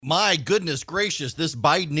My goodness gracious, this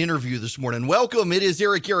Biden interview this morning. Welcome. It is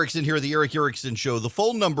Eric Erickson here, the Eric Erickson Show. The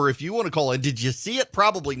phone number, if you want to call in, did you see it?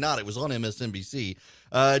 Probably not. It was on MSNBC.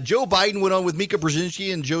 Joe Biden went on with Mika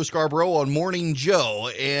Brzezinski and Joe Scarborough on Morning Joe.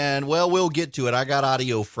 And, well, we'll get to it. I got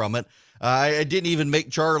audio from it. I didn't even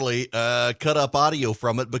make Charlie cut up audio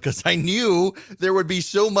from it because I knew there would be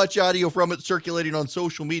so much audio from it circulating on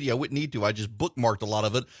social media. I wouldn't need to. I just bookmarked a lot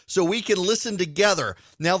of it so we can listen together.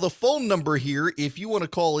 Now, the phone number here, if you want to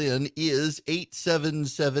call in, is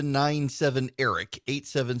 877-97-ERIC,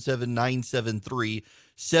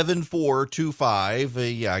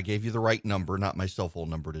 877-973-7425. Yeah, I gave you the right number, not my cell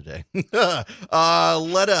phone number today.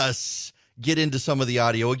 Let us get into some of the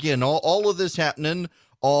audio. Again, all of this happening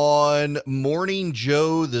on Morning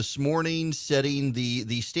Joe this morning, setting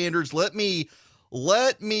the standards. Let me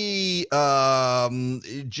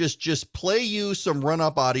just play you some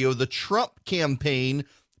run-up audio. The Trump campaign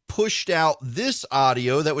pushed out this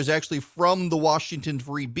audio that was actually from the Washington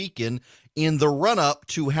Free Beacon in the run-up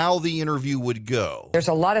to how the interview would go. There's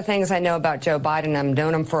a lot of things I know about Joe Biden. I've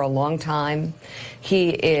known him for a long time.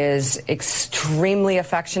 He is extremely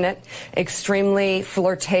affectionate, extremely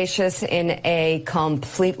flirtatious in a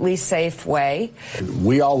completely safe way.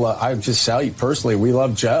 We all, I just tell you personally, we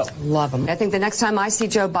love Joe. Love him. I think the next time I see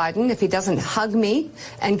Joe Biden, if he doesn't hug me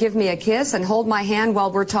and give me a kiss and hold my hand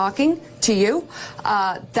while we're talking to you,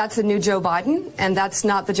 that's a new Joe Biden, and that's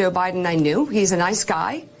not the Joe Biden I knew. He's a nice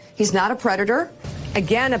guy. He's not a predator.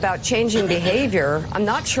 Again, about changing behavior, I'm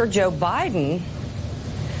not sure Joe Biden,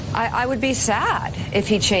 I would be sad if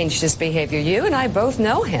he changed his behavior. You and I both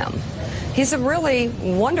know him. He's a really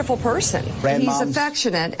wonderful person. He's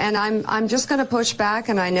affectionate, and I'm just going to push back,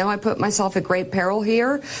 and I know I put myself at great peril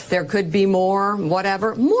here. There could be more,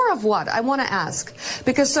 whatever. More of what? I want to ask.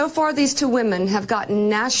 Because so far these two women have gotten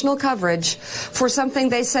national coverage for something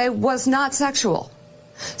they say was not sexual.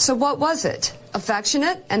 So what was it?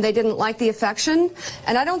 Affectionate, and they didn't like the affection?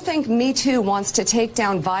 And I don't think Me Too wants to take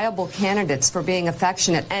down viable candidates for being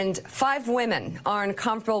affectionate. And 5 women are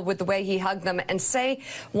uncomfortable with the way he hugged them, and say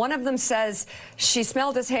one of them says she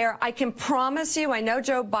smelled his hair. I can promise you, I know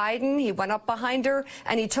Joe Biden, he went up behind her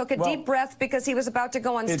and he took a deep breath because he was about to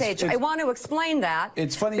go on stage. I want to explain that.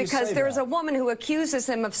 It's funny because there's a woman who accuses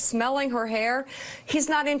him of smelling her hair. He's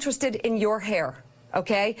not interested in your hair.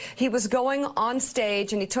 Okay, he was going on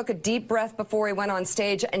stage and he took a deep breath before he went on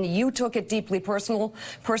stage, and you took it deeply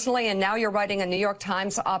personally, and now you're writing a New York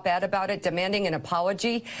Times op-ed about it, demanding an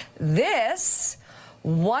apology. This,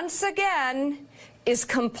 once again, is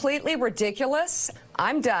completely ridiculous.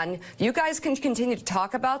 I'm done. You guys can continue to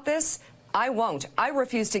talk about this. I won't. I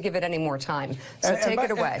refuse to give it any more time. So take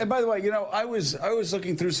it away. And by the way, you know, I was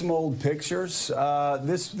looking through some old pictures.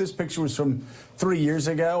 This picture was from 3 years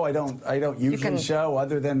ago. I don't usually show,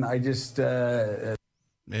 other than I just. And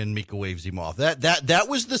Mika waves him off. That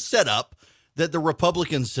was the setup that the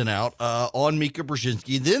Republicans sent out on Mika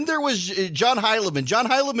Brzezinski. Then there was John Heilemann. John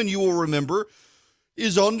Heilemann, you will remember,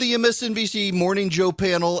 is on the MSNBC Morning Joe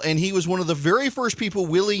panel, and he was one of the very first people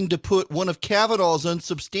willing to put one of Kavanaugh's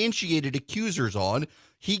unsubstantiated accusers on.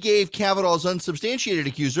 He gave Kavanaugh's unsubstantiated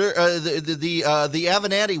accuser, the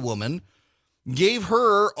Avenatti woman, gave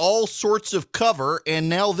her all sorts of cover, and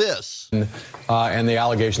now this. And the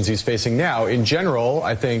allegations he's facing now. In general,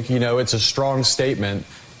 I think, you know, it's a strong statement.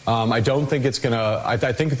 I don't think it's going to, I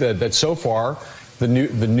think that so far, the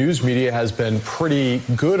news media has been pretty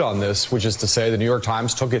good on this, which is to say the New York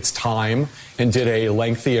Times took its time and did a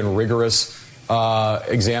lengthy and rigorous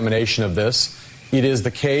examination of this. It is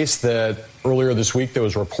the case that earlier this week there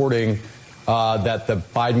was reporting that the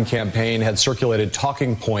Biden campaign had circulated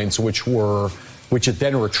talking points which it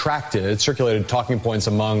then retracted. It circulated talking points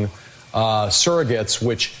among surrogates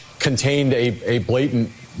which contained a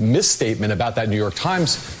blatant misstatement about that New York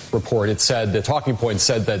Times report. It said, the talking points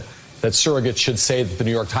said that surrogates should say that the New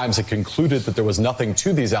York Times had concluded that there was nothing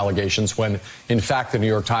to these allegations, when, in fact, the New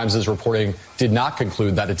York Times' reporting did not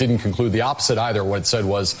conclude that. It didn't conclude the opposite either. What it said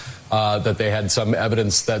was that they had some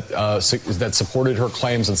evidence that supported her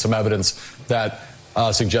claims and some evidence that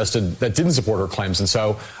suggested that didn't support her claims. And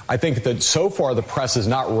so I think that so far the press has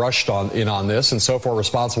not rushed in on this, and so far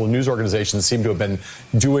responsible news organizations seem to have been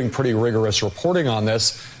doing pretty rigorous reporting on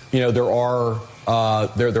this. You know,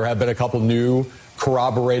 there have been a couple new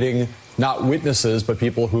corroborating, not witnesses, but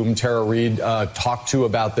people whom Tara Reade talked to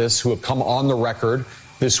about this, who have come on the record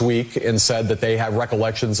this week and said that they have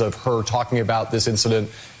recollections of her talking about this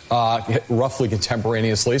incident roughly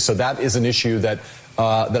contemporaneously. So that is an issue that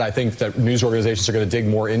I think that news organizations are going to dig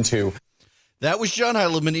more into. That was John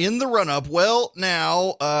Heilemann in the run-up. Well,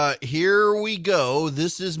 now, here we go.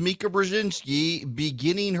 This is Mika Brzezinski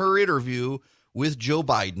beginning her interview with Joe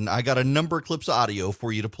Biden. I got a number of clips of audio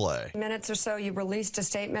for you to play. Minutes or so, you released a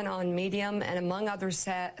statement on Medium, and among other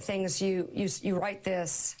things, you write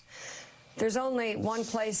this. There's only one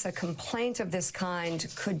place a complaint of this kind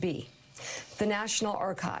could be: the National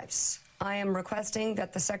Archives. I am requesting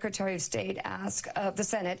that the Secretary of State of the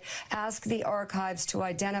Senate ask the archives to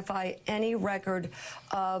identify any record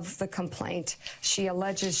of the complaint she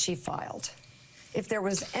alleges she filed. If there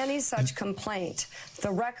was any such complaint,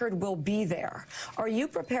 the record will be there. Are you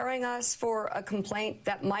preparing us for a complaint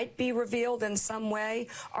that might be revealed in some way?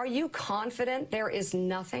 Are you confident there is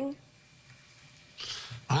nothing?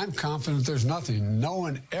 I'm confident there's nothing. No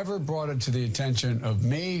one ever brought it to the attention of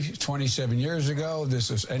me 27 years ago. This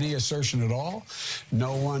is any assertion at all.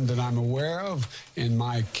 No one that I'm aware of in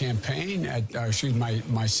my campaign,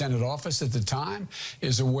 my Senate office at the time,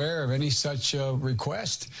 is aware of any such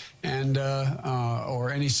request and or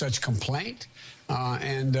any such complaint.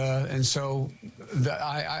 And so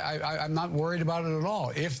I'm not worried about it at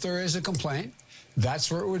all. If there is a complaint, that's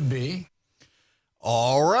where it would be.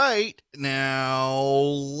 All right. Now,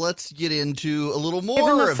 let's get into a little more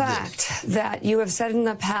Given the of fact that you have said in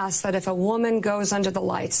the past that if a woman goes under the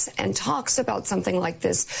lights and talks about something like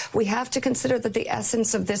this, we have to consider that the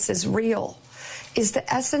essence of this is real. Is the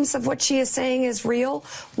essence of what she is saying is real?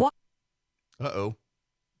 Why? Uh-oh.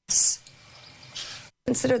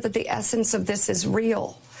 Consider that the essence of this is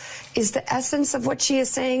real. Is the essence of what she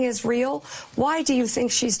is saying is real? Why do you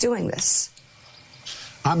think she's doing this?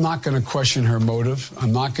 I'm not going to question her motive.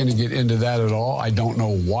 I'm not going to get into that at all. I don't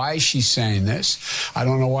know why she's saying this. I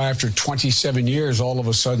don't know why after 27 years, all of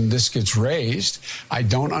a sudden this gets raised. I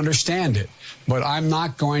don't understand it. But I'm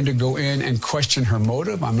not going to go in and question her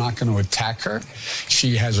motive. I'm not going to attack her.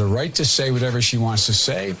 She has a right to say whatever she wants to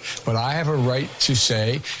say, but I have a right to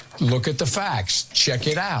say, look at the facts, check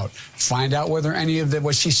it out, find out whether any of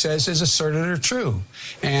what she says is asserted or true.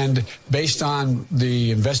 And based on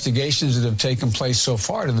the investigations that have taken place so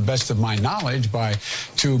far, to the best of my knowledge, by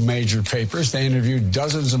two major papers, they interviewed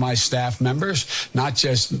dozens of my staff members, not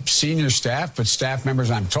just senior staff, but staff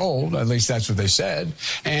members, I'm told, at least that's what they said,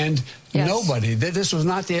 and yes. Nobody, this was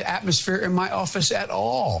not the atmosphere in my office at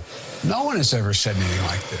all. No one has ever said anything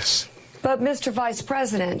like this. But, Mr. Vice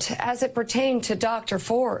President, as it pertained to Dr.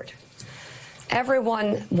 Ford,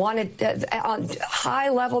 everyone wanted,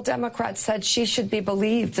 high-level Democrats said she should be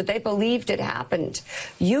believed, that they believed it happened.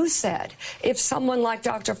 You said if someone like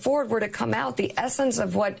Dr. Ford were to come out, the essence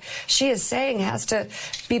of what she is saying has to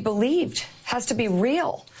be believed, has to be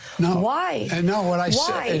real. No. Why? No, what I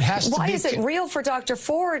said, it has to be. Why is it real for Dr.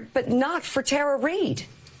 Ford but not for Tara Reade?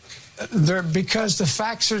 Because the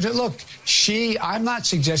facts are that, look, I'm not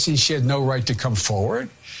suggesting she had no right to come forward.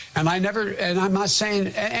 And I'm not saying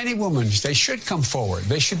any woman, they should come forward.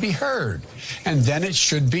 They should be heard. And then it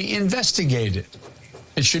should be investigated.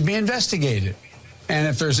 It should be investigated. And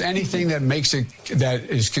if there's anything that that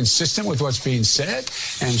is consistent with what's being said,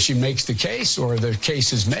 and she makes the case or the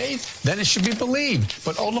case is made, then it should be believed.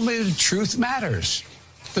 But ultimately, the truth matters.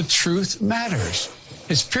 The truth matters.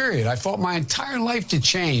 It's period. I fought my entire life to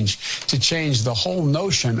change the whole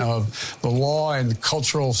notion of the law and around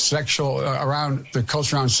the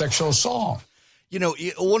culture around sexual assault. You know,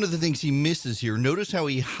 one of the things he misses here, notice how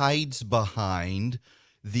he hides behind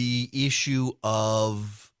the issue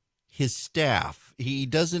of his staff. He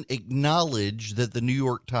doesn't acknowledge that the New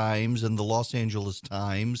York Times and the Los Angeles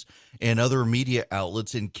Times and other media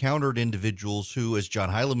outlets encountered individuals who, as John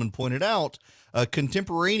Heilemann pointed out,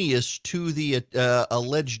 contemporaneous to the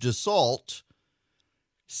alleged assault,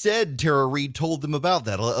 said Tara Reade told them about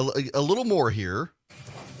that. A little more here.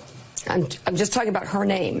 I'm just talking about her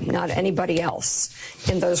name, not anybody else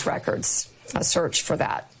in those records. A search for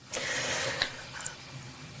that.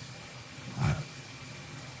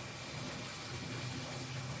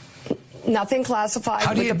 Nothing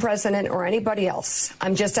classified with the president or anybody else.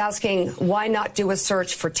 I'm just asking, why not do a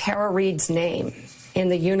search for Tara Reade's name in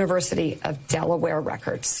the University of Delaware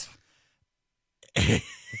records?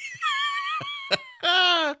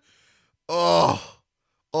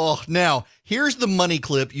 Now, here's the money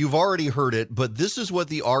clip. You've already heard it, but this is what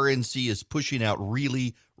the RNC is pushing out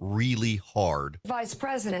really, really hard. Vice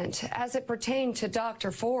President, as it pertained to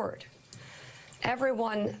Dr. Ford,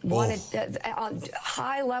 everyone wanted,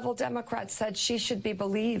 high-level Democrats said she should be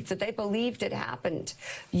believed, that they believed it happened.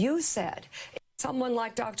 You said if someone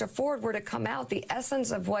like Dr. Ford were to come out, the essence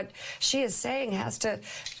of what she is saying has to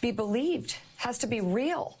be believed, has to be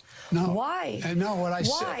real. No. Why? No, what I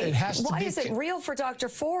said, it has to be. Why is it real for Dr.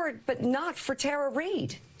 Ford but not for Tara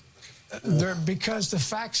Reade? Because the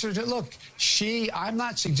facts are, look, I'm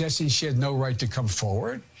not suggesting she had no right to come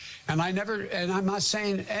forward. And I'm not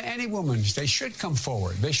saying any woman, they should come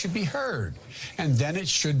forward. They should be heard. And then it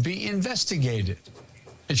should be investigated.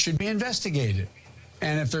 It should be investigated.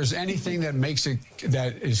 And if there's anything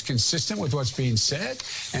that is consistent with what's being said,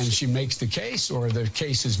 and she makes the case or the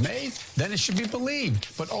case is made, then it should be believed.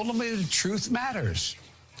 But ultimately, the truth matters.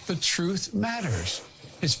 The truth matters.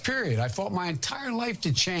 It's period. I fought my entire life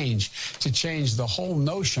to change the whole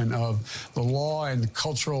notion of the law and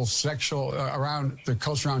around the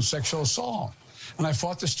culture around sexual assault. And I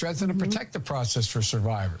fought to strengthen and protect the process for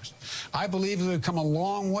survivors. I believe we've come a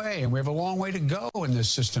long way, and we have a long way to go in this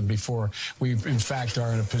system before we, in fact,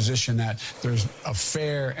 are in a position that there's a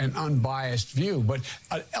fair and unbiased view. But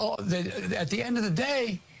at the end of the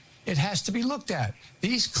day, it has to be looked at.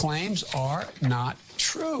 These claims are not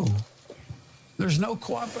true. There's no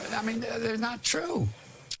cooperation. I mean, they're not true.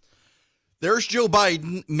 There's Joe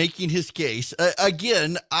Biden making his case.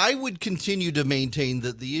 Again, I would continue to maintain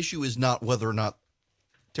that the issue is not whether or not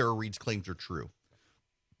Tara Reade's claims are true.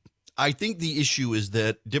 I think the issue is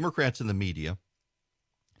that Democrats in the media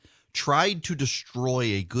tried to destroy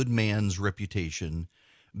a good man's reputation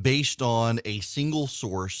based on a single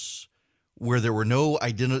source where there were no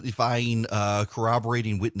identifying,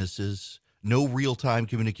 corroborating witnesses, no real-time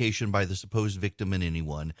communication by the supposed victim and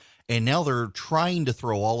anyone. And now they're trying to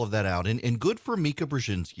throw all of that out. And good for Mika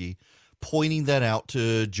Brzezinski pointing that out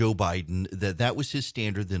to Joe Biden, that was his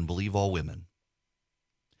standard, then believe all women.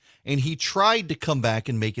 And he tried to come back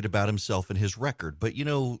and make it about himself and his record. But,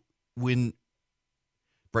 when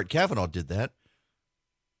Brett Kavanaugh did that,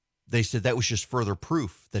 they said that was just further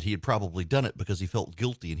proof that he had probably done it because he felt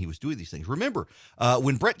guilty and he was doing these things. Remember,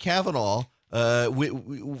 when Brett Kavanaugh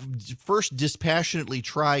first dispassionately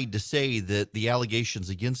tried to say that the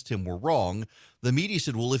allegations against him were wrong, the media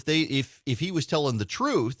said, well, if he was telling the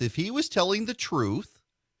truth,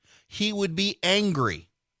 he would be angry.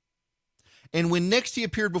 And when next he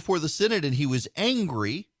appeared before the Senate and he was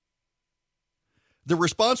angry, the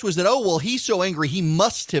response was that, oh, well, he's so angry he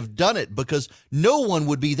must have done it because no one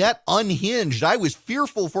would be that unhinged. I was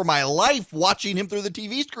fearful for my life watching him through the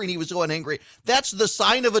TV screen. He was so angry. That's the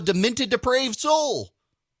sign of a demented, depraved soul.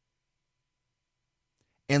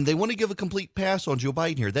 And they want to give a complete pass on Joe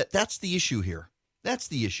Biden here. That's the issue here. That's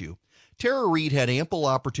the issue. Tara Reade had ample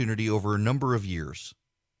opportunity over a number of years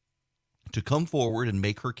to come forward and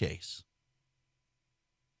make her case.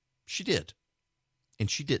 She did, and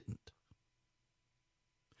she didn't.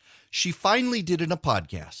 She finally did it in a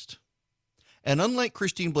podcast. And unlike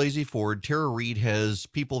Christine Blasey Ford, Tara Reade has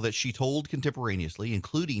people that she told contemporaneously,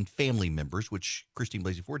 including family members, which Christine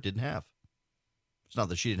Blasey Ford didn't have. It's not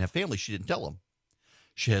that she didn't have family, she didn't tell them.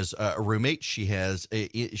 She has a roommate.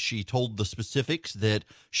 She told the specifics that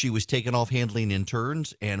she was taken off handling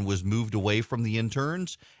interns and was moved away from the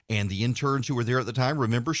interns. And the interns who were there at the time,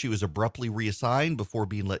 remember, she was abruptly reassigned before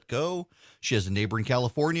being let go. She has a neighbor in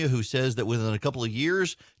California who says that within a couple of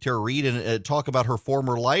years, Tara Reade, and talk about her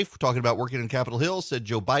former life, talking about working in Capitol Hill, said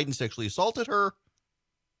Joe Biden sexually assaulted her.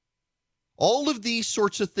 All of these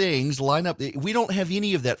sorts of things line up. We don't have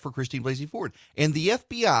any of that for Christine Blasey Ford. And the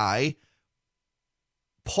FBI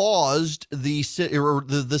paused the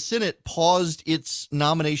Senate paused its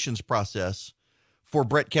nominations process for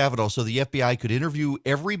Brett Kavanaugh so the FBI could interview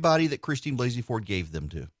everybody that Christine Blasey Ford gave them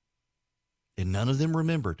to. And none of them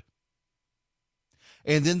remembered.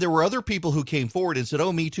 And then there were other people who came forward and said,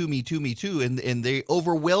 oh, me too, me too, me too. And they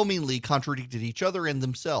overwhelmingly contradicted each other and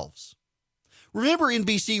themselves. Remember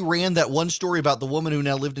NBC ran that one story about the woman who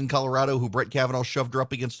now lived in Colorado who Brett Kavanaugh shoved her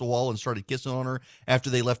up against the wall and started kissing on her after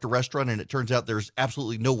they left a restaurant, and it turns out there's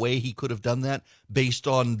absolutely no way he could have done that based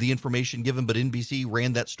on the information given, but NBC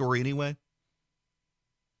ran that story anyway?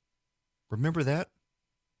 Remember that?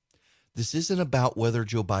 This isn't about whether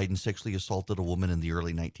Joe Biden sexually assaulted a woman in the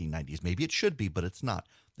early 1990s. Maybe it should be, but it's not.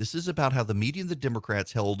 This is about how the media and the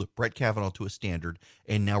Democrats held Brett Kavanaugh to a standard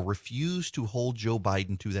and now refuse to hold Joe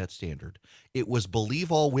Biden to that standard. It was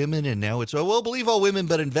believe all women, and now it's, oh, well, believe all women,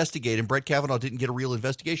 but investigate. And Brett Kavanaugh didn't get a real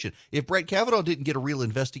investigation. If Brett Kavanaugh didn't get a real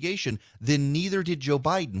investigation, then neither did Joe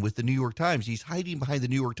Biden with the New York Times. He's hiding behind the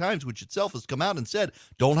New York Times, which itself has come out and said,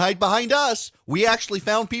 don't hide behind us. We actually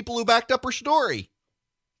found people who backed up her story.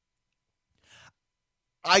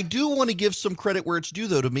 I do want to give some credit where it's due,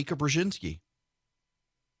 though, to Mika Brzezinski.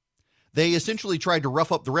 They essentially tried to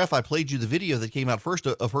rough up the ref. I played you the video that came out first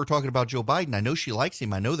of her talking about Joe Biden. I know she likes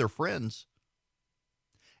him. I know they're friends.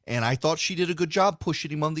 And I thought she did a good job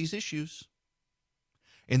pushing him on these issues.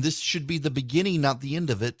 And this should be the beginning, not the end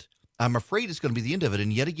of it. I'm afraid it's going to be the end of it.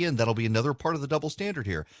 And yet again, that'll be another part of the double standard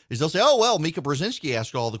here, is they'll say, oh, well, Mika Brzezinski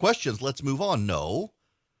asked all the questions. Let's move on. No,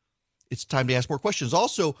 it's time to ask more questions.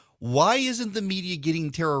 Also, why isn't the media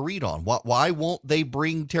getting Tara Reade on? Why won't they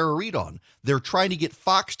bring Tara Reade on? They're trying to get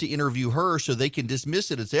Fox to interview her so they can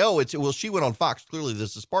dismiss it and say, oh, well, she went on Fox. Clearly,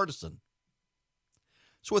 this is partisan.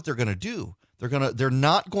 So what they're going to do, they're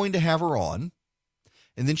not going to have her on.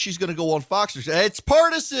 And then she's going to go on Fox and say, it's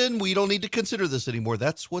partisan. We don't need to consider this anymore.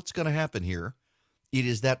 That's what's going to happen here. It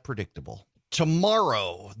is that predictable.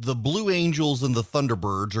 Tomorrow, the Blue Angels and the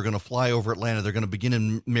Thunderbirds are going to fly over Atlanta. They're going to begin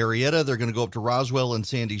in Marietta. They're going to go up to Roswell and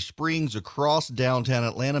Sandy Springs, across downtown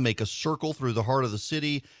Atlanta, make a circle through the heart of the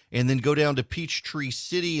city, and then go down to Peachtree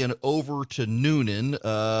City and over to Noonan,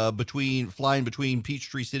 flying between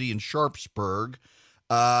Peachtree City and Sharpsburg.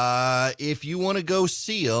 If you want to go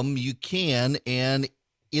see them, you can. And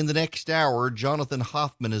in the next hour, Jonathan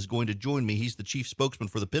Hoffman is going to join me. He's the chief spokesman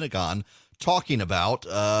for the Pentagon, talking about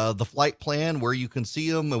the flight plan, where you can see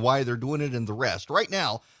them and why they're doing it, and the rest. Right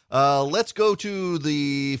now, let's go to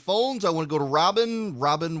the phones. I want to go to Robin.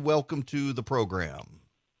 Robin, welcome to the program.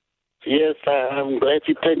 Yes, I'm glad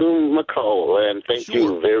you taking my call, and thank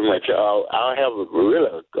you very much. I have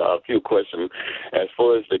a few questions. As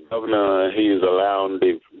far as the governor, he is allowing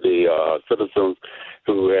the citizens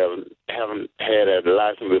who haven't had a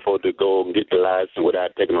license before to go and get the license without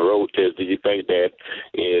taking a road test. Do you think that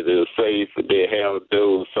it is safe? They have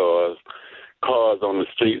those cars on the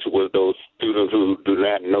streets with those students who do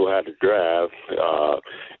not know how to drive.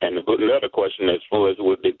 And another question, as far as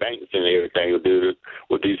with the banks and everything,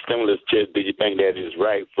 with these stimulus checks, do you think that is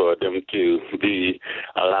right for them to be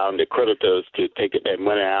allowing the creditors to take that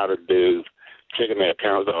money out of those checking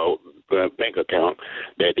accounts or bank account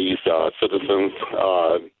that these citizens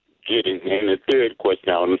are getting? And the third question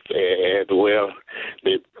I want to say as well,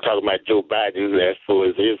 they talk about Joe Biden as far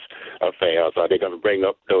as his affairs. Are they going to bring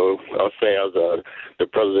up the affairs of the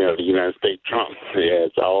president of the United States, Trump?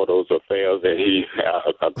 Yes, all those affairs that he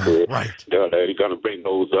right. They're going to bring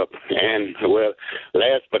those up. And, well,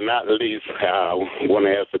 last but not least, I want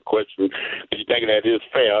to ask a question. Do you think that it's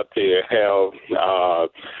fair to have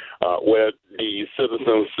where the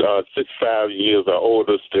citizens 65 years or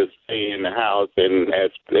older to stay in the house, and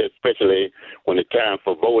especially when it's time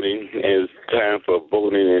for voting,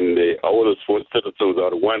 and the oldest citizens are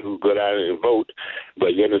the ones who go out and vote,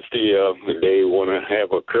 but yet still they want to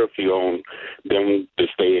have a curfew on them to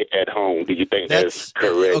stay at home. Do you think that's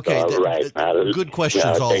correct? Okay, right? Good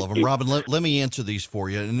questions, all of them. Robin, let me answer these for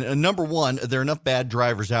you. And number one, there are enough bad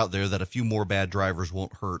drivers out there that a few more bad drivers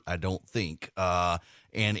won't hurt, I don't think.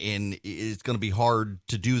 And it's going to be hard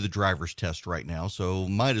to do the driver's test right now, so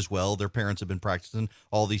might as well. Their parents have been practicing.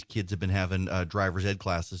 All these kids have been having driver's ed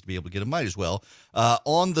classes to be able to get them. Might as well.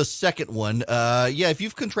 On the second one, if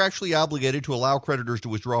you've contractually obligated to allow creditors to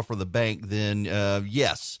withdraw from the bank, then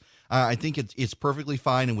yes. I think it's perfectly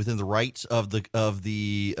fine and within the rights of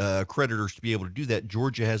the creditors to be able to do that.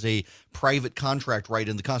 Georgia has a private contract right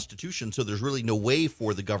in the Constitution, so there's really no way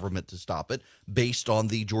for the government to stop it based on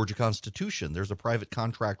the Georgia Constitution. There's a private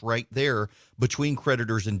contract right there between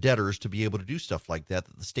creditors and debtors to be able to do stuff like that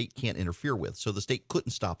the state can't interfere with. So the state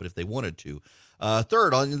couldn't stop it if they wanted to.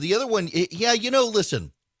 Third, on the other one,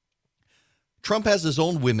 listen, Trump has his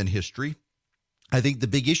own women history. I think the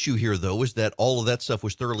big issue here, though, is that all of that stuff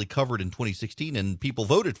was thoroughly covered in 2016 and people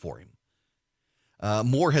voted for him.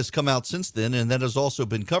 More has come out since then, and that has also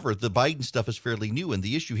been covered. The Biden stuff is fairly new, and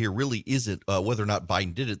the issue here really isn't whether or not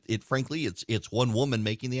Biden did it. Frankly, it's one woman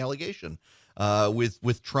making the allegation.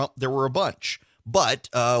 With Trump, there were a bunch. But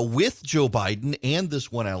with Joe Biden and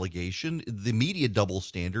this one allegation, the media double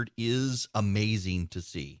standard is amazing to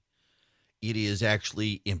see. It is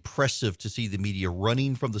actually impressive to see the media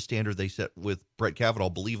running from the standard they set with Brett Kavanaugh,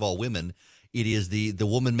 believe all women. It is the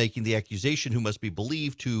woman making the accusation who must be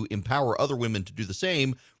believed to empower other women to do the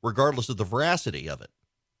same, regardless of the veracity of it.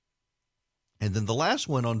 And then the last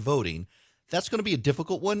one on voting, that's going to be a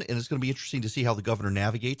difficult one, and it's going to be interesting to see how the governor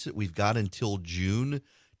navigates it. We've got until June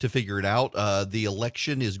to figure it out. The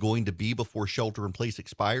election is going to be before shelter in place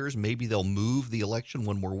expires. Maybe they'll move the election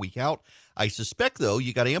one more week out. I suspect, though,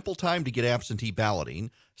 you got ample time to get absentee balloting.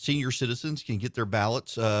 Senior citizens can get their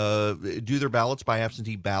ballots, do their ballots by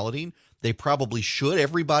absentee balloting. They probably should.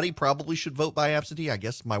 Everybody probably should vote by absentee. I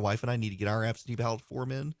guess my wife and I need to get our absentee ballot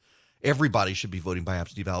form in. Everybody should be voting by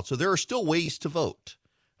absentee ballot. So there are still ways to vote.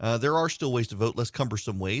 There are still ways to vote, less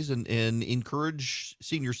cumbersome ways, and encourage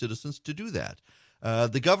senior citizens to do that.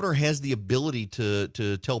 The governor has the ability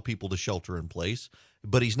to tell people to shelter in place.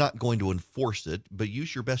 but he's not going to enforce it. But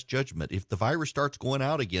use your best judgment. If the virus starts going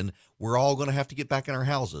out again, we're all going to have to get back in our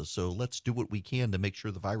houses. So let's do what we can to make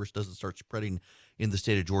sure the virus doesn't start spreading in the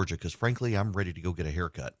state of Georgia, because frankly, I'm ready to go get a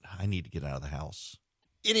haircut. I need to get out of the house.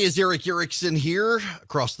 It is Eric Erickson here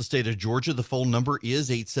across the state of Georgia. The phone number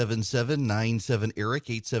is 877-97-ERIC,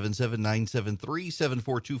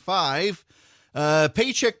 877-973-7425.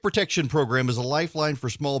 Paycheck Protection Program is a lifeline for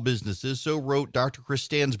small businesses. So wrote Dr. Chris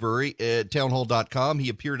Stansbury at townhall.com. He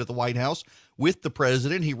appeared at the White House with the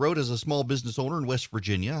president. He wrote, as a small business owner in West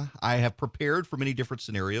Virginia, I have prepared for many different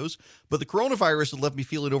scenarios, but the coronavirus has left me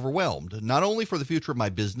feeling overwhelmed, not only for the future of my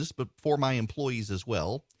business, but for my employees as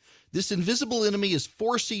well. This invisible enemy is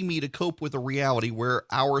forcing me to cope with a reality where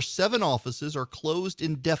our 7 offices are closed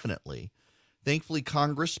indefinitely. Thankfully,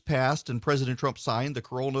 Congress passed and President Trump signed the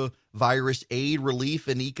Coronavirus Aid, Relief,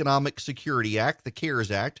 and Economic Security Act, the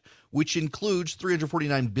CARES Act, which includes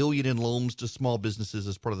 $349 billion in loans to small businesses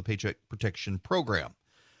as part of the Paycheck Protection Program.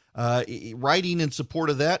 Writing in support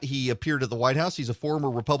of that, he appeared at the White House. He's a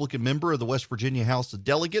former Republican member of the West Virginia House of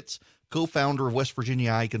Delegates, co-founder of West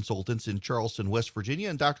Virginia Eye Consultants in Charleston, West Virginia.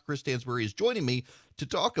 And Dr. Chris Stansbury is joining me to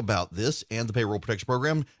talk about this and the Payroll Protection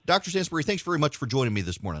Program. Dr. Stansbury, thanks very much for joining me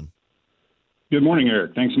this morning. Good morning,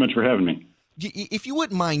 Eric. Thanks so much for having me. If you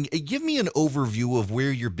wouldn't mind, give me an overview of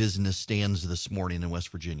where your business stands this morning in West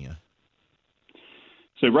Virginia.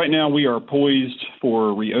 So right now we are poised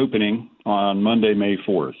for reopening on Monday, May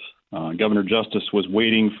 4th. Governor Justice was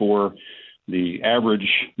waiting for the average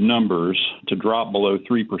numbers to drop below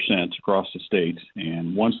 3% across the state.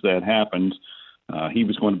 And once that happened, he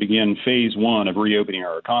was going to begin phase 1 of reopening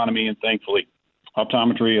our economy. And thankfully,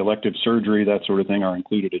 optometry, elective surgery, that sort of thing are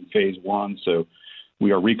included in phase 1. So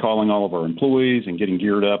we are recalling all of our employees and getting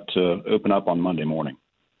geared up to open up on Monday morning.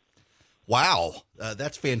 Wow,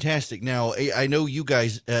 that's fantastic. Now, I know you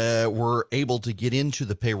guys were able to get into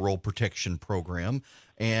the Payroll Protection Program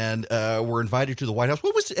and were invited to the White House.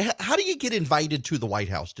 How do you get invited to the White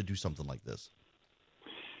House to do something like this?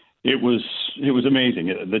 It was amazing.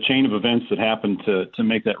 The chain of events that happened to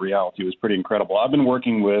make that reality was pretty incredible. I've been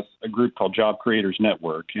working with a group called Job Creators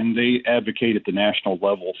Network, and they advocate at the national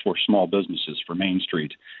level for small businesses, for Main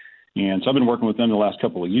Street. And so I've been working with them the last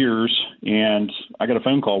couple of years, and I got a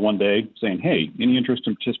phone call one day saying, hey, any interest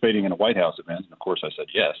in participating in a White House event? And of course I said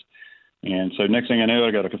yes. And so next thing I know,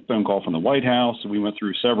 I got a phone call from the White House. We went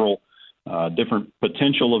through several different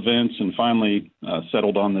potential events and finally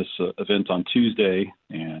settled on this event on Tuesday.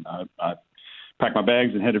 And I packed my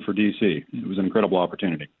bags and headed for D.C. It was an incredible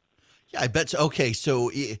opportunity. Yeah, I bet so. Okay, so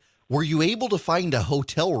were you able to find a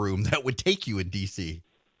hotel room that would take you in D.C.?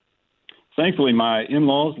 Thankfully, my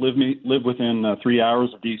in-laws live within 3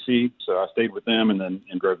 hours of D.C., so I stayed with them and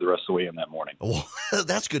drove the rest of the way in that morning. Well,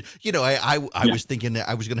 that's good. You know, I was thinking that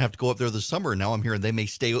I was going to have to go up there this summer, and now I'm hearing they may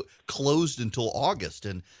stay closed until August.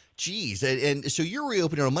 And geez, and so you're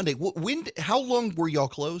reopening on Monday. How long were y'all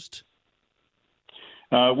closed?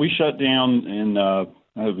 We shut down in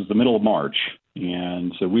it was the middle of March,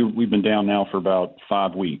 and so we've been down now for about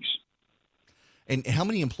 5 weeks. And how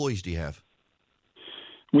many employees do you have?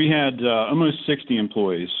 We had almost 60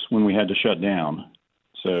 employees when we had to shut down,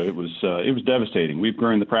 so it was devastating. We've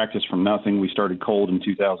grown the practice from nothing. We started cold in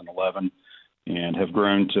 2011 and have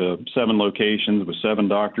grown to 7 locations with 7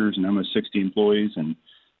 doctors and almost 60 employees. And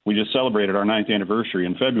we just celebrated our 9th anniversary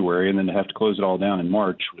in February, and then to have to close it all down in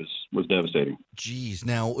March was devastating. Geez.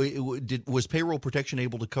 Now, was payroll protection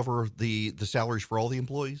able to cover the salaries for all the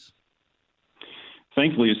employees?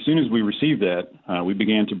 Thankfully, as soon as we received that, we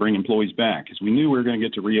began to bring employees back because we knew we were going to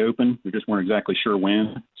get to reopen. We just weren't exactly sure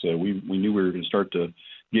when. So we knew we were going to start to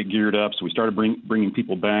get geared up. So we started bringing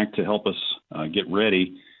people back to help us get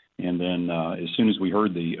ready. And then as soon as we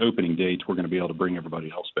heard the opening date, we're going to be able to bring everybody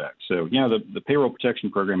else back. So, yeah, the payroll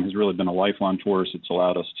protection program has really been a lifeline for us. It's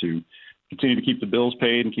allowed us to continue to keep the bills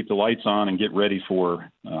paid and keep the lights on and get ready for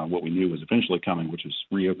what we knew was eventually coming, which was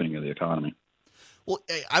reopening of the economy. Well,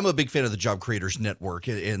 I'm a big fan of the Job Creators Network,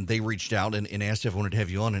 and they reached out and asked if I wanted to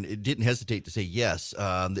have you on, and it didn't hesitate to say yes.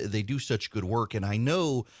 They do such good work, and I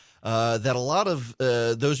know that a lot of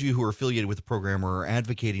those of you who are affiliated with the program are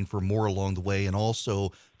advocating for more along the way and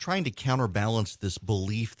also trying to counterbalance this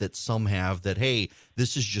belief that some have that, hey,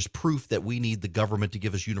 this is just proof that we need the government to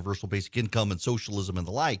give us universal basic income and socialism and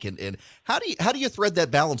the like. And how do you thread that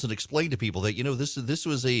balance and explain to people that, you know, this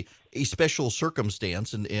was a special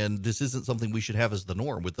circumstance and this isn't something we should have as the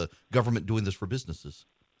norm with the government doing this for businesses?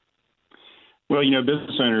 Well, you know,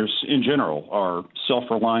 business owners in general are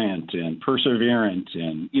self-reliant and perseverant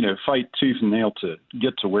and, you know, fight tooth and nail to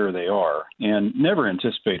get to where they are and never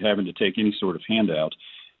anticipate having to take any sort of handout.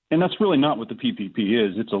 And that's really not what the PPP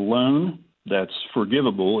is. It's a loan that's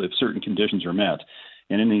forgivable if certain conditions are met.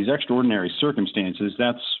 And in these extraordinary circumstances,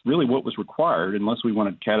 that's really what was required, unless we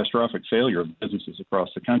wanted catastrophic failure of businesses across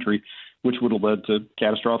the country, which would have led to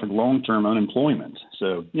catastrophic long-term unemployment.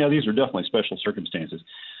 So, yeah, these are definitely special circumstances.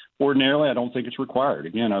 Ordinarily, I don't think it's required.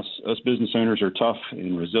 Again, us business owners are tough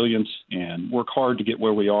and resilient and work hard to get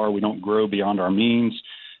where we are. We don't grow beyond our means.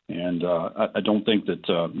 And I don't think that,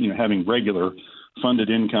 having regular funded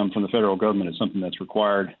income from the federal government is something that's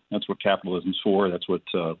required. That's what capitalism's for. That's what,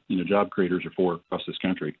 job creators are for across this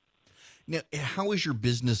country. Now, how is your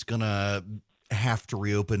business going to have to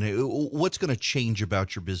reopen? What's going to change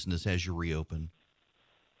about your business as you reopen?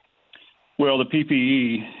 Well, the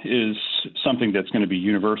PPE is something that's going to be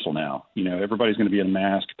universal now. Everybody's going to be in a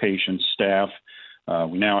mask, patients, staff.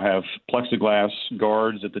 We now have plexiglass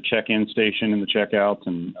guards at the check-in station and the checkout,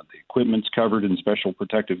 and the equipment's covered in special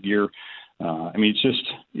protective gear. We're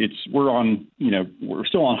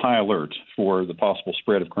still on high alert for the possible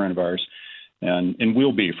spread of coronavirus, and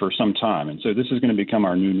will be for some time. And so this is going to become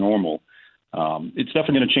our new normal. It's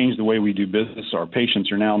definitely going to change the way we do business. Our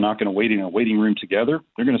patients are now not going to wait in a waiting room together.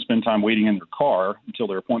 They're going to spend time waiting in their car until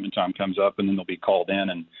their appointment time comes up, and then they'll be called in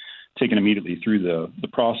and taken immediately through the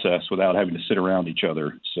process without having to sit around each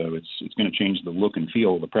other. So it's going to change the look and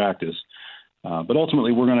feel of the practice. But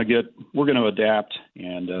ultimately, we're going to adapt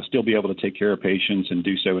and still be able to take care of patients and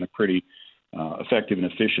do so in a pretty effective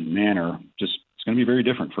and efficient manner. Just it's going to be very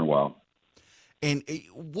different for a while. And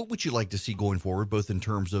what would you like to see going forward, both in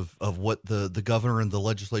terms of what the governor and the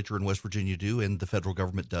legislature in West Virginia do and the federal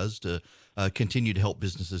government does to continue to help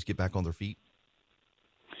businesses get back on their feet?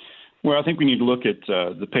 Well, I think we need to look at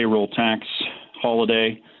the payroll tax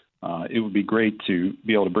holiday. It would be great to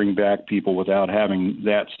be able to bring back people without having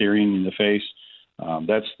that staring in the face.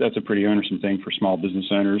 That's a pretty onerous thing for small business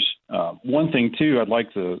owners. One thing, too, I'd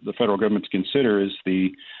like the federal government to consider is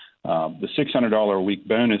the $600 a week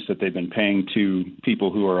bonus that they've been paying to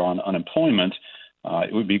people who are on unemployment.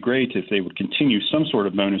 It would be great if they would continue some sort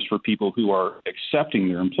of bonus for people who are accepting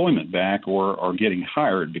their employment back or are getting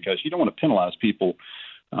hired, because you don't want to penalize people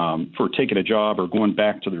for taking a job or going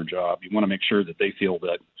back to their job. You want to make sure that they feel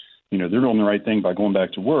that they're doing the right thing by going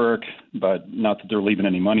back to work, but not that they're leaving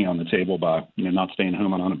any money on the table by not staying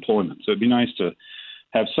home on unemployment. So it'd be nice to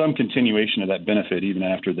have some continuation of that benefit even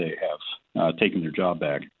after they have taken their job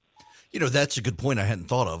back. That's a good point I hadn't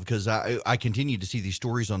thought of, because I continue to see these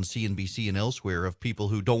stories on CNBC and elsewhere of people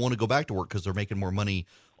who don't want to go back to work because they're making more money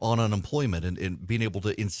on unemployment, and being able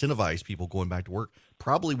to incentivize people going back to work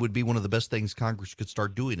probably would be one of the best things Congress could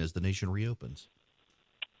start doing as the nation reopens.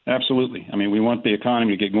 Absolutely. We want the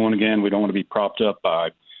economy to get going again. We don't want to be propped up by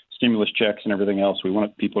stimulus checks and everything else. We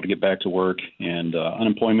want people to get back to work, and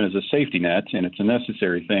unemployment is a safety net, and it's a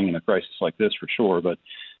necessary thing in a crisis like this for sure, but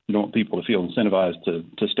we don't want people to feel incentivized to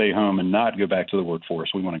stay home and not go back to the workforce.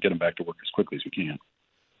 We want to get them back to work as quickly as we can.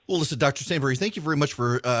 Well, listen, Dr. Stanbury, thank you very much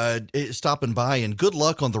for stopping by, and good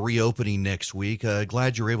luck on the reopening next week.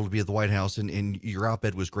 Glad you're able to be at the White House, and your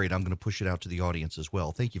op-ed was great. I'm going to push it out to the audience as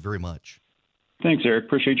well. Thank you very much. Thanks, Eric.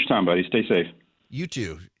 Appreciate your time, buddy. Stay safe. You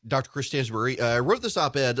too. Dr. Chris Stansbury wrote this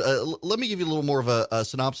op-ed. Let me give you a little more of a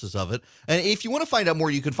synopsis of it. And if you want to find out more,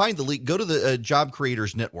 you can find the link. Go to the Job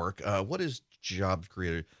Creators Network. What is Job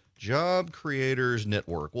Creator? Job Creators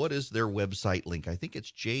Network. What is their website link? I think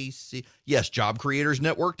it's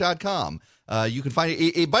jobcreatorsnetwork.com. You can find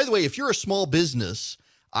it. By the way, if you're a small business,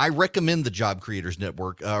 I recommend the Job Creators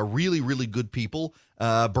Network. Really, really good people.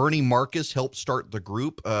 Bernie Marcus helped start the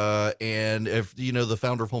group, and if the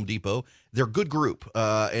founder of Home Depot, they're a good group,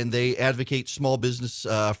 and they advocate small business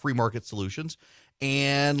free market solutions.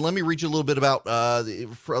 And let me read you a little bit about a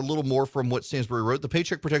little more from what Stansbury wrote. The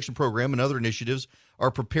Paycheck Protection Program and other initiatives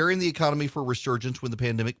are preparing the economy for resurgence when the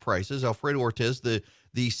pandemic prices. Alfredo Ortiz, the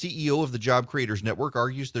CEO of the Job Creators Network,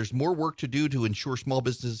 argues there's more work to do to ensure small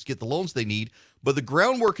businesses get the loans they need, but the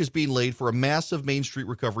groundwork is being laid for a massive Main Street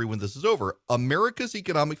recovery when this is over. America's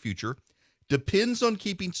economic future depends on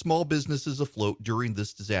keeping small businesses afloat during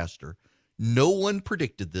this disaster. No one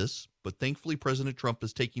predicted this, but thankfully President Trump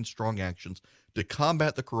is taking strong actions to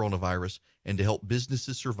combat the coronavirus and to help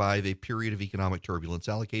businesses survive a period of economic turbulence.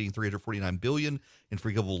 Allocating $349 billion in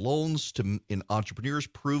forgivable loans in entrepreneurs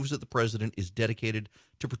proves that the president is dedicated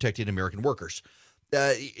to protecting American workers.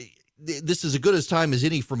 This is as good a time as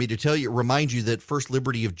any for me to remind you that First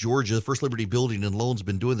Liberty of Georgia, the First Liberty Building and Loans, has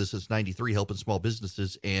been doing this since '93, helping small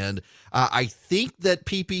businesses. And I think that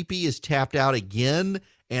PPP is tapped out again,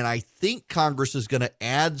 and I think Congress is going to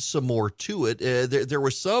add some more to it. There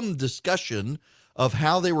was some discussion of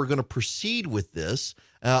how they were going to proceed with this.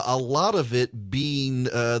 A lot of it being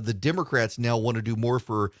the Democrats now want to do more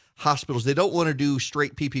for hospitals. They don't want to do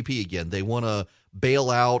straight PPP again. They want to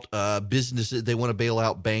bail out businesses. They want to bail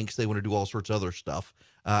out banks. They want to do all sorts of other stuff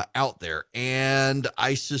out there. And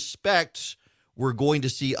I suspect we're going to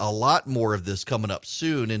see a lot more of this coming up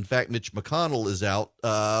soon. In fact, Mitch McConnell is out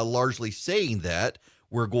largely saying that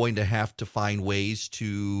we're going to have to find ways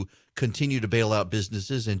to continue to bail out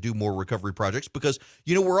businesses and do more recovery projects because,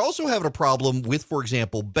 we're also having a problem with, for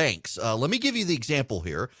example, banks. Let me give you the example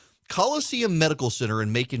here. Coliseum Medical Center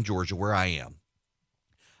in Macon, Georgia, where I am.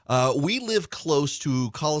 We live close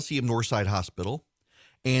to Coliseum Northside Hospital,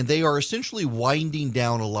 and they are essentially winding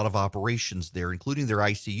down a lot of operations there, including their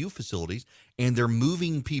ICU facilities, and they're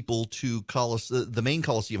moving people to the main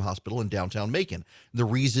Coliseum Hospital in downtown Macon. The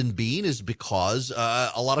reason being is because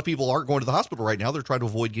a lot of people aren't going to the hospital right now. They're trying to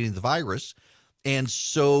avoid getting the virus, and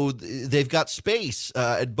so they've got space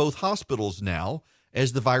at both hospitals now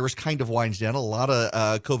as the virus kind of winds down. A lot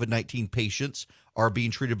of COVID-19 patients are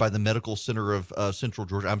being treated by the Medical Center of Central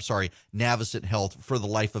Georgia. I'm sorry, Navicent Health. For the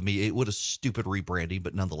life of me, it would a stupid rebranding,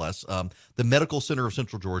 but nonetheless, the Medical Center of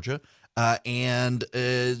Central Georgia and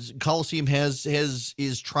Coliseum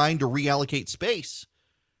is trying to reallocate space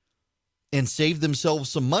and save themselves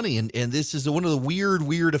some money. And this is one of the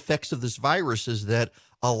weird effects of this virus is that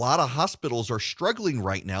a lot of hospitals are struggling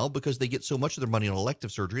right now because they get so much of their money on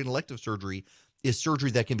elective surgery, and elective surgery is surgery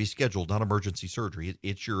that can be scheduled, not emergency surgery.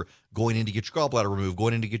 It's your going in to get your gallbladder removed,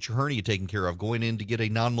 going in to get your hernia taken care of, going in to get a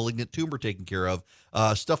non-malignant tumor taken care of,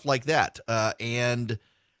 stuff like that. And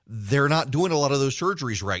they're not doing a lot of those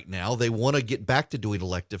surgeries right now. They want to get back to doing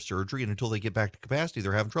elective surgery, and until they get back to capacity,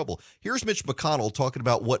 they're having trouble. Here's Mitch McConnell talking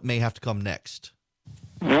about what may have to come next.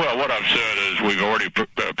 Well, what I've said is we've already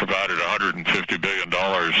provided $150 billion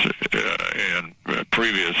in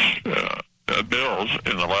previous bills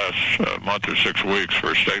in the last month or 6 weeks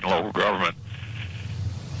for state and local government.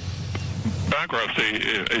 Bankruptcy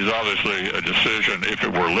is obviously a decision, if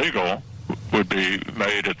it were legal, would be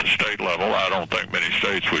made at the state level. I don't think many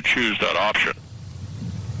states would choose that option.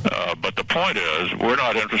 But the point is, we're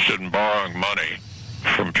not interested in borrowing money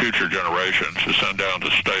from future generations to send down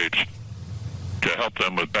to states to help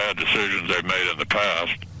them with bad decisions they've made in the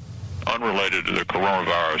past, unrelated to the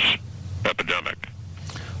coronavirus epidemic.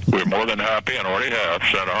 We're more than happy and already have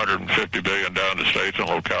sent $150 billion down to states and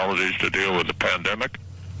localities to deal with the pandemic.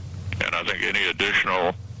 And I think any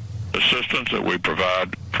additional assistance that we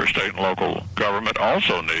provide for state and local government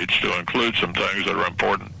also needs to include some things that are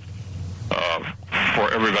important for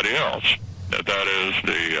everybody else. That is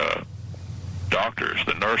the doctors,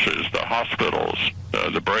 the nurses, the hospitals,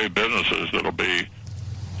 the brave businesses that'll be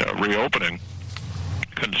reopening,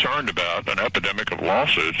 concerned about an epidemic of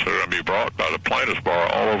lawsuits that are going to be brought by the plaintiffs bar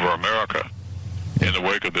all over America in the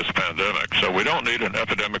wake of this pandemic. So we don't need an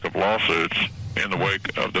epidemic of lawsuits in the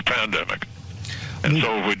wake of the pandemic. And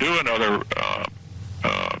so if we do another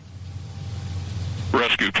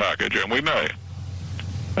rescue package, and we may,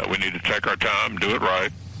 we need to take our time, do it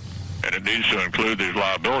right, and it needs to include these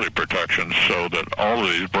liability protections so that all of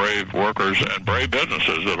these brave workers and brave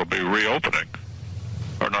businesses that will be reopening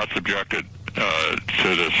are not subjected to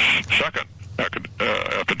this second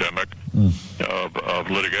epidemic of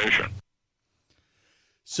litigation.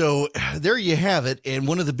 So there you have it. And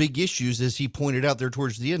one of the big issues, as he pointed out there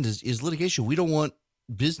towards the end, is litigation. We don't want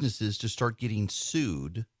businesses to start getting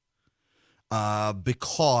sued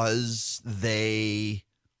because they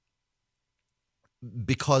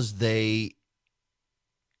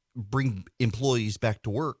bring employees back to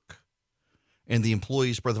work and the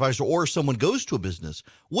employees spread the virus, or someone goes to a business.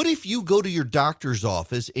 What if you go to your doctor's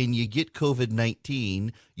office and you get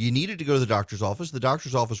COVID-19? You needed to go to the doctor's office. The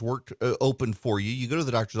doctor's office worked open for you. You go to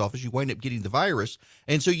the doctor's office, you wind up getting the virus,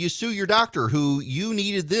 and so you sue your doctor who you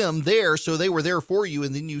needed them there, so they were there for you,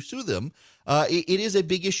 and then you sue them. It is a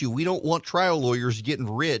big issue. We don't want trial lawyers getting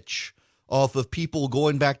rich off of people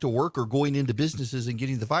going back to work or going into businesses and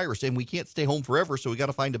getting the virus. And we can't stay home forever, so we got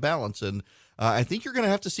to find a balance. And I think you're going to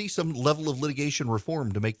have to see some level of litigation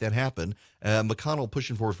reform to make that happen. McConnell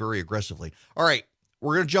pushing for it very aggressively. All right,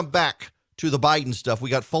 we're going to jump back to the Biden stuff. We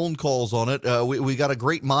got phone calls on it. We got a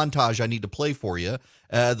great montage I need to play for you.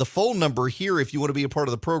 The phone number here, if you want to be a part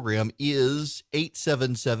of the program, is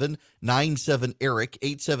 877-97-ERIC,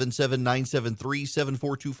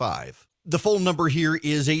 877-973-7425. The phone number here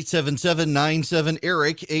is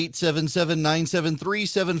 877-97-ERIC,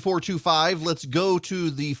 877-973-7425. Let's go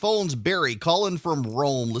to the phones. Barry, calling from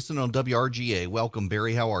Rome, listening on WRGA. Welcome,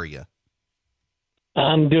 Barry. How are you?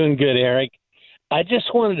 I'm doing good, Eric. I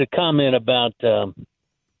just wanted to comment about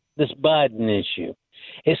this Biden issue.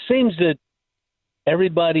 It seems that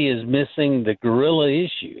everybody is missing the gorilla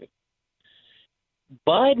issue.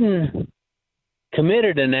 Biden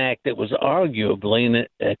committed an act that was arguably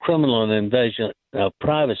a criminal invasion of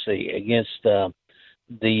privacy against the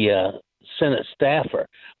Senate staffer.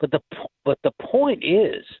 But the point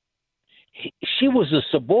is, she was a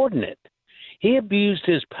subordinate. He abused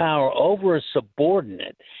his power over a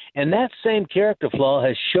subordinate, and that same character flaw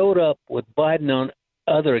has showed up with Biden on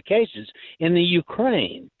other occasions. In the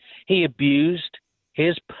Ukraine, he abused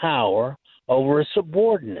his power over a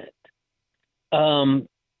subordinate. And,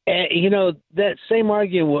 that same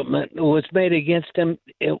argument was made against him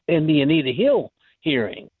in the Anita Hill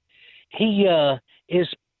hearing. His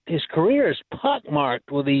career is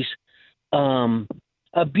pockmarked with these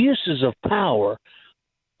abuses of power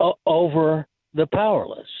over the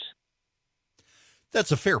powerless.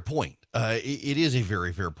 That's a fair point. It is a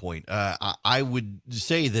very fair point. I would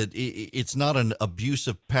say that it's not an abuse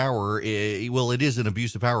of power. Well, it is an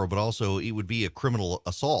abuse of power, but also it would be a criminal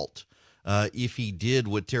assault if he did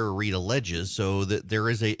what Tara Reade alleges. So that there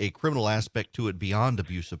is a criminal aspect to it beyond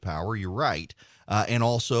abuse of power. You're right. And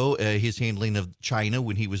also his handling of China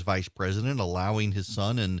when he was vice president, allowing his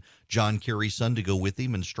son and John Kerry's son to go with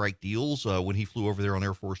him and strike deals when he flew over there on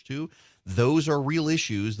Air Force Two. Those are real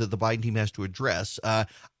issues that the Biden team has to address. How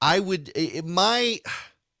do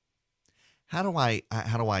I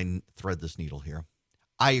thread this needle here?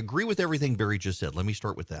 I agree with everything Barry just said. Let me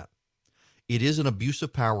start with that. It is an abuse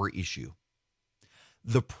of power issue.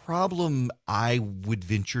 The problem, I would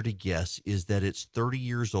venture to guess, is that it's 30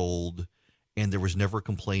 years old and there was never a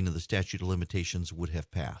complaint and the statute of limitations would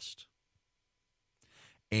have passed.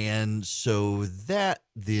 And so that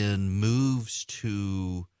then moves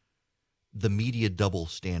to the media double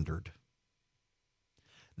standard,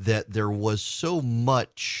 that there was so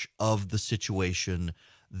much of the situation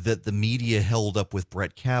that the media held up with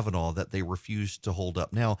Brett Kavanaugh that they refused to hold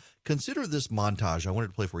up. Now, consider this montage I wanted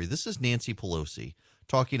to play for you. This is Nancy Pelosi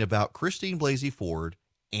talking about Christine Blasey Ford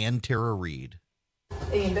and Tara Reade.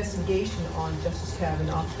 An investigation on Justice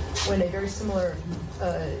Kavanaugh when a very similar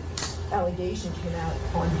allegation came out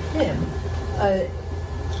on him.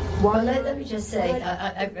 Well, let me just say,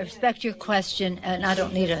 I respect your question, and I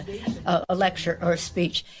don't need a lecture or a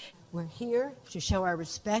speech. We're here to show our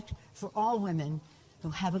respect for all women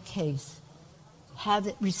who have a case, have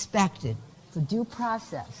it respected, for due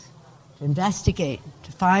process, to investigate,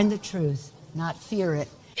 to find the truth, not fear it.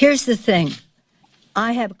 Here's the thing.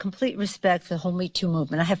 I have complete respect for the whole Me Too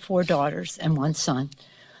movement. I have 4 daughters and 1 son,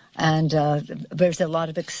 and there's a lot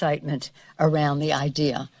of excitement around the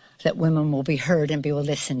idea that women will be heard and be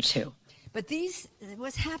listened to. But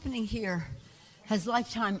what's happening here has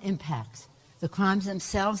lifetime impacts. The crimes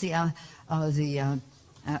themselves, the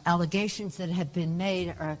allegations that have been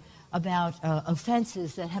made are about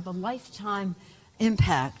offenses that have a lifetime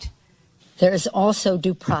impact. There is also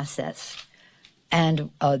due process.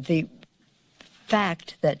 And the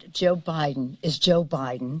fact that Joe Biden is Joe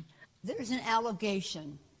Biden. There's an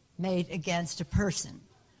allegation made against a person.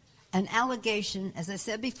 An allegation, as I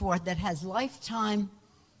said before, that has lifetime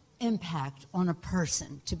impact on a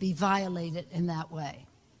person to be violated in that way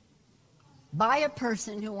by a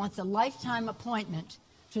person who wants a lifetime appointment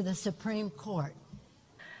to the Supreme Court.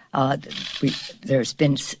 There's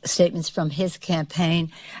been statements from his campaign,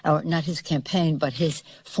 or not his campaign, but his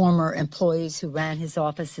former employees who ran his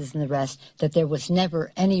offices and the rest, that there was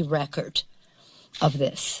never any record of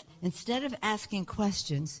this. Instead of asking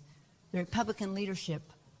questions, the Republican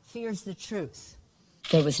leadership fears the truth.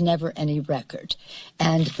 There was never any record,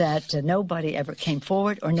 and that nobody ever came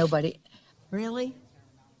forward, or nobody... Really?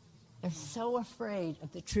 They're so afraid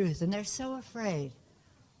of the truth, and they're so afraid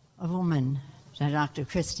of a woman, Dr.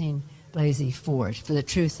 Christine Blasey Ford, for the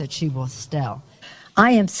truth that she will tell.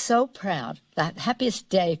 I am so proud. The happiest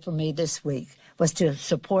day for me this week was to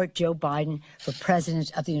support Joe Biden for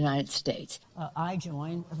President of the United States. I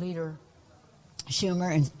joined Leader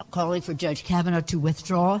Schumer in calling for Judge Kavanaugh to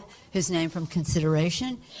withdraw his name from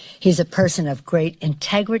consideration. He's a person of great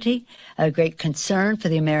integrity, a great concern for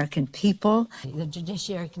the American people. The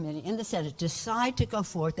Judiciary Committee and the Senate decide to go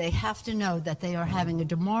forward. They have to know that they are having a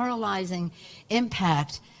demoralizing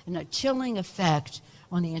impact and a chilling effect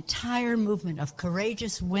on the entire movement of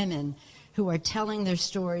courageous women who are telling their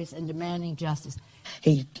stories and demanding justice.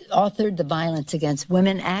 He authored the Violence Against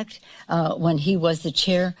Women Act when he was the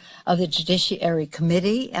chair of the Judiciary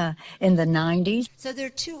Committee in the 90s. So there are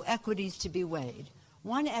 2 equities to be weighed.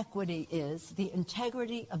 One equity is the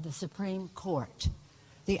integrity of the Supreme Court.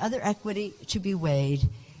 The other equity to be weighed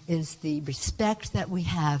is the respect that we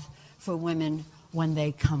have for women when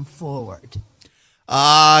they come forward.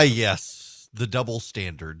 Yes, the double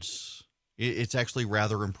standards. It's actually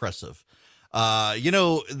rather impressive.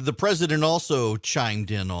 The president also chimed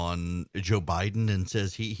in on Joe Biden and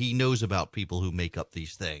says he knows about people who make up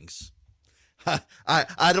these things.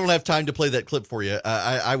 I don't have time to play that clip for you.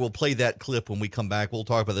 I will play that clip when we come back. We'll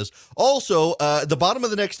talk about this. Also, the bottom of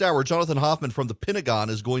the next hour, Jonathan Hoffman from the Pentagon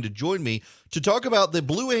is going to join me to talk about the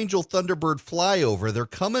Blue Angel Thunderbird flyover. They're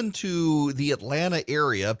coming to the Atlanta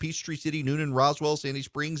area, Peachtree City, Noonan, Roswell, Sandy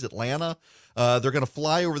Springs, Atlanta. They're going to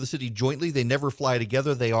fly over the city jointly. They never fly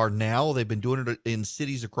together. They are now. They've been doing it in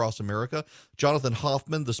cities across America. Jonathan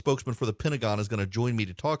Hoffman, the spokesman for the Pentagon, is going to join me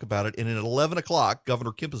to talk about it. And at 11 o'clock,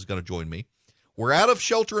 Governor Kemp is going to join me. We're out of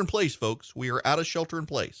shelter in place, folks. We are out of shelter in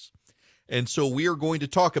place. And so we are going to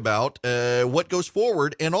talk about what goes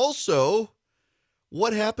forward and also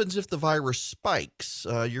what happens if the virus spikes.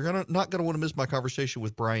 You're not going to want to miss my conversation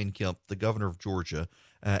with Brian Kemp, the governor of Georgia,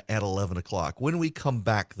 at 11 o'clock. When we come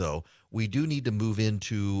back, though, we do need to move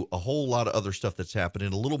into a whole lot of other stuff that's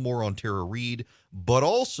happening, a little more on Tara Reade, but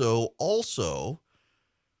also,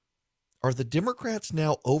 are the Democrats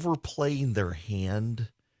now overplaying their hand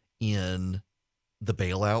in the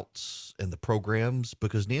bailouts and the programs?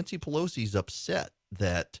 Because Nancy Pelosi's upset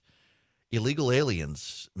that illegal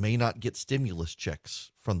aliens may not get stimulus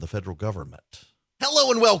checks from the federal government.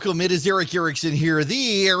 Hello and welcome. It is Eric Erickson here,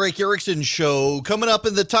 the Eric Erickson Show. Coming up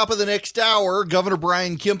in the top of the next hour, Governor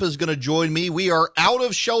Brian Kemp is going to join me. We are out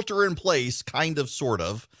of shelter in place, kind of, sort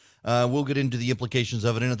of. We'll get into the implications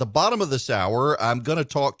of it. And at the bottom of this hour, I'm going to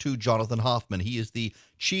talk to Jonathan Hoffman. He is the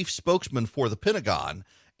chief spokesman for the Pentagon.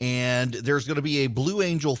 And there's going to be a Blue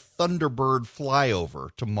Angel Thunderbird flyover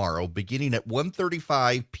tomorrow, beginning at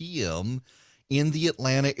 1:35 p.m. in the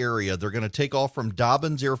Atlanta area. They're going to take off from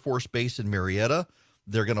Dobbins Air Force Base in Marietta.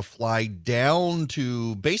 They're going to fly down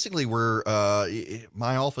to basically where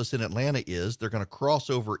my office in Atlanta is. They're going to cross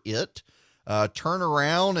over it, turn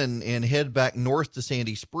around and head back north to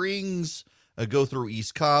Sandy Springs, go through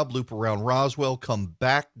East Cobb, loop around Roswell, come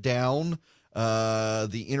back down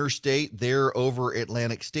the interstate there over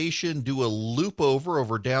Atlantic Station, do a loop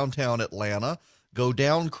over downtown Atlanta, go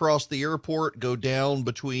down, cross the airport, go down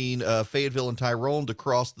between Fayetteville and Tyrone to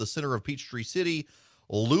cross the center of Peachtree City,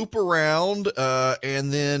 loop around,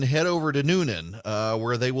 and then head over to Noonan,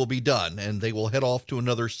 where they will be done, and they will head off to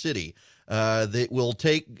another city. It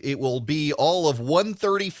will be all of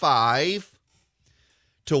 1:35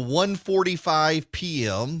 to 1:45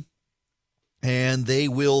 p.m., and they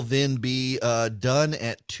will then be done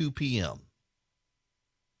at 2 p.m.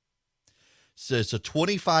 So it's a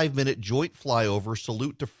 25-minute joint flyover,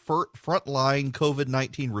 salute to frontline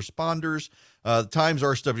COVID-19 responders. The times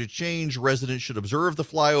are subject to change. Residents should observe the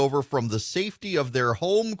flyover from the safety of their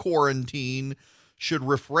home quarantine, should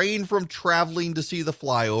refrain from traveling to see the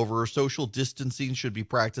flyover. Social distancing should be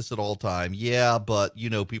practiced at all time. Yeah, but,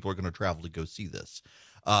 people are going to travel to go see this.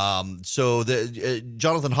 So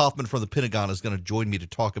Jonathan Hoffman from the Pentagon is going to join me to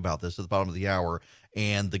talk about this at the bottom of the hour.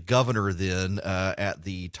 And the governor then at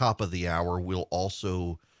the top of the hour will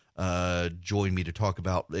also join me to talk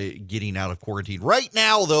about getting out of quarantine. Right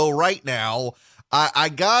now, I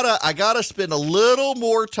gotta spend a little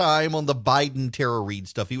more time on the Biden Tara Reade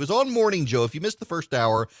stuff. He was on Morning Joe. If you missed the first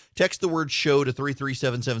hour, text the word show to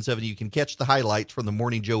 33777. You can catch the highlights from the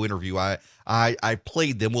Morning Joe interview. I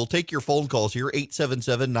played them. We'll take your phone calls here,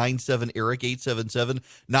 877-97-ERIC,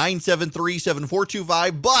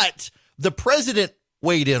 877-973-7425. But the president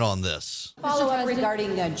weighed in on this. Follow-up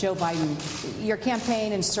regarding Joe Biden. Your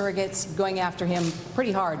campaign and surrogates going after him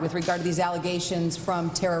pretty hard with regard to these allegations from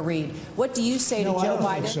Tara Reade. What do you say to Joe Biden? I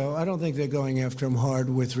don't think so. I don't think they're going after him hard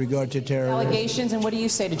with regard to Tara Reade. Allegations, and what do you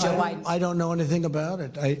say to Joe Biden? I don't know anything about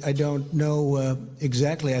it. I don't know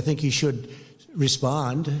exactly. I think he should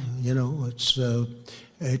respond.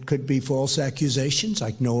 It could be false accusations.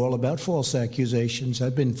 I know all about false accusations.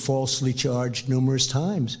 I've been falsely charged numerous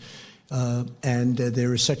times. And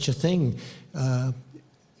there is such a thing.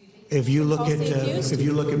 If you look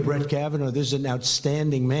at Brett Kavanaugh, this is an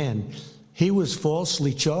outstanding man. He was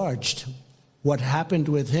falsely charged. What happened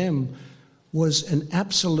with him was an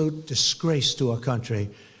absolute disgrace to our country.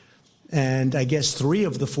 And I guess 3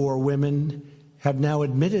 of the 4 women have now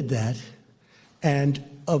admitted that. And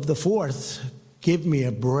of the 4th, give me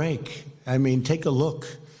a break. I mean, take a look.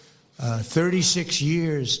 36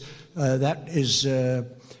 years. That is...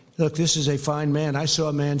 Look, this is a fine man. I saw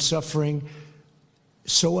a man suffering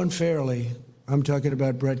so unfairly. I'm talking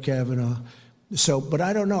about Brett Kavanaugh. But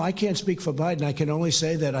I don't know. I can't speak for Biden. I can only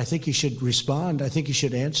say that I think he should respond. I think he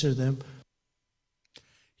should answer them.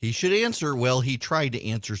 He should answer. Well, he tried to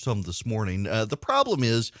answer some this morning. The problem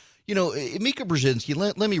is, Mika Brzezinski,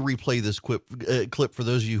 let me replay this clip for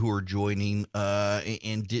those of you who are joining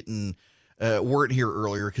and didn't weren't here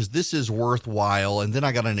earlier, because this is worthwhile. And then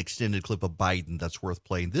I got an extended clip of Biden that's worth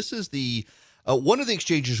playing. This is the one of the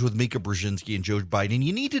exchanges with Mika Brzezinski and Joe Biden.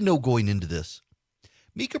 You need to know going into this,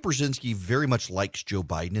 Mika Brzezinski very much likes Joe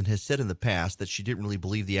Biden and has said in the past that she didn't really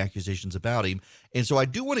believe the accusations about him. And so I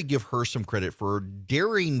do want to give her some credit for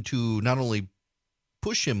daring to not only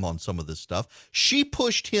push him on some of this stuff. She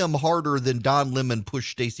pushed him harder than Don Lemon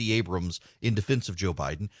pushed Stacey Abrams in defense of Joe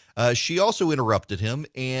Biden. She also interrupted him,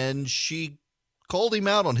 and she called him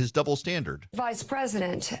out on his double standard. Vice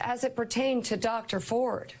President, as it pertained to Dr.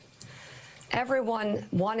 Ford, everyone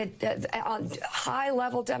wanted,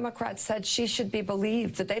 high-level Democrats said she should be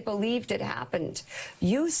believed, that they believed it happened.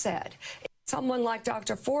 You said if someone like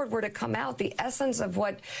Dr. Ford were to come out, the essence of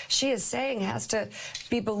what she is saying has to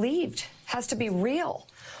be believed, has to be real.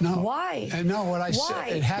 No. Why? No, what I said,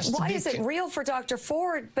 it has to be. Why is it real for Dr.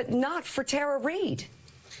 Ford, but not for Tara Reade?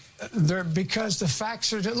 Because the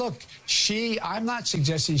facts are, look, I'm not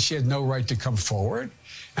suggesting she had no right to come forward.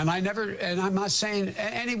 And I'm not saying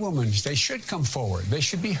any woman, they should come forward. They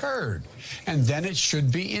should be heard. And then it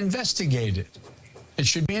should be investigated. It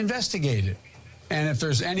should be investigated. And if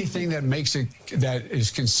there's anything that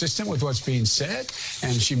is consistent with what's being said,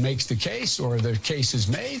 and she makes the case or the case is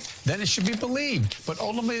made, then it should be believed. But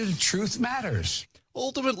ultimately, the truth matters.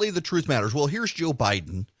 Ultimately, the truth matters. Well, here's Joe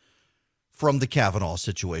Biden from the Kavanaugh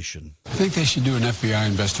situation. I think they should do an FBI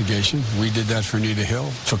investigation. We did that for Anita Hill.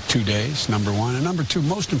 It took 2 days, number one. And number two,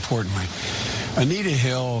 most importantly, Anita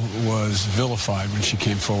Hill was vilified when she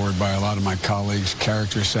came forward by a lot of my colleagues,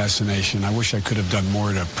 character assassination. I wish I could have done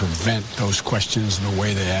more to prevent those questions and the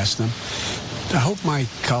way they asked them. I hope my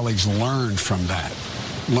colleagues learned from that.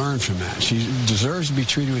 She deserves to be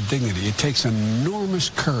treated with dignity. It takes enormous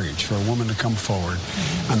courage for a woman to come forward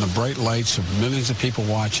on the bright lights of millions of people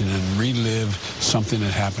watching and relive something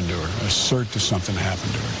that happened to her, assert that something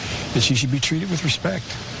happened to her. And she should be treated with respect.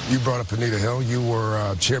 You brought up Anita Hill. You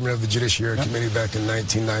were chairman of the Judiciary Committee back in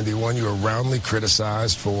 1991. You were roundly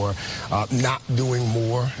criticized for not doing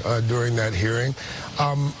more during that hearing.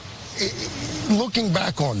 Looking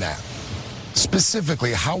back on that,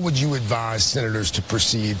 specifically, how would you advise senators to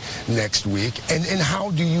proceed next week? And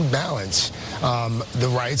how do you balance the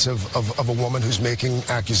rights of a woman who's making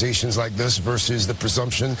accusations like this versus the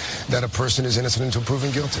presumption that a person is innocent until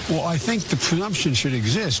proven guilty? Well, I think the presumption should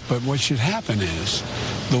exist, but what should happen is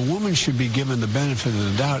the woman should be given the benefit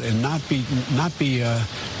of the doubt and not be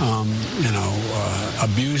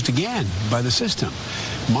abused again by the system.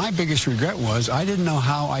 My biggest regret was I didn't know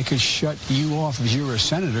how I could shut you off because you were a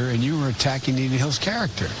senator and you were attacking Anita Hill's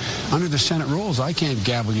character. Under the Senate rules, I can't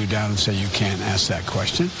gavel you down and say you can't ask that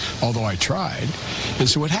question, although I tried. And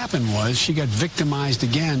so what happened was she got victimized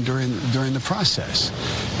again during the process.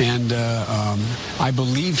 And I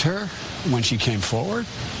believed her when she came forward.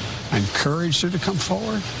 I encouraged her to come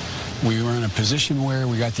forward. We were in a position where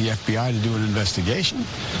we got the FBI to do an investigation,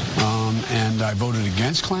 and I voted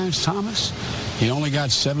against Clarence Thomas. He only got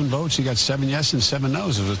 7 votes. He got 7 yes and 7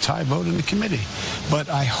 no's. It was a tie vote in the committee. But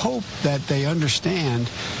I hope that they understand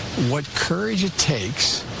what courage it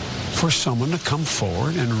takes for someone to come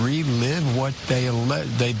forward and relive what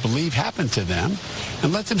they believe happened to them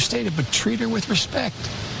and let them state it, but treat her with respect.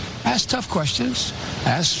 Ask tough questions.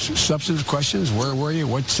 Ask substantive questions. Where were you?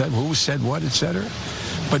 What said? Who said what, etc.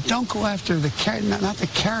 But don't go after not the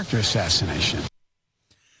character assassination.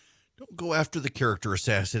 Don't go after the character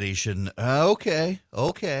assassination. Okay.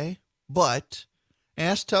 But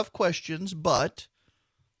ask tough questions, but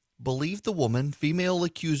believe the woman. Female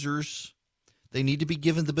accusers, they need to be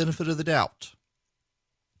given the benefit of the doubt.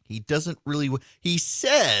 He doesn't really. He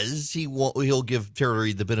says he'll give Tara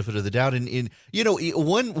Reade the benefit of the doubt. And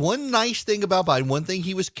one nice thing about Biden, one thing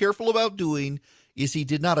he was careful about doing is he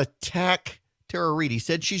did not attack Tara Reade. He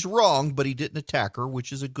said she's wrong, but he didn't attack her,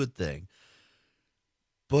 which is a good thing.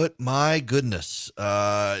 But my goodness,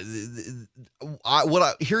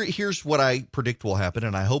 here's what I predict will happen,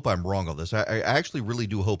 and I hope I'm wrong on this. I actually really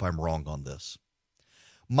do hope I'm wrong on this.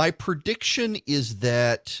 My prediction is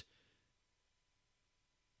that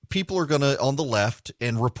people are going to, on the left,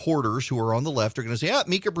 and reporters who are on the left are going to say,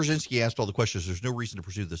 Mika Brzezinski asked all the questions. There's no reason to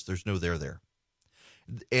pursue this. There's no there.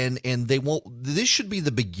 And they won't. This should be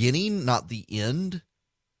the beginning, not the end.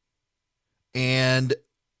 And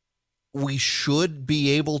we should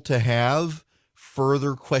be able to have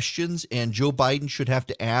further questions, and Joe Biden should have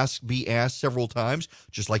to be asked several times,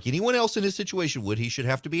 just like anyone else in his situation would. He should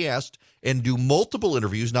have to be asked and do multiple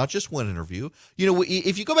interviews, not just one interview. You know,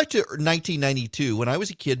 if you go back to 1992, when I was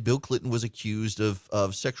a kid, Bill Clinton was accused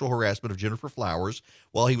of sexual harassment of Jennifer Flowers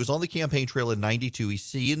while he was on the campaign trail in 92.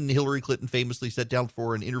 He and Hillary Clinton famously sat down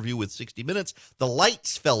for an interview with 60 Minutes. The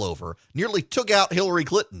lights fell over, nearly took out Hillary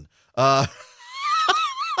Clinton.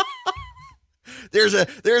 There's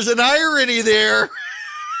an irony there.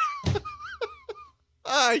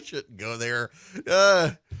 I shouldn't go there.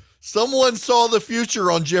 Someone saw the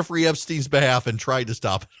future on Jeffrey Epstein's behalf and tried to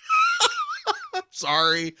stop it.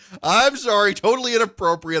 I'm sorry. Totally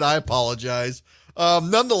inappropriate. I apologize.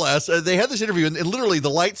 Nonetheless, they had this interview, and literally the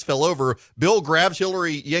lights fell over. Bill grabs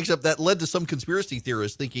Hillary, yanks up. That led to some conspiracy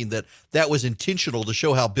theorists thinking that was intentional to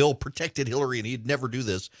show how Bill protected Hillary, and he'd never do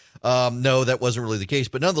this. No, that wasn't really the case.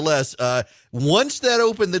 But nonetheless, once that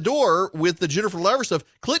opened the door with the Jennifer Flowers stuff,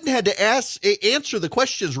 Clinton had to answer the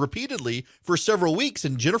questions repeatedly for several weeks,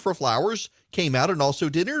 and Jennifer Flowers came out and also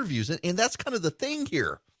did interviews. And that's kind of the thing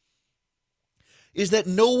here, is that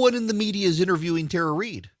no one in the media is interviewing Tara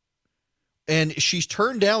Reade. And she's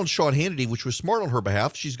turned down Sean Hannity, which was smart on her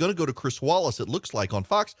behalf. She's going to go to Chris Wallace, it looks like, on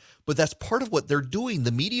Fox. But that's part of what they're doing.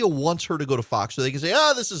 The media wants her to go to Fox so they can say,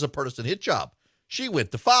 this is a partisan hit job. She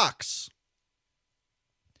went to Fox.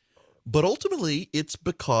 But ultimately, it's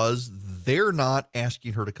because they're not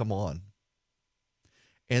asking her to come on.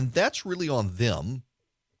 And that's really on them,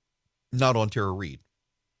 not on Tara Reade.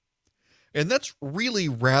 And that's really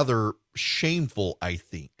rather shameful, I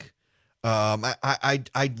think.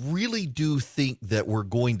 I really do think that we're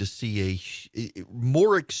going to see a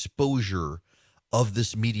more exposure of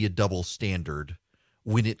this media double standard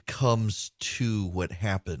when it comes to what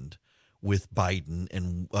happened with Biden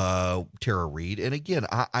and Tara Reade. And again,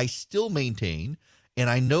 I still maintain, and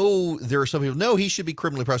I know there are some people, no, he should be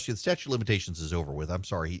criminally prosecuted. The statute of limitations is over with. I'm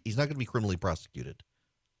sorry. He's not going to be criminally prosecuted.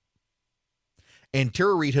 And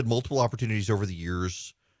Tara Reade had multiple opportunities over the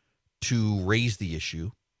years to raise the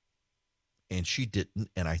issue, and she didn't,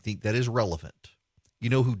 and I think that is relevant. You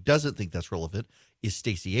know who doesn't think that's relevant is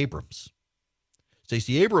Stacey Abrams.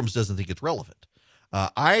 Stacey Abrams doesn't think it's relevant.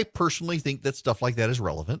 I personally think that stuff like that is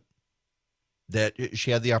relevant, that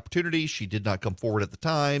she had the opportunity. She did not come forward at the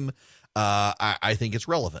time. I think it's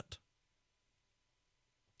relevant.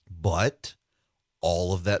 But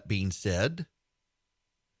all of that being said,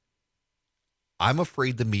 I'm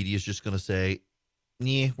afraid the media is just going to say,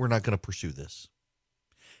 we're not going to pursue this.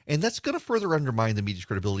 And that's going to further undermine the media's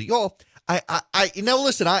credibility. Y'all, now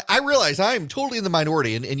listen, I realize I'm totally in the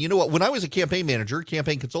minority. And you know what? When I was a campaign manager,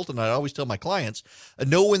 campaign consultant, I'd always tell my clients,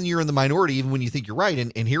 know when you're in the minority, even when you think you're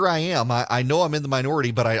right. And here I am. I know I'm in the minority,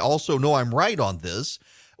 but I also know I'm right on this.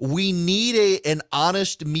 We need an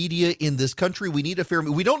honest media in this country. We need a fair.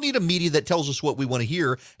 We don't need a media that tells us what we want to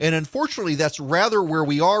hear. And unfortunately, that's rather where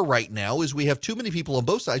we are right now. Is we have too many people on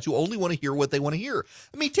both sides who only want to hear what they want to hear.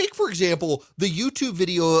 I mean, take for example the YouTube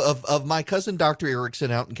video of my cousin Dr. Erickson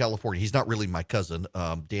out in California. He's not really my cousin,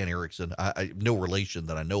 Dan Erickson. I no relation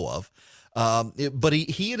that I know of. But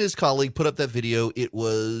he and his colleague put up that video. It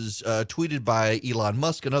was tweeted by Elon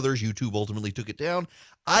Musk and others. YouTube ultimately took it down.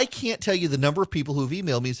 I can't tell you the number of people who've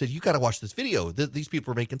emailed me and said, you got to watch this video. These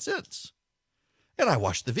people are making sense. And I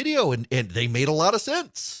watched the video, and they made a lot of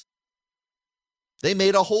sense. They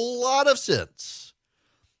made a whole lot of sense.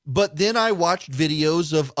 But then I watched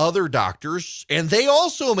videos of other doctors, and they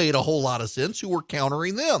also made a whole lot of sense who were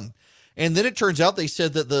countering them. And then it turns out they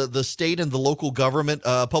said that the state and the local government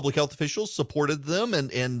public health officials supported them,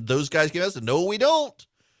 and those guys came out and said, no, we don't,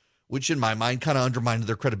 which in my mind kind of undermined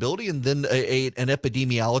their credibility. And then an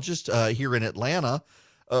epidemiologist here in Atlanta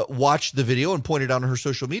watched the video and pointed out on her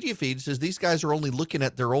social media feed, says these guys are only looking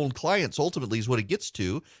at their own clients, ultimately is what it gets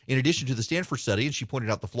to, in addition to the Stanford study. And she pointed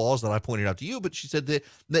out the flaws that I pointed out to you. But she said that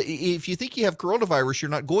if you think you have coronavirus,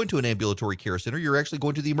 you're not going to an ambulatory care center. You're actually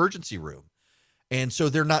going to the emergency room. And so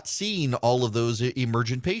they're not seeing all of those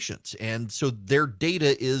emergent patients. And so their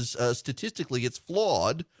data is statistically, it's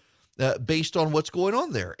flawed based on what's going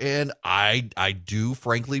on there. And I do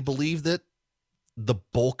frankly believe that the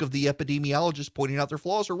bulk of the epidemiologists pointing out their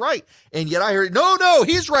flaws are right. And yet I heard, no,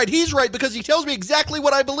 he's right because he tells me exactly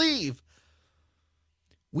what I believe.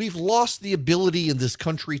 We've lost the ability in this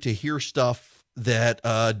country to hear stuff that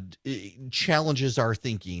challenges our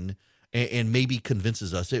thinking and maybe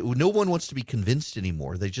convinces us. No one wants to be convinced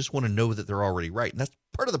anymore. They just want to know that they're already right. And that's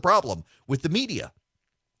part of the problem with the media.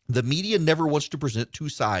 The media never wants to present two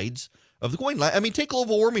sides of the coin. I mean, take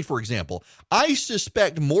global warming, for example. I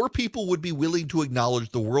suspect more people would be willing to acknowledge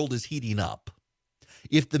the world is heating up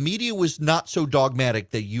if the media was not so dogmatic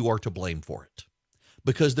that you are to blame for it.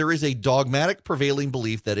 because there is a dogmatic prevailing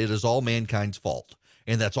belief that it is all mankind's fault.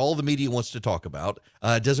 And that's all the media wants to talk about.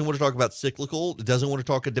 It doesn't want to talk about cyclical. It doesn't want to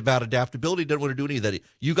talk about adaptability. It doesn't want to do any of that.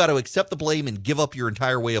 You got to accept the blame and give up your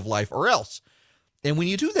entire way of life or else. And when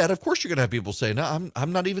you do that, of course, you're going to have people say, no,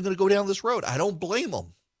 I'm not even going to go down this road. I don't blame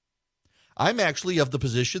them. I'm actually of the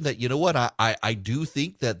position that, you know what, I do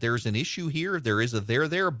think that there's an issue here. There is a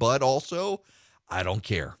there, but also I don't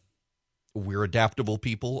care. We're adaptable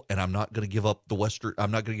people, and I'm not going to give up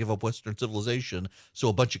Western civilization so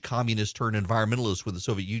a bunch of communists turn environmentalists when the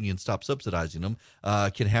Soviet Union stopped subsidizing them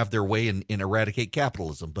can have their way and eradicate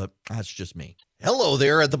capitalism. But that's just me. Hello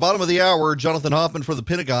there. At the bottom of the hour, Jonathan Hoffman from the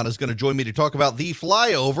Pentagon is going to join me to talk about the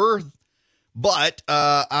flyover. But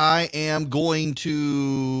I am going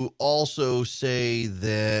to also say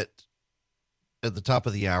that at the top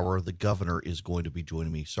of the hour, the governor is going to be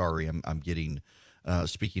joining me. Sorry, I'm getting...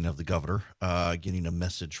 speaking of the governor, getting a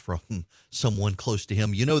message from someone close to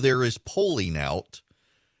him. You know, there is polling out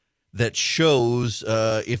that shows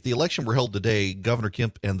if the election were held today, Governor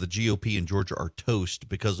Kemp and the GOP in Georgia are toast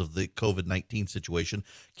because of the COVID-19 situation.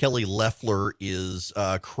 Kelly Loeffler is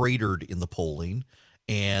cratered in the polling,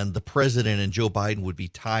 and the president and Joe Biden would be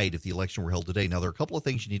tied if the election were held today. Now, there are a couple of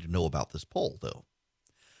things you need to know about this poll, though.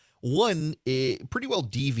 One, it pretty well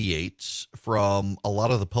deviates from a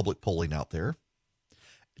lot of the public polling out there.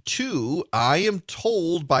 Two, I am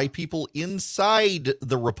told by people inside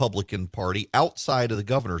the Republican Party, outside of the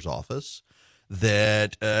governor's office,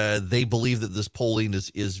 that they believe that this polling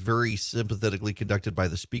is very sympathetically conducted by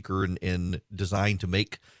the speaker and designed to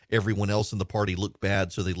make everyone else in the party look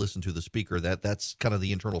bad, so they listen to the speaker. That's kind of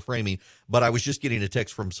the internal framing. But I was just getting a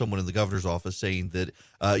text from someone in the governor's office saying that,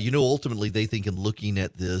 ultimately they think in looking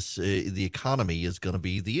at this, the economy is going to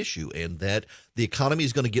be the issue, and that the economy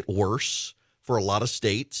is going to get worse for a lot of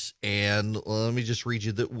states. And let me just read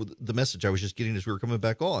you the message I was just getting as we were coming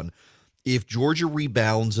back on. If Georgia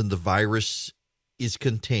rebounds and the virus is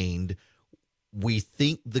contained, we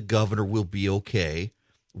think the governor will be okay.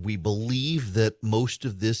 We believe that most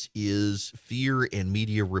of this is fear and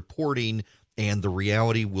media reporting, and the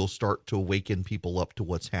reality will start to awaken people up to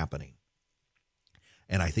what's happening.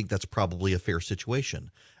 And I think that's probably a fair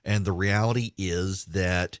situation. And the reality is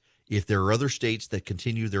that if there are other states that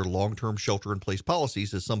continue their long-term shelter-in-place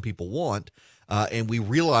policies, as some people want, and we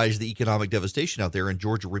realize the economic devastation out there and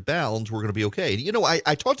Georgia rebounds, we're going to be okay. You know,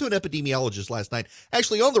 I talked to an epidemiologist last night.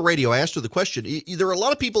 Actually, on the radio, I asked her the question. There are a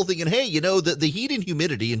lot of people thinking, hey, you know, the heat and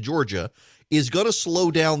humidity in Georgia is going to slow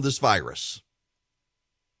down this virus.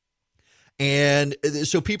 And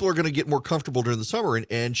so people are going to get more comfortable during the summer.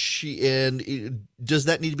 And does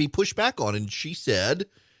that need to be pushed back on? And she said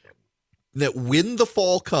that when the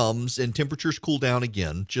fall comes and temperatures cool down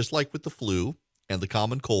again, just like with the flu and the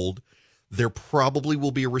common cold, there probably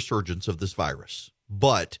will be a resurgence of this virus.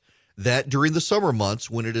 But that during the summer months,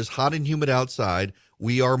 when it is hot and humid outside,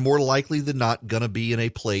 we are more likely than not going to be in a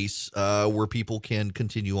place where people can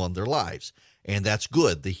continue on their lives. And that's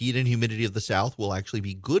good. The heat and humidity of the South will actually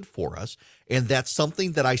be good for us. And that's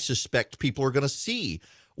something that I suspect people are going to see.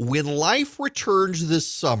 When life returns this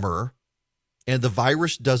summer and the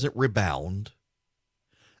virus doesn't rebound,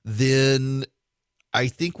 then I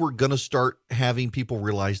think we're going to start having people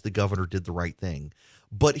realize the governor did the right thing.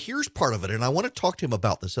 But here's part of it, and I want to talk to him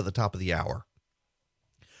about this at the top of the hour.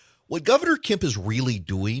 What Governor Kemp is really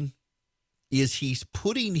doing is he's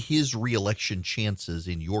putting his reelection chances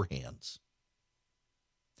in your hands.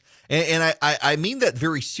 And I mean that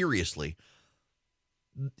very seriously.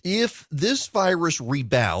 If this virus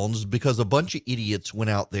rebounds because a bunch of idiots went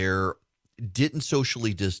out there, didn't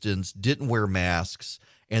socially distance, didn't wear masks,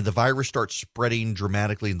 and the virus starts spreading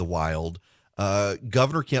dramatically in the wild,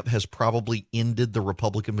 Governor Kemp has probably ended the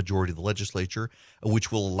Republican majority of the legislature, which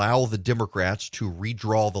will allow the Democrats to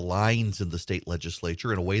redraw the lines in the state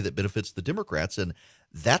legislature in a way that benefits the Democrats, and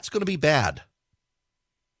that's going to be bad.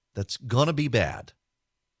 That's going to be bad.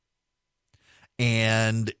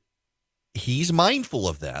 And he's mindful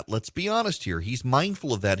of that. Let's be honest here. He's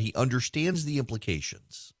mindful of that. He understands the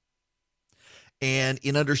implications. And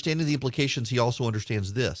in understanding the implications, he also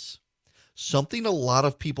understands this. Something a lot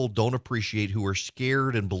of people don't appreciate who are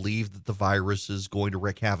scared and believe that the virus is going to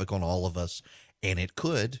wreak havoc on all of us, and it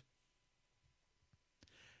could.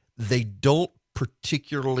 They don't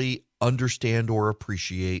particularly understand or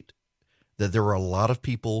appreciate that there are a lot of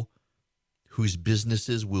people whose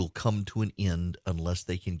businesses will come to an end unless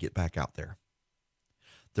they can get back out there.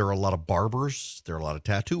 There are a lot of barbers. There are a lot of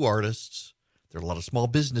tattoo artists. There are a lot of small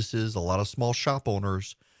businesses, a lot of small shop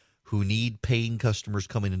owners who need paying customers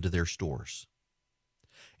coming into their stores.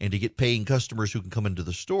 And to get paying customers who can come into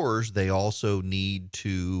the stores, they also need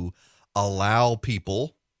to allow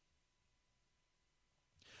people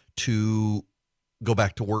to go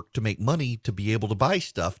back to work to make money, to be able to buy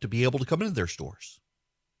stuff, to be able to come into their stores.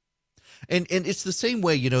 And it's the same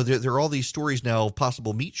way, there are all these stories now of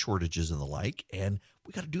possible meat shortages and the like, and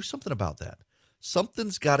we got to do something about that.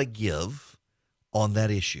 Something's got to give on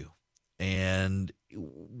that issue. And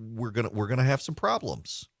we're gonna have some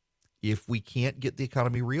problems if we can't get the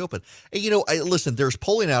economy reopened. And listen, there's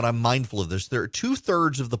polling out. I'm mindful of this. There are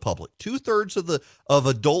 2/3 of the public, 2/3 of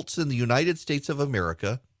adults in the United States of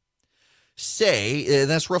America say, and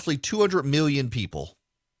that's roughly 200 million people,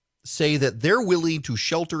 say that they're willing to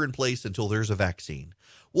shelter in place until there's a vaccine.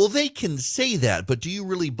 Well, they can say that, but do you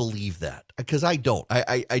really believe that? Because I don't.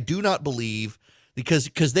 I do not believe.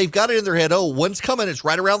 Because they've got it in their head, oh, one's coming, it's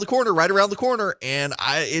right around the corner, and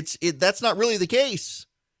that's not really the case.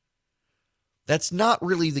 That's not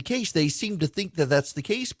really the case. They seem to think that that's the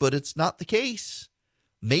case, but it's not the case.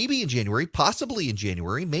 Maybe in January, possibly in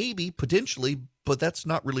January, maybe, potentially, but that's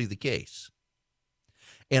not really the case.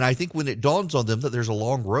 And I think when it dawns on them that there's a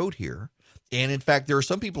long road here, and in fact, there are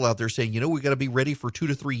some people out there saying, we got to be ready for 2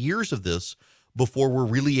 to 3 years of this before we're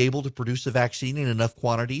really able to produce a vaccine in enough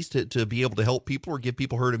quantities to be able to help people or give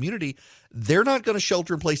people herd immunity. They're not going to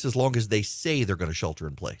shelter in place as long as they say they're going to shelter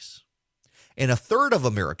in place. And 1/3 of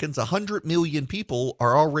Americans, 100 million people,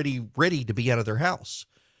 are already ready to be out of their house.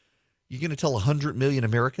 You're going to tell 100 million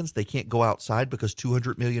Americans they can't go outside because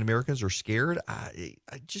 200 million Americans are scared?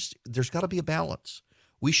 There's got to be a balance.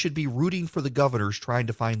 We should be rooting for the governors trying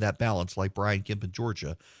to find that balance like Brian Kemp in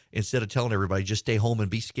Georgia instead of telling everybody just stay home and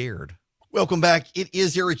be scared. Welcome back. It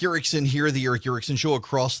is Eric Erickson here, the Eric Erickson Show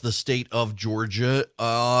across the state of Georgia.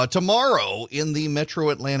 Tomorrow in the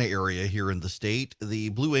metro Atlanta area here in the state, the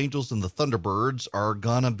Blue Angels and the Thunderbirds are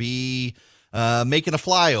going to be making a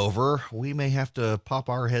flyover. We may have to pop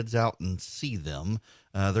our heads out and see them.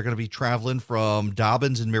 They're going to be traveling from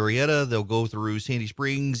Dobbins and Marietta. They'll go through Sandy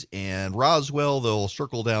Springs and Roswell. They'll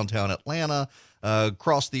circle downtown Atlanta,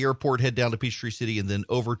 cross the airport, head down to Peachtree City, and then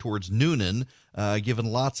over towards Noonan,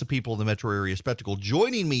 giving lots of people in the metro area a spectacle.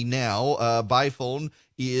 Joining me now by phone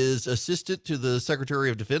is Assistant to the Secretary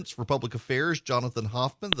of Defense for Public Affairs, Jonathan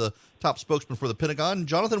Hoffman, the top spokesman for the Pentagon.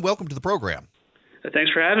 Jonathan, welcome to the program.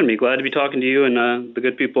 Thanks for having me. Glad to be talking to you and the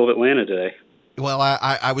good people of Atlanta today. Well,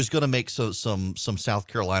 I was going to make some South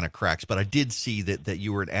Carolina cracks, but I did see that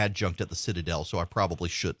you were an adjunct at the Citadel, so I probably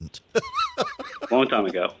shouldn't. Long time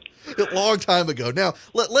ago. Long time ago. Now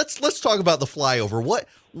let's talk about the flyover.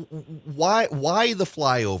 Why the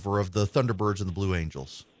flyover of the Thunderbirds and the Blue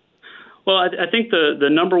Angels? Well, I think the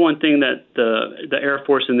number one thing that the Air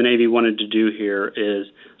Force and the Navy wanted to do here is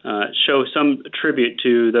show some tribute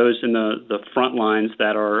to those in the front lines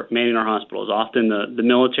that are manning our hospitals. Often the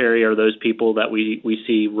military are those people that we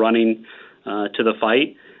see running to the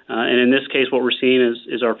fight. And in this case, what we're seeing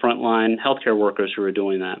is our frontline healthcare workers who are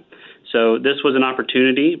doing that. So this was an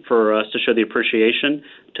opportunity for us to show the appreciation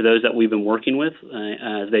to those that we've been working with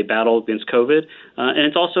as they battle against COVID. And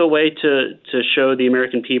it's also a way to show the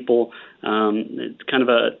American people kind of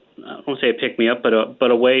I don't want to say a pick-me-up,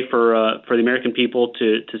 but a way for the American people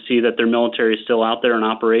to see that their military is still out there and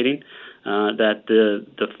operating, that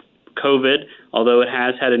the COVID, although it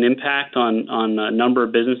has had an impact on a number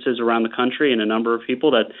of businesses around the country and a number of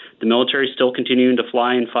people, that the military is still continuing to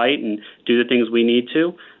fly and fight and do the things we need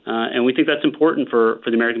to. And we think that's important for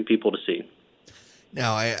the American people to see.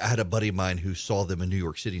 Now, I had a buddy of mine who saw them in New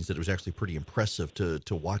York City and said it was actually pretty impressive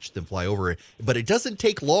to watch them fly over. But it doesn't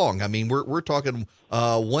take long. I mean, we're talking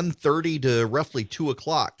 1:30 to roughly 2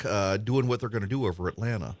 o'clock doing what they're going to do over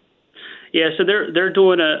Atlanta. Yeah, so they're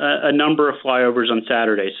doing a number of flyovers on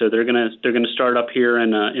Saturday. So they're gonna start up here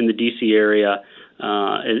in the D.C. area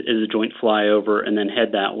as a joint flyover and then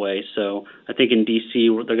head that way. So I think in D.C.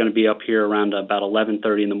 they're going to be up here around about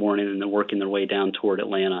 11:30 in the morning, and then working their way down toward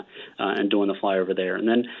Atlanta and doing the flyover there. And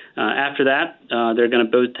then after that, they're going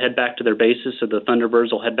to both head back to their bases. So the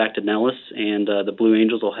Thunderbirds will head back to Nellis, and the Blue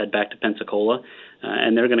Angels will head back to Pensacola.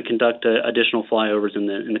 And they're going to conduct additional flyovers in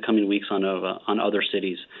the coming weeks on other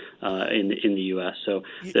cities in the U.S. So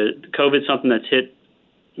the COVID is something that's hit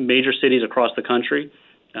major cities across the country.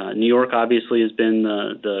 New York obviously has been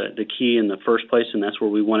the key in the first place, and that's where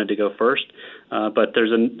we wanted to go first. But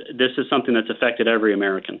this is something that's affected every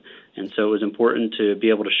American, and so it was important to be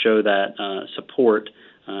able to show that support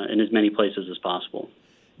in as many places as possible.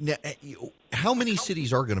 Now, how many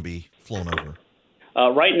cities are going to be flown over?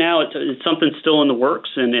 Right now, it's something still in the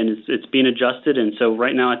works, and it's being adjusted. And so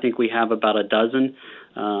right now, I think we have about a dozen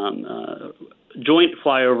joint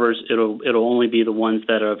flyovers. It'll only be the ones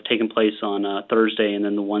that have taken place on Thursday, and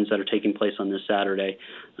then the ones that are taking place on this Saturday.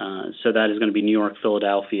 So that is going to be New York,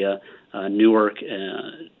 Philadelphia, Newark,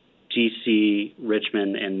 D.C.,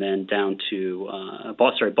 Richmond, and then down to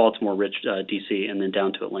Baltimore, D.C., and then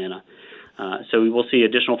down to Atlanta. So we will see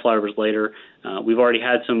additional flyovers later. We've already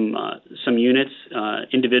had some units,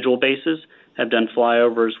 individual bases, have done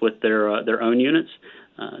flyovers with their own units.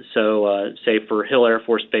 Say for Hill Air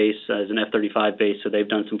Force Base as an F-35 base, so they've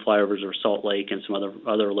done some flyovers over Salt Lake and some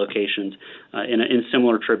other locations in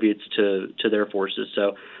similar tributes to their forces.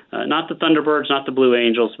 So not the Thunderbirds, not the Blue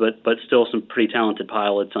Angels, but still some pretty talented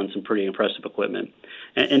pilots on some pretty impressive equipment.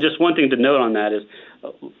 And just one thing to note on that is,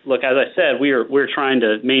 look, as I said, we're trying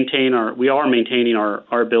to maintaining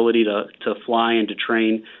our ability to fly and to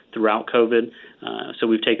train throughout COVID. So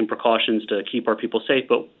we've taken precautions to keep our people safe,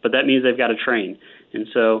 but that means they've got to train. And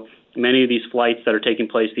so many of these flights that are taking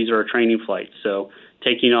place, these are training flights. So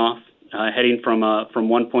taking off, heading from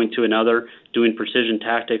one point to another, doing precision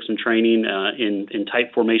tactics and training in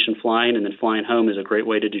tight formation flying, and then flying home is a great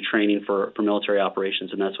way to do training for military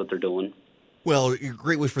operations, and that's what they're doing. Well, a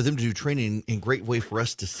great way for them to do training and great way for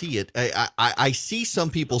us to see it. I see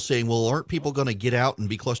some people saying, well, aren't people going to get out and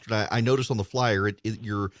be clustered? I noticed on the flyer,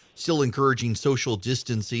 you're still encouraging social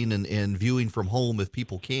distancing and viewing from home if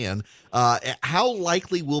people can. How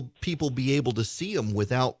likely will people be able to see them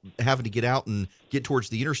without having to get out and get towards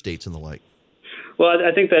the interstates and the like? Well,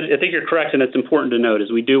 I think you're correct, and it's important to note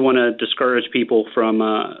is we do want to discourage people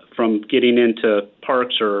from getting into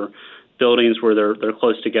parks or buildings where they're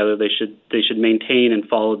close together. They should maintain and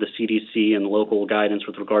follow the CDC and local guidance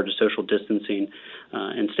with regard to social distancing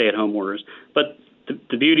and stay-at-home orders. But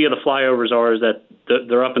the beauty of the flyovers is that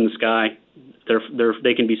they're up in the sky.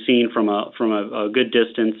 They can be seen from a good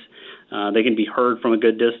distance. They can be heard from a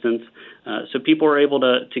good distance. So people are able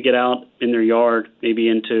to get out in their yard, maybe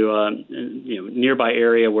into nearby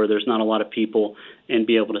area where there's not a lot of people, and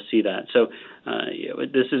be able to see that. So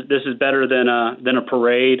this is better than a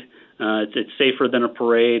parade. It's safer than a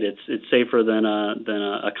parade. It's safer than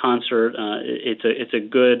a concert. It's a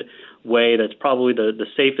good way. That's probably the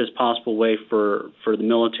safest possible way for the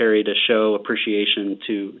military to show appreciation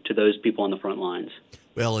to those people on the front lines.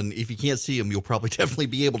 Well, and if you can't see them, you'll probably definitely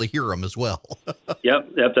be able to hear them as well.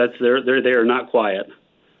 Yep. They're not quiet.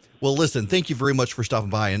 Well, listen, thank you very much for stopping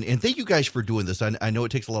by, and thank you guys for doing this. I know it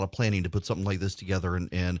takes a lot of planning to put something like this together,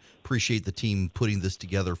 and appreciate the team putting this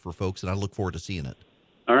together for folks, and I look forward to seeing it.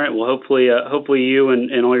 All right. Well, hopefully you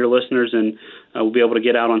and all your listeners and we'll be able to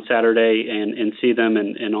get out on Saturday and see them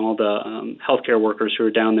and all the healthcare workers who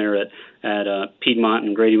are down there at Piedmont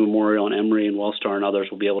and Grady Memorial and Emory and Wellstar and others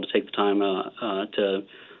will be able to take the time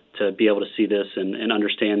to be able to see this and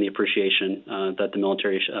understand the appreciation that the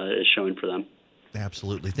military is showing for them.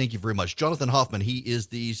 Absolutely. Thank you very much. Jonathan Hoffman, he is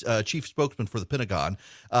the chief spokesman for the Pentagon.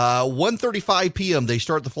 1:35 p.m., they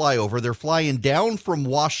start the flyover. They're flying down from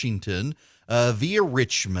Washington via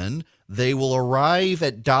Richmond. They will arrive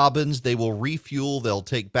at Dobbins. They will refuel. They'll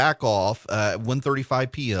take back off at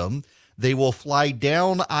 1:35 p.m. They will fly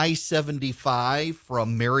down I-75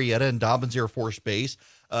 from Marietta and Dobbins Air Force Base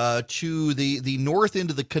to the north end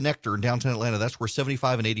of the connector in downtown Atlanta. That's where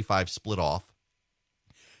 75 and 85 split off.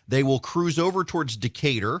 They will cruise over towards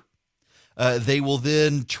Decatur. They will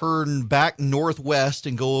then turn back northwest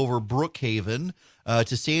and go over Brookhaven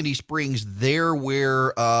to Sandy Springs, there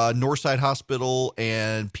where Northside Hospital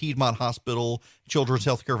and Piedmont Hospital, Children's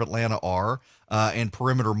Healthcare of Atlanta are, and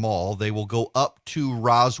Perimeter Mall. They will go up to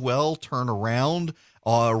Roswell, turn around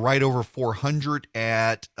right over 400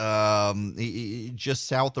 at just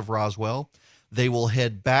south of Roswell. They will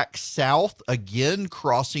head back south again,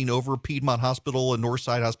 crossing over Piedmont Hospital and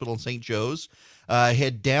Northside Hospital and St. Joe's.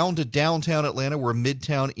 Head down to downtown Atlanta where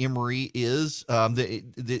Midtown Emory is.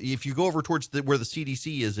 If you go over towards where the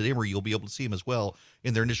CDC is at Emory, you'll be able to see them as well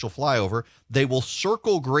in their initial flyover. They will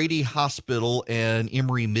circle Grady Hospital and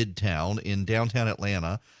Emory Midtown in downtown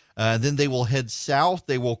Atlanta. Then they will head south.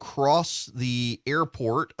 They will cross the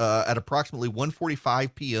airport at approximately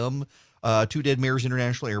 1:45 p.m. To Dead Mary's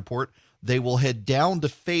International Airport. They will head down to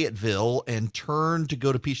Fayetteville and turn to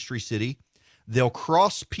go to Peachtree City. They'll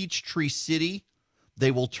cross Peachtree City.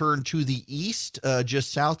 They will turn to the east,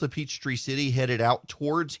 just south of Peachtree City, headed out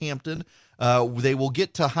towards Hampton. They will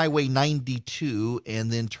get to Highway 92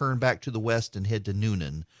 and then turn back to the west and head to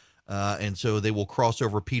Noonan. And so they will cross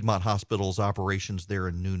over Piedmont Hospital's operations there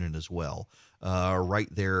in Noonan as well, right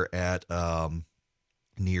there at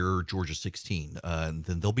near Georgia 16. And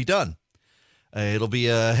then they'll be done. It'll be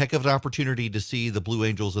a heck of an opportunity to see the Blue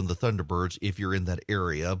Angels and the Thunderbirds if you're in that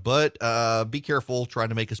area. But be careful trying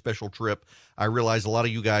to make a special trip. I realize a lot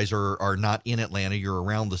of you guys are not in Atlanta. You're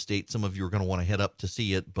around the state. Some of you are going to want to head up to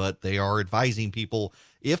see it, but they are advising people,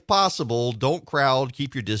 if possible, don't crowd,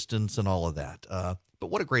 keep your distance and all of that. But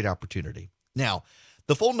what a great opportunity. Now,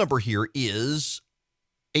 the phone number here is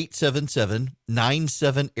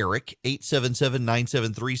 877-97-ERIC,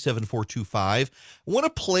 877-973-7425. I want to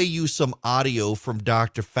play you some audio from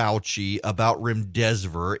Dr. Fauci about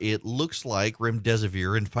remdesivir. It looks like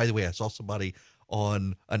remdesivir, and by the way, I saw somebody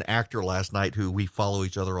on an actor last night who we follow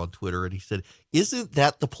each other on Twitter, and he said, isn't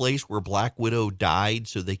that the place where Black Widow died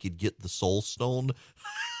so they could get the Soul Stone?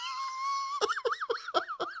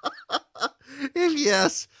 And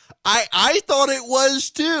yes, I thought it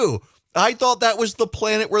was too. I thought that was the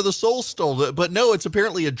planet where the Soul Stone, but no, it's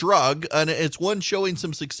apparently a drug, and it's one showing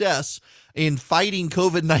some success in fighting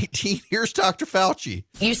COVID-19. Here's Dr. Fauci.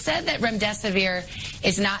 You said that remdesivir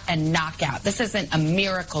is not a knockout. This isn't a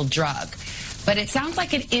miracle drug, but it sounds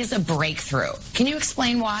like it is a breakthrough. Can you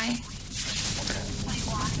explain why?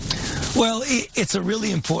 Well, it's a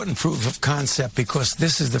really important proof of concept because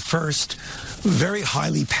this is the first very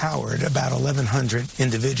highly powered, about 1,100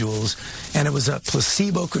 individuals, and it was a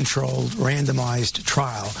placebo-controlled randomized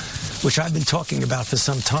trial, which I've been talking about for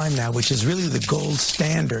some time now, which is really the gold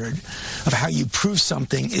standard of how you prove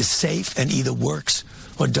something is safe and either works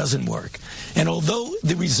or doesn't work. And although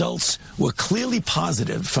the results were clearly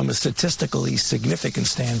positive from a statistically significant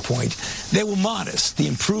standpoint, they were modest. The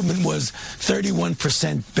improvement was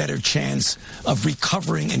 31% better chance of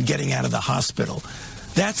recovering and getting out of the hospital.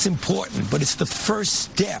 That's important, but it's the first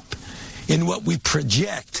step in what we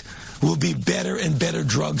project will be better and better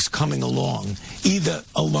drugs coming along, either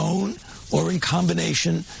alone or in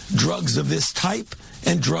combination, drugs of this type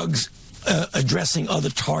and drugs addressing other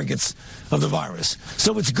targets of the virus.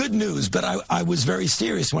 So it's good news, but I was very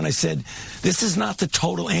serious when I said this is not the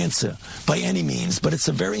total answer by any means, but it's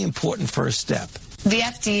a very important first step. The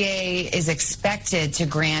FDA is expected to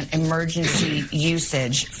grant emergency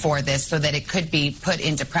usage for this so that it could be put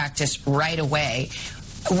into practice right away.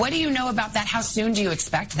 What do you know about that? How soon do you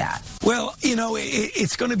expect that? Well, you know,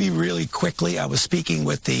 it's going to be really quickly. I was speaking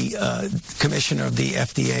with the commissioner of the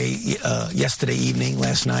FDA yesterday evening,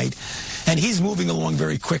 last night, and he's moving along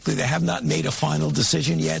very quickly. They have not made a final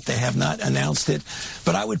decision yet. They have not announced it,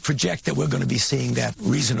 but I would project that we're going to be seeing that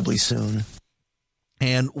reasonably soon.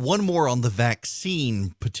 And one more on the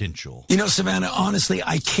vaccine potential. You know, Savannah, honestly,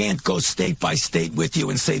 I can't go state by state with you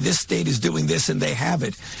and say this state is doing this and they have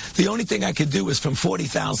it. The only thing I could do is from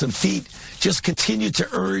 40,000 feet, just continue to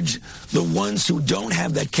urge the ones who don't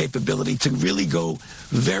have that capability to really go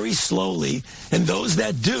very slowly. And those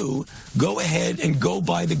that do, go ahead and go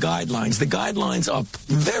by the guidelines. The guidelines are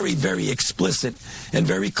very, very explicit and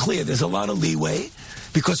very clear. There's a lot of leeway,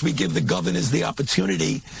 because we give the governors the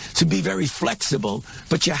opportunity to be very flexible,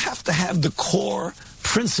 but you have to have the core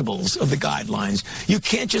principles of the guidelines. You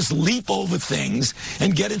can't just leap over things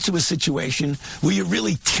and get into a situation where you're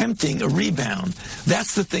really tempting a rebound.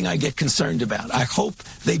 That's the thing I get concerned about. I hope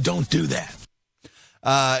they don't do that.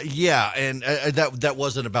 Yeah, and that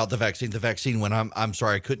wasn't about the vaccine. The vaccine one, I'm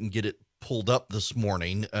sorry, I couldn't get it pulled up this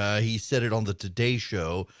morning. He said it on the Today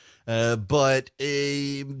Show. But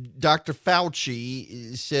Dr.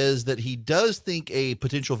 Fauci says that he does think a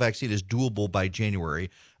potential vaccine is doable by January.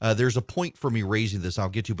 There's a point for me raising this I'll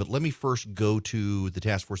get to, but let me first go to the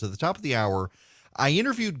task force. At the top of the hour, I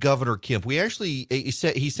interviewed Governor Kemp. He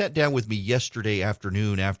sat down with me yesterday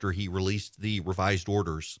afternoon after he released the revised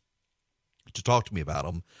orders to talk to me about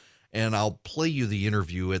them. And I'll play you the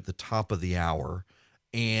interview at the top of the hour.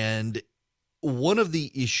 And one of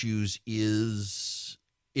the issues is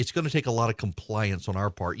it's going to take a lot of compliance on our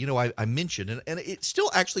part. You know, I mentioned, and it still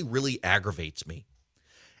actually really aggravates me.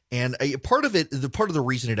 And part of the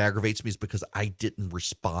reason it aggravates me is because I didn't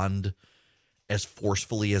respond as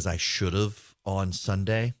forcefully as I should have on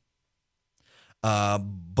Sunday.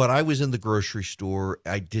 But I was in the grocery store.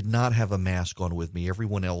 I did not have a mask on with me.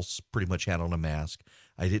 Everyone else pretty much had on a mask.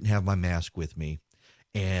 I didn't have my mask with me.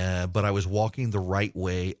 But I was walking the right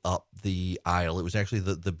way up the aisle. It was actually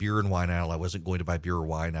the beer and wine aisle. I wasn't going to buy beer or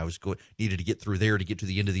wine. I needed to get through there to get to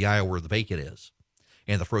the end of the aisle where the bacon is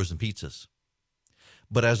and the frozen pizzas.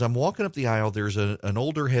 But as I'm walking up the aisle, there's an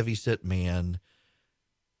older, heavy-set man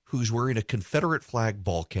who's wearing a Confederate flag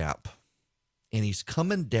ball cap, and he's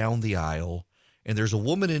coming down the aisle. And there's a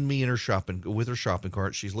woman with her shopping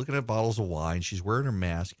cart. She's looking at bottles of wine. She's wearing her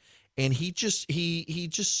mask, and he just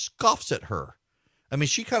scoffs at her. I mean,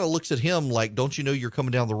 she kind of looks at him like, don't you know you're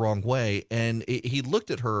coming down the wrong way? And he looked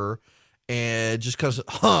at her and just kind of said,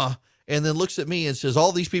 huh? and then looks at me and says,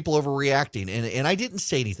 all these people overreacting. And I didn't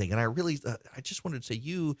say anything. And I really, I just wanted to say,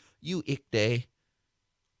 you Ickday,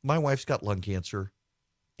 my wife's got lung cancer,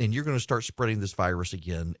 and you're going to start spreading this virus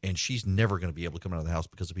again, and she's never going to be able to come out of the house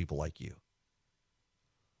because of people like you.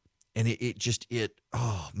 And it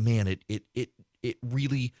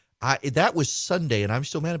really, that was Sunday, and I'm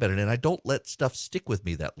still mad about it, and I don't let stuff stick with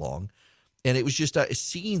me that long. And it was just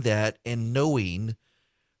seeing that and knowing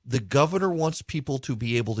the governor wants people to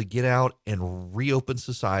be able to get out and reopen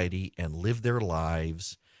society and live their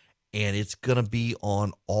lives. And it's going to be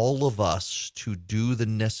on all of us to do the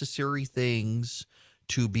necessary things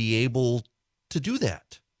to be able to do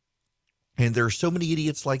that. And there are so many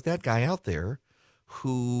idiots like that guy out there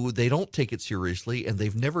who they don't take it seriously, and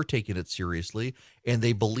they've never taken it seriously, and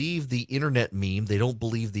they believe the internet meme. They don't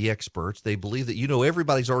believe the experts. They believe that,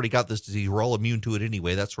 everybody's already got this disease. We're all immune to it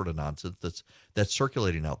anyway. That sort of nonsense that's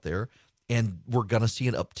circulating out there. And we're going to see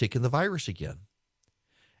an uptick in the virus again.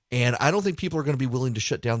 And I don't think people are going to be willing to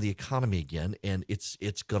shut down the economy again, and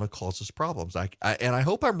it's going to cause us problems. And I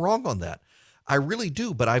hope I'm wrong on that. I really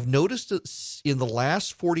do, but I've noticed in the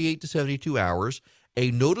last 48 to 72 hours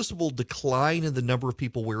a noticeable decline in the number of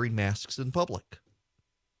people wearing masks in public.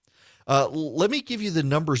 Let me give you the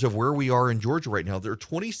numbers of where we are in Georgia right now. There are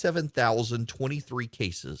 27,023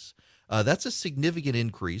 cases. That's a significant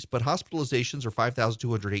increase, but hospitalizations are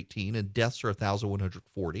 5,218 and deaths are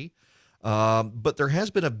 1,140. But there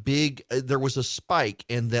has been there was a spike,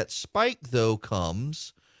 and that spike, though,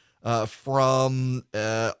 comes from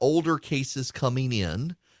older cases coming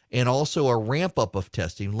in and also a ramp up of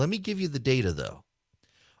testing. Let me give you the data, though.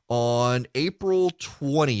 On April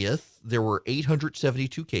 20th, there were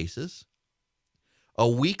 872 cases. A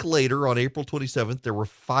week later, on April 27th, there were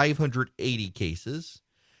 580 cases.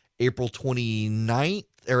 April 28th,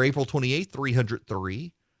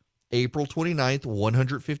 303. April 29th,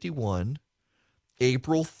 151.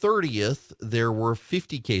 April 30th, there were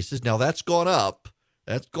 50 cases. Now, that's gone up.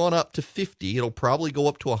 That's gone up to 50. It'll probably go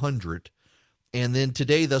up to 100. And then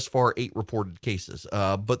today, thus far, 8 reported cases.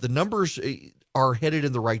 But the numbers are headed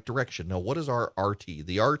in the right direction. Now, what is our RT?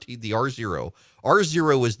 The R0.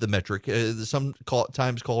 R0 is the metric,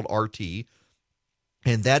 sometimes called RT,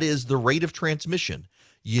 and that is the rate of transmission.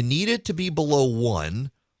 You need it to be below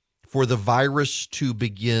 1 for the virus to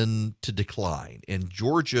begin to decline. And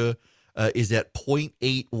Georgia is at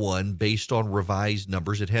 0.81 based on revised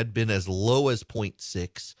numbers. It had been as low as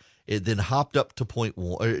 0.6. It then hopped up to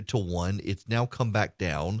 1. It's now come back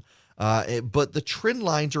down. But the trend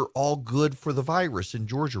lines are all good for the virus in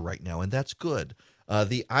Georgia right now, and that's good.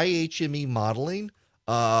 The IHME modeling,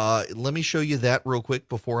 let me show you that real quick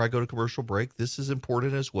before I go to commercial break. This is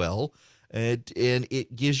important as well. And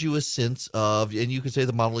it gives you a sense of, and you can say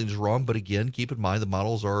the modeling is wrong, but again, keep in mind the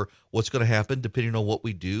models are what's going to happen depending on what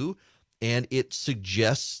we do. And it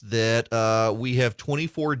suggests that we have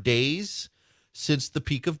 24 days since the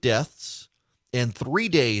peak of deaths and 3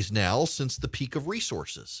 days now since the peak of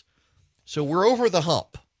resources. So we're over the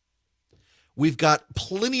hump. We've got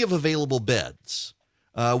plenty of available beds.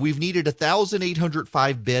 We've needed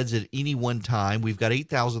 1,805 beds at any one time. We've got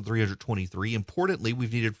 8,323. Importantly,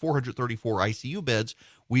 we've needed 434 ICU beds.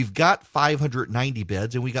 We've got 590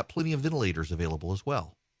 beds, and we got plenty of ventilators available as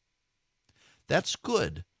well. That's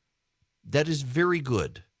good. That is very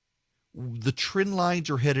good. The trend lines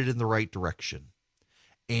are headed in the right direction.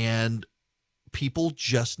 And people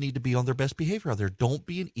just need to be on their best behavior out there. Don't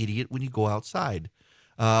be an idiot when you go outside.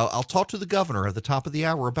 I'll talk to the governor at the top of the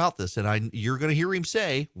hour about this, and you're going to hear him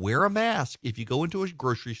say, wear a mask. If you go into a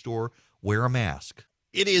grocery store, wear a mask.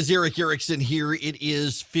 It is Eric Erickson here. It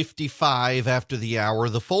is 55 after the hour.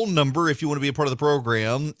 The phone number, if you want to be a part of the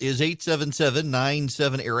program, is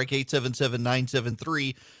 877-97-ERIC,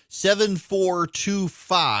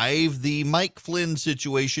 877-973-7425. The Mike Flynn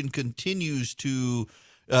situation continues to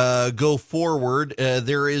go forward.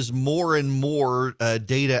 There is more and more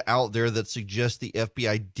data out there that suggests the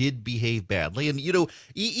FBI did behave badly. And,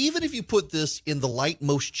 even if you put this in the light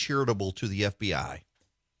most charitable to the FBI,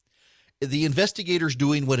 the investigators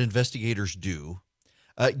doing what investigators do,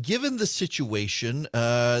 given the situation,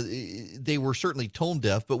 they were certainly tone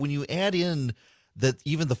deaf. But when you add in that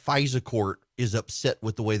even the FISA court is upset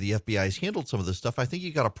with the way the FBI has handled some of this stuff, I think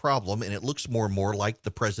you got a problem, and it looks more and more like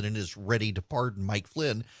the president is ready to pardon Mike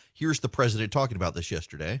Flynn. Here's the president talking about this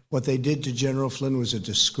yesterday. What they did to General Flynn was a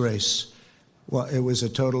disgrace. Well, it was a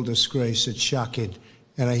total disgrace. It's shocking.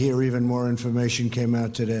 And I hear even more information came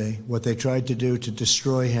out today. What they tried to do to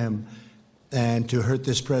destroy him and to hurt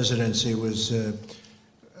this presidency was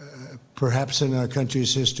perhaps in our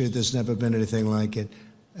country's history, there's never been anything like it.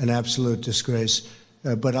 An absolute disgrace.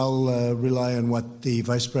 But I'll rely on what the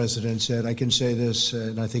vice president said. I can say this,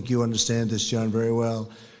 and I think you understand this, John, very well.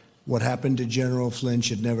 What happened to General Flynn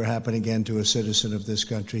should never happen again to a citizen of this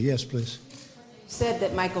country. Yes, please. You said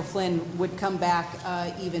that Michael Flynn would come back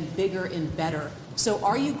even bigger and better. So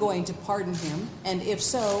are you going to pardon him? And if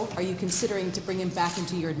so, are you considering to bring him back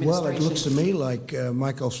into your administration? Well, it looks to me like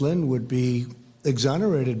Michael Flynn would be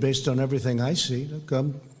exonerated based on everything I see. Look,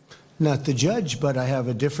 I'm not the judge, but I have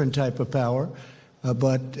a different type of power.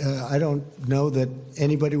 But I don't know that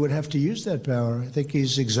anybody would have to use that power. I think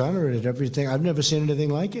he's exonerated everything. I've never seen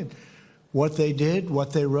anything like it. What they did,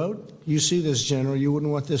 what they wrote, you see this, General. You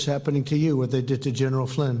wouldn't want this happening to you, what they did to General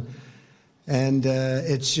Flynn. And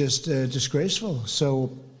it's just disgraceful.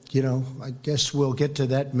 So, I guess we'll get to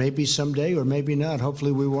that maybe someday or maybe not.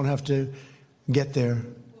 Hopefully we won't have to get there. Well,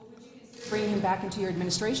 would you consider bringing him back into your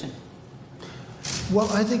administration? Well,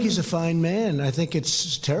 I think he's a fine man. I think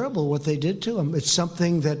it's terrible what they did to him. It's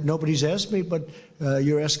something that nobody's asked me, but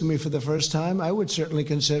you're asking me for the first time. I would certainly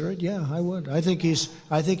consider it. Yeah, I would. I think he's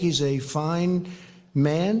a fine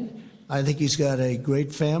man. I think he's got a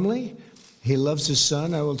great family. He loves his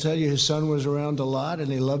son. I will tell you, his son was around a lot,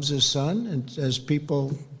 and he loves his son, and as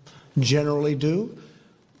people generally do.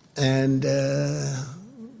 And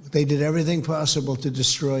they did everything possible to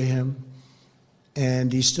destroy him.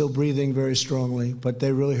 And he's still breathing very strongly, but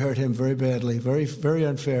they really hurt him very badly. Very, very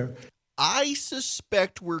unfair. I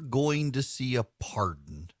suspect we're going to see a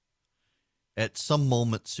pardon at some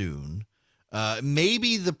moment soon.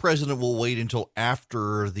 Maybe the president will wait until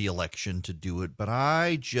after the election to do it, but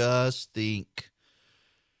I just think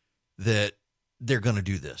that they're going to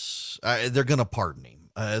do this. They're going to pardon him.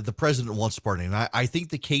 The president wants to pardon him. I think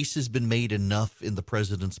the case has been made enough in the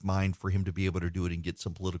president's mind for him to be able to do it and get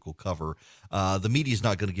some political cover. The media is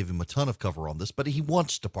not going to give him a ton of cover on this, but he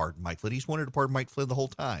wants to pardon Mike Flynn. He's wanted to pardon Mike Flynn the whole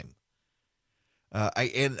time.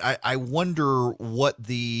 I wonder what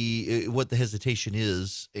the hesitation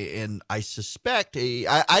is, and I suspect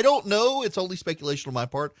I don't know. It's only speculation on my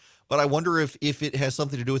part, but I wonder if it has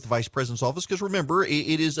something to do with the vice president's office. Because remember,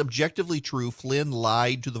 it is objectively true. Flynn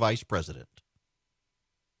lied to the vice president.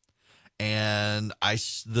 And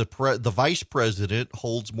the vice president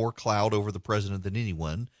holds more clout over the president than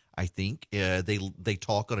anyone, I think. They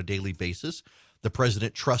talk on a daily basis. The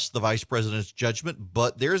president trusts the vice president's judgment,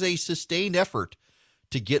 but there's a sustained effort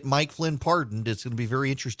to get Mike Flynn pardoned. It's going to be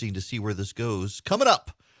very interesting to see where this goes. Coming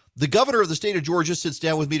up, the governor of the state of Georgia sits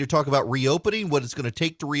down with me to talk about reopening, what it's going to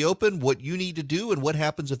take to reopen, what you need to do, and what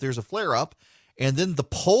happens if there's a flare-up. And then the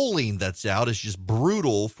polling that's out is just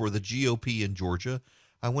brutal for the GOP in Georgia.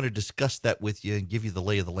 I want to discuss that with you and give you the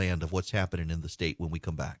lay of the land of what's happening in the state when we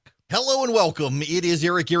come back. Hello and welcome. It is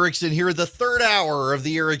Eric Erickson here, the third hour of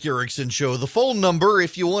the Eric Erickson Show. The phone number,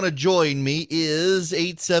 if you want to join me, is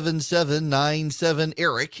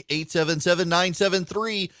 877-97-ERIC,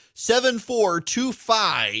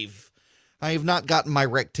 877-973-7425. I have not gotten my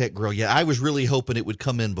RecTech grill yet. I was really hoping it would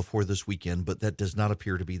come in before this weekend, but that does not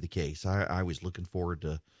appear to be the case. I was looking forward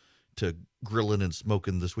to grilling and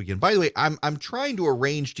smoking this weekend. By the way, I'm trying to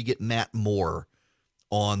arrange to get Matt Moore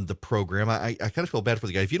on the program. I kind of feel bad for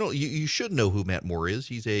the guy. If you don't, you should know who Matt Moore is.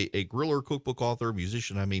 He's a griller, cookbook author,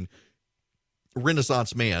 musician. I mean,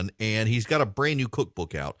 Renaissance man, and he's got a brand new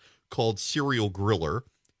cookbook out called Serial Griller.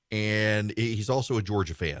 And he's also a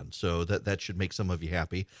Georgia fan, so that should make some of you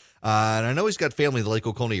happy. And I know he's got family in the Lake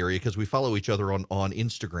Oconee area because we follow each other on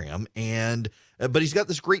Instagram. But he's got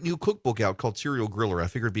this great new cookbook out called Serial Griller. I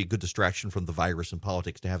figured it'd be a good distraction from the virus and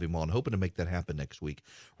politics to have him on. Hoping to make that happen next week.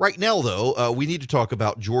 Right now, though, we need to talk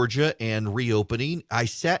about Georgia and reopening. I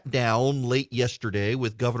sat down late yesterday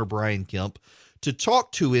with Governor Brian Kemp to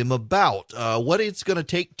talk to him about what it's going to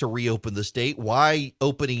take to reopen the state, why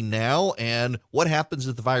opening now, and what happens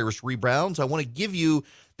if the virus rebounds. I want to give you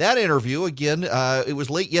that interview. Again, it was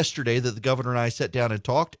late yesterday that the governor and I sat down and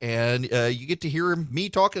talked, and you get to hear me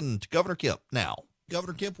talking to Governor Kemp now.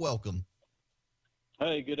 Governor Kemp, welcome.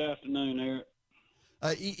 Hey, good afternoon, Eric.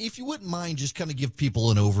 If you wouldn't mind, just kind of give people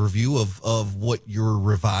an overview of what your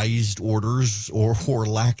revised orders or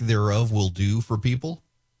lack thereof will do for people.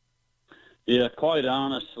 Yeah, quite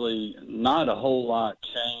honestly, not a whole lot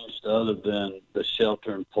changed other than the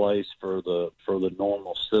shelter in place for the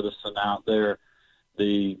normal citizen out there.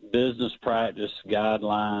 The business practice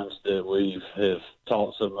guidelines that we have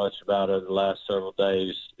talked so much about over the last several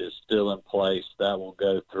days is still in place. That will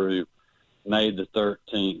go through May the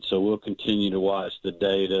 13th. So we'll continue to watch the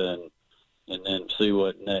data and then see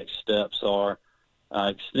what next steps are.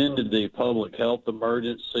 I extended the public health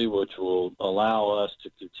emergency, which will allow us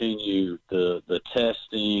to continue the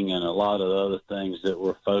testing and a lot of the other things that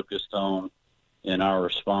we're focused on in our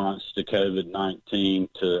response to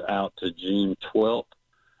COVID-19 out to June 12th,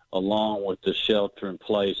 along with the shelter in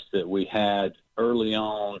place that we had early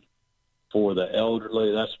on for the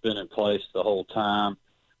elderly. That's been in place the whole time,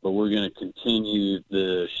 but we're going to continue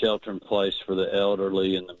the shelter in place for the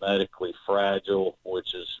elderly and the medically fragile,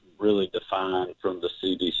 which is really defined from the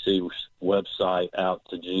CDC website, out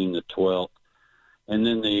to June the 12th. And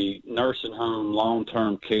then the nursing home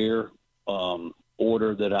long-term care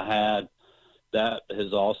order that I had, that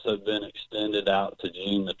has also been extended out to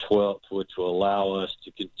June the 12th, which will allow us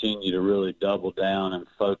to continue to really double down and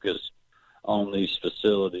focus on these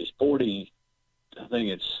facilities. I think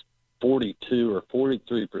it's 42 or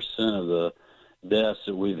 43% of the deaths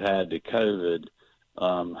that we've had to COVID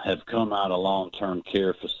have come out of long-term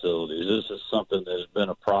care facilities. This is something that has been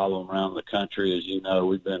a problem around the country. As you know,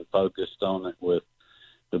 we've been focused on it with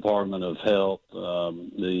Department of Health,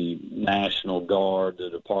 the National Guard, the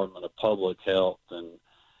Department of Public Health, and,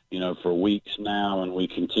 for weeks now, and we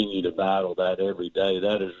continue to battle that every day.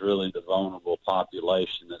 That is really the vulnerable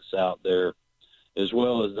population that's out there, as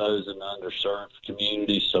well as those in the underserved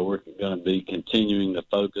communities. So we're going to be continuing to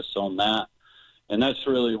focus on that. And that's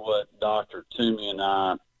really what Dr. Toomey and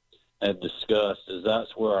I have discussed, is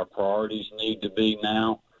that's where our priorities need to be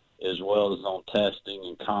now, as well as on testing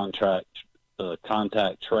and contact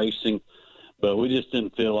tracing. But we just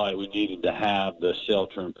didn't feel like we needed to have the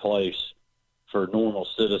shelter in place for normal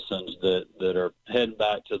citizens that are heading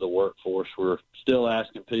back to the workforce. We're still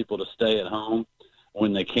asking people to stay at home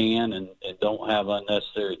when they can and don't have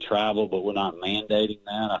unnecessary travel, but we're not mandating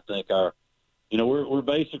that. I think we're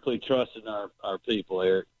basically trusting our people,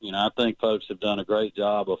 Eric. I think folks have done a great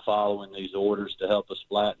job of following these orders to help us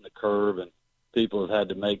flatten the curve, and people have had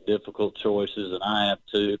to make difficult choices, and I have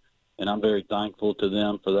too, and I'm very thankful to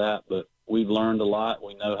them for that. But we've learned a lot.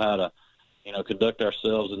 We know how to, conduct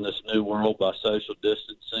ourselves in this new world by social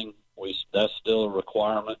distancing. That's still a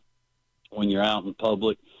requirement when you're out in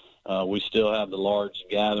public. We still have the large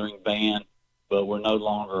gathering ban, but we're no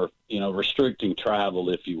longer, restricting travel,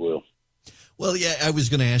 if you will. Well, yeah, I was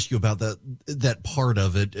going to ask you about that part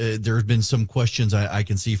of it. There have been some questions I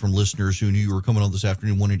can see from listeners who knew you were coming on this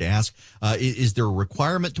afternoon wanting to ask, is there a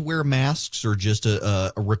requirement to wear masks or just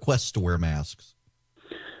a request to wear masks?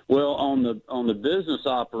 Well, on the business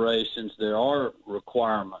operations, there are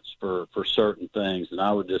requirements for certain things, and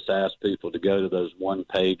I would just ask people to go to those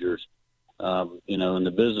one-pagers. And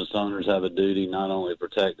the business owners have a duty not only to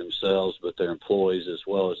protect themselves, but their employees as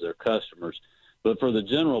well as their customers. But for the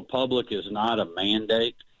general public, it's not a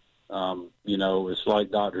mandate. It's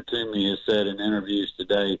like Dr. Toomey has said in interviews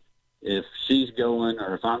today, if she's going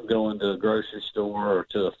or if I'm going to a grocery store or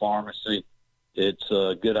to a pharmacy, it's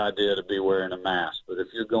a good idea to be wearing a mask. But if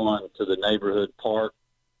you're going to the neighborhood park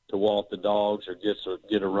to walk the dogs or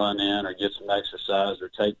get a run in or get some exercise or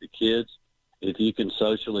take the kids, if you can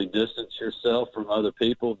socially distance yourself from other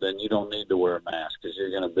people, then you don't need to wear a mask because you're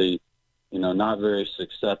going to be, not very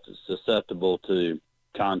susceptible to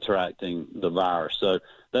contracting the virus. So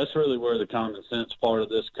that's really where the common sense part of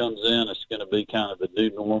this comes in. It's going to be kind of the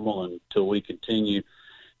new normal until we continue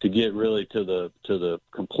to get really to the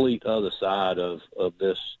complete other side of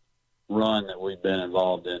this run that we've been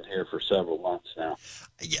involved in here for several months now.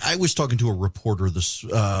 I was talking to a reporter this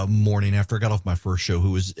morning after I got off my first show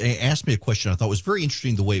who asked me a question I thought was very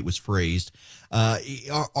interesting the way it was phrased.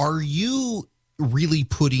 Are you really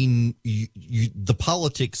putting the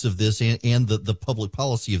politics of this and the public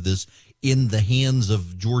policy of this in the hands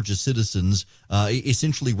of Georgia citizens,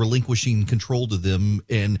 essentially relinquishing control to them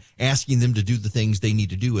and asking them to do the things they need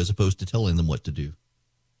to do as opposed to telling them what to do?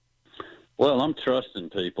 Well, I'm trusting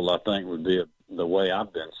people, I think, would be the way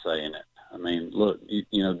I've been saying it. I mean, look,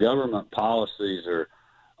 government policies are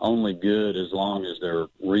only good as long as they're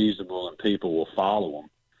reasonable and people will follow them.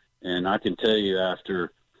 And I can tell you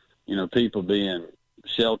after, people being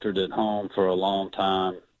sheltered at home for a long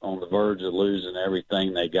time, on the verge of losing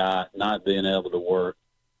everything they got, not being able to work,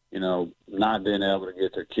 not being able to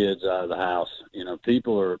get their kids out of the house.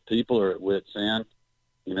 People are at wit's end.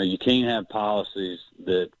 You can't have policies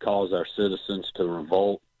that cause our citizens to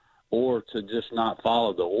revolt or to just not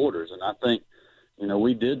follow the orders. And I think,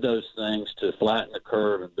 we did those things to flatten the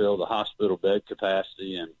curve and build a hospital bed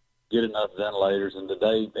capacity and get enough ventilators. And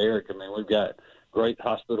today, Eric, we've got great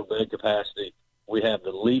hospital bed capacity. We have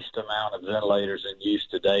the least amount of ventilators in use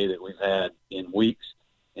today that we've had in weeks.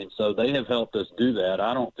 And so they have helped us do that.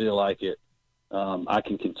 I don't feel like it. I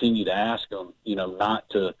can continue to ask them, not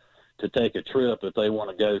to take a trip if they want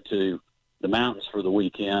to go to the mountains for the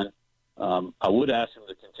weekend. I would ask them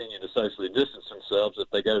to continue to socially distance themselves if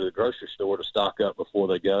they go to the grocery store to stock up before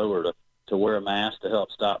they go, or to wear a mask to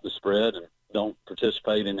help stop the spread and don't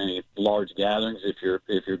participate in any large gatherings if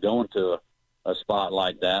you're going to a spot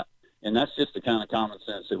like that. And that's just the kind of common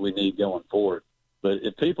sense that we need going forward. But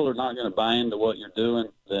if people are not going to buy into what you're doing,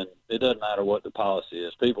 then it doesn't matter what the policy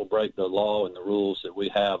is. People break the law and the rules that we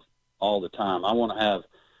have all the time. I want to have,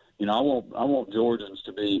 I want Georgians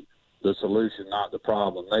to be the solution, not the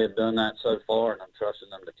problem. They have done that so far, and I'm trusting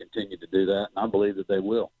them to continue to do that, and I believe that they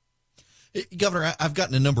will. Governor, I've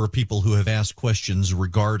gotten a number of people who have asked questions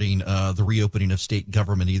regarding the reopening of state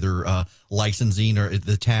government, either licensing or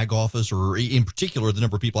the tag office, or in particular, the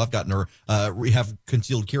number of people I've gotten are have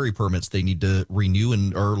concealed carry permits they need to renew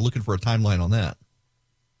and are looking for a timeline on that.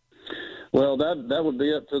 Well, that would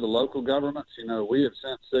be up to the local governments. We have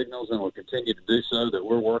sent signals and will continue to do so that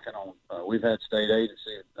we're working on. We've had state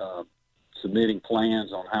agencies submitting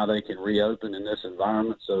plans on how they can reopen in this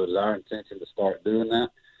environment, so it is our intention to start doing that.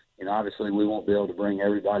 Obviously, we won't be able to bring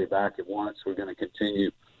everybody back at once. We're going to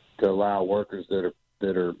continue to allow workers that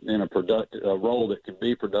are in a role that can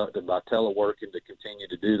be productive by teleworking to continue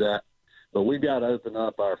to do that. But we've got to open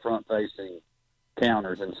up our front-facing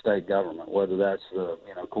counters in state government, whether that's the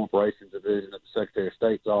corporations division at the Secretary of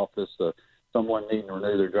State's office, someone needing to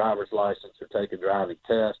renew their driver's license or take a driving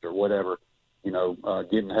test or whatever.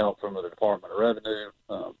 Getting help from the Department of Revenue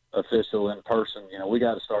official in person. We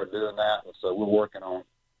got to start doing that, and so we're working on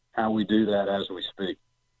how we do that as we speak.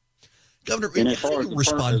 Governor, and as far as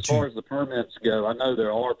the permits go, I know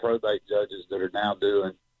there are probate judges that are now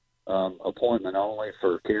doing appointment only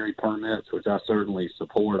for carry permits, which I certainly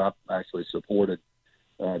support. I actually supported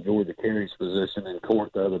Georgia Carey's position in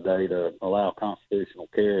court the other day to allow constitutional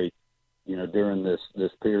carry, during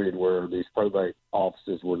this period where these probate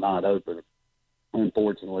offices were not open.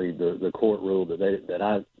 Unfortunately, the court ruled that they didn't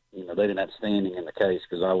have standing in the case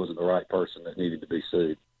because I wasn't the right person that needed to be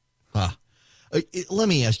sued. Let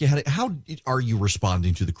me ask you, how are you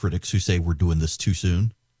responding to the critics who say we're doing this too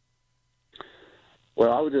soon?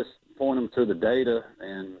 Well, I would just point them to the data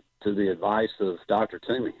and to the advice of Dr.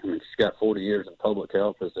 Toomey. I mean, she's got 40 years in public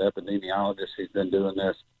health as an epidemiologist. She's been doing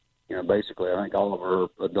this, basically, I think all of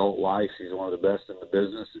her adult life. She's one of the best in the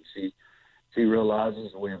business, and she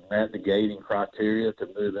realizes we have met the gating criteria to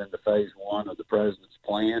move into phase one of the president's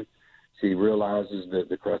plan. She realizes that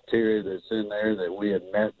the criteria that's in there, that we have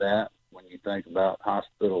met that when you think about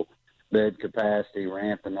hospital bed capacity,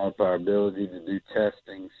 ramping up our ability to do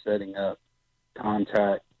testing, setting up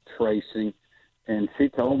contact tracing. And she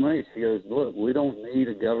told me, she goes, look, we don't need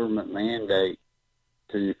a government mandate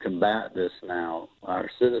to combat this now. Our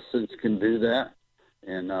citizens can do that,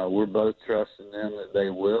 and we're both trusting them that they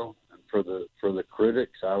will. And for the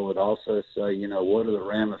critics, I would also say, what are the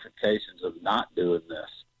ramifications of not doing this?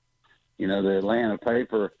 The Atlanta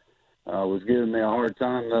paper was giving me a hard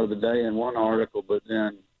time the other day in one article, but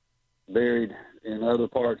then buried in other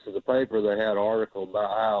parts of the paper, they had an article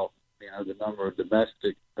about how, the number of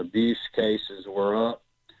domestic abuse cases were up.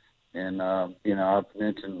 And, I've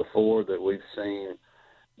mentioned before that we've seen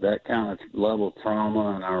that kind of level of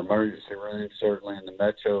trauma in our emergency rooms, certainly in the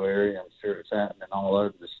metro area. I'm sure it's happening all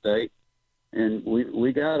over the state. And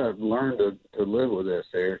we got to learn to live with this,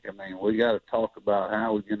 Eric. I mean, we got to talk about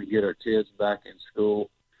how we're going to get our kids back in school,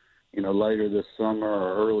 later this summer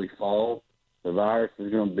or early fall. The virus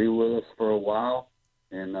is going to be with us for a while,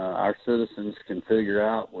 and our citizens can figure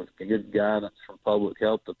out with good guidance from public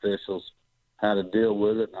health officials how to deal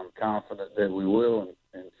with it, and I'm confident that we will,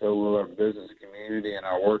 and so will our business community and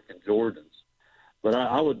our working Georgians. But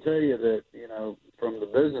I would tell you that, from the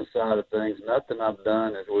business side of things, nothing I've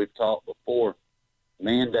done, as we've talked before,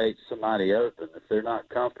 mandates somebody open. If they're not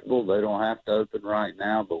comfortable, they don't have to open right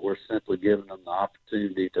now, but we're simply giving them the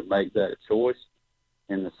opportunity to make that choice.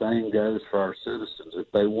 And the same goes for our citizens.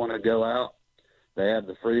 If they want to go out, they have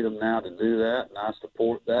the freedom now to do that, and I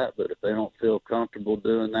support that. But if they don't feel comfortable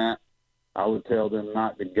doing that, I would tell them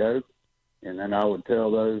not to go. And then I would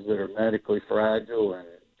tell those that are medically fragile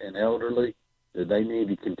and elderly that they need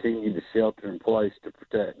to continue to shelter in place to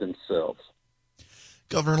protect themselves.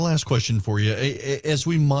 Governor, last question for you. As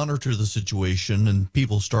we monitor the situation and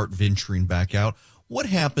people start venturing back out, what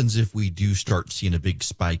happens if we do start seeing a big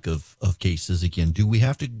spike of cases again? Do we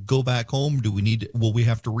have to go back home? Will we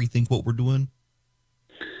have to rethink what we're doing?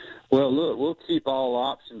 Well, look, we'll keep all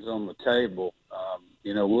options on the table.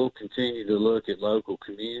 We'll continue to look at local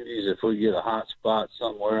communities. If we get a hot spot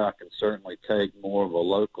somewhere, I can certainly take more of a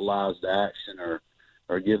localized action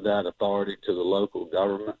or give that authority to the local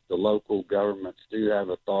government. The local governments do have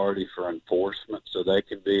authority for enforcement, so they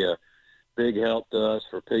can be a big help to us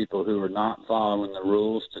for people who are not following the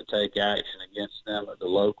rules to take action against them at the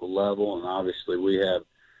local level. And obviously we have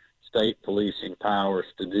state policing powers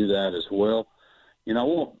to do that as well. I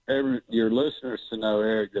want your listeners to know,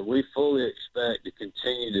 Eric, that we fully expect to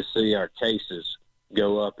continue to see our cases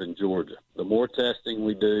go up in Georgia. The more testing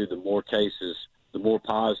we do, the more cases, the more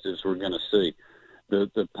positives we're going to see.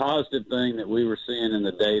 The positive thing that we were seeing in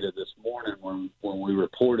the data this morning when we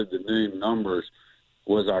reported the new numbers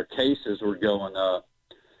was our cases were going up,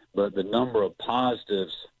 but the number of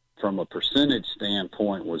positives from a percentage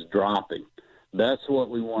standpoint was dropping. That's what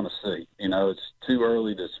we want to see. It's too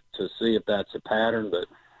early to see if that's a pattern, but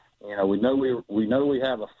we know we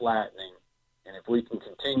have a flattening, and if we can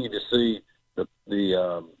continue to see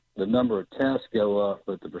the number of tests go up,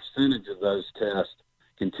 but the percentage of those tests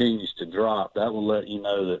continues to drop, that will let you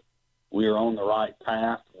know that we are on the right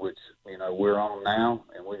path, which we're on now,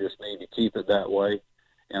 and we just need to keep it that way.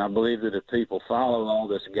 And I believe that if people follow all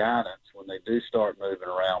this guidance, when they do start moving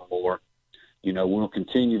around more, we'll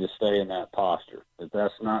continue to stay in that posture. If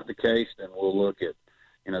that's not the case, then we'll look at,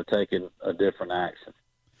 taking a different action.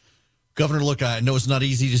 Governor, look, I know it's not an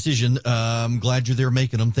easy decision. I'm glad you're there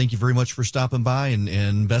making them. Thank you very much for stopping by,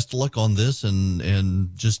 and best of luck on this,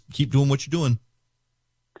 and just keep doing what you're doing.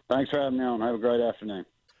 Thanks for having me on. Have a great afternoon.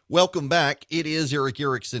 Welcome back. It is Eric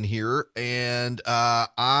Erickson here, and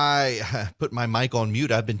I put my mic on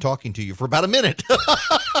mute. I've been talking to you for about a minute.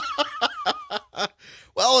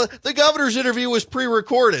 Well, the governor's interview was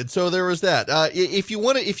pre-recorded, so there was that. If you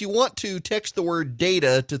want to text the word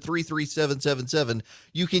data to 33777,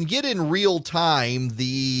 you can get in real time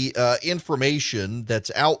the information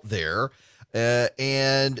that's out there.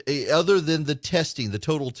 And other than the testing, the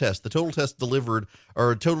total test delivered,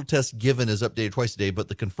 or total test given, is updated twice a day, but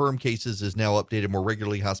the confirmed cases is now updated more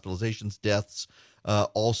regularly. Hospitalizations, deaths,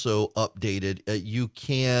 also updated.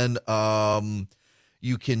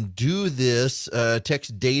 You can do this,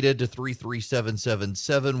 text data to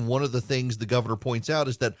 33777. One of the things the governor points out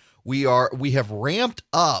is that we have ramped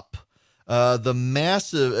up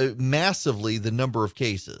massively the number of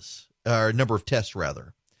cases, or number of tests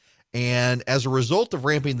rather. And as a result of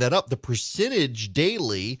ramping that up, the percentage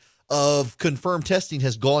daily of confirmed testing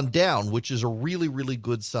has gone down, which is a really, really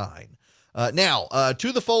good sign. Now,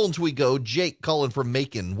 to the phones we go. Jake calling from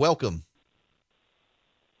Macon. Welcome.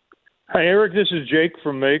 Hi, Eric. This is Jake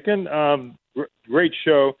from Macon. Great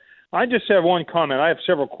show. I just have one comment. I have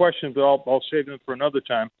several questions, but I'll save them for another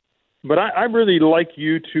time. But I really like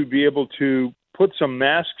you to be able to put some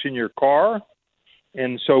masks in your car.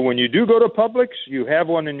 And so when you do go to Publix, you have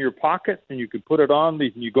one in your pocket and you can put it on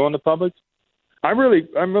when you go into Publix. I'm really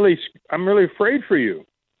afraid for you.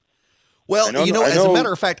 Well, as a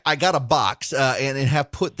matter of fact, I got a box and have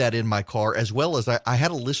put that in my car, as well as I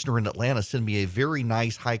had a listener in Atlanta send me a very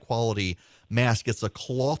nice, high-quality mask. It's a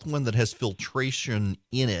cloth one that has filtration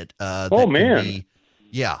in it. So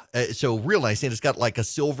real nice. And it's got like a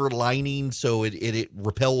silver lining, so it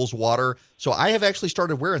repels water. So I have actually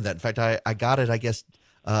started wearing that. In fact, I got it, I guess,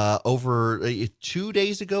 over 2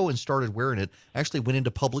 days ago and started wearing it. Actually went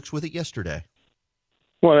into Publix with it yesterday.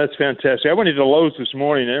 Well, that's fantastic. I went into Lowe's this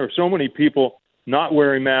morning. There were so many people not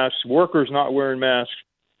wearing masks, workers not wearing masks,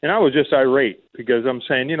 and I was just irate because I'm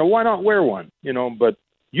saying, why not wear one? But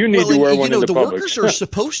you need to wear one in the the Publix. Workers are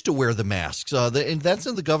supposed to wear the masks, and that's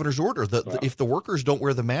in the governor's order. If the workers don't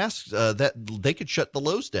wear the masks, that they could shut the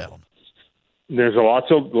Lowe's down. There's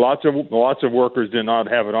lots of workers did not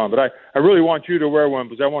have it on, but I really want you to wear one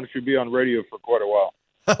because I want you to be on radio for quite a while.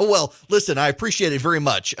 Well, listen, I appreciate it very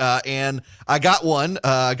much. And I got one.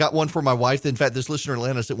 I got one for my wife. In fact, this listener in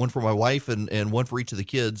Atlanta sent one for my wife and one for each of the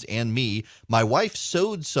kids and me. My wife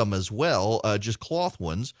sewed some as well, just cloth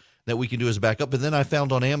ones that we can do as a backup. But then I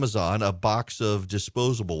found on Amazon a box of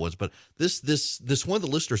disposable ones. But this one the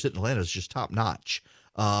listener sent in Atlanta is just top notch.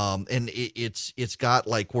 And it's got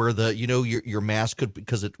like where the your mask could,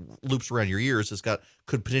 because it loops around your ears,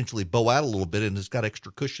 could potentially bow out a little bit, and it's got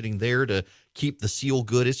extra cushioning there to keep the seal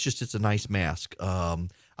good. It's a nice mask. I'll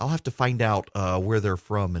have to find out where they're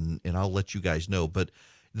from, and I'll let you guys know. But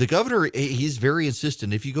the governor, he's very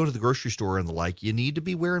insistent. If you go to the grocery store and the like, you need to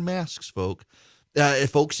be wearing masks, folks.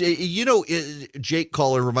 Jake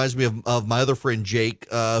caller reminds me of my other friend Jake,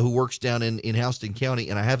 who works down in Houston County,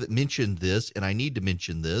 and I haven't mentioned this, and I need to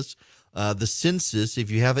mention this. The census,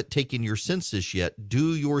 if you haven't taken your census yet,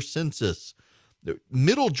 do your census.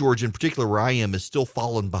 Middle Georgia, in particular, where I am, is still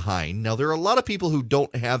falling behind. Now, there are a lot of people who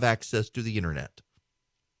don't have access to the internet.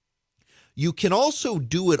 You can also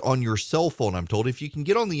do it on your cell phone, I'm told. If you can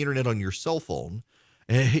get on the internet on your cell phone,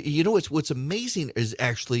 what's amazing is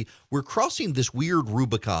actually we're crossing this weird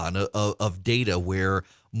Rubicon of data where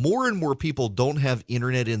more and more people don't have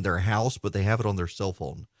internet in their house, but they have it on their cell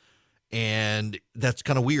phone. And that's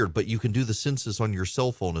kind of weird, but you can do the census on your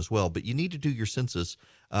cell phone as well. But you need to do your census.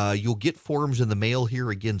 You'll get forms in the mail here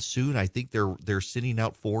again soon. I think they're sending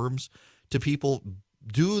out forms to people.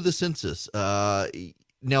 Do the census.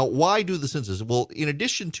 Now, why do the census? Well, in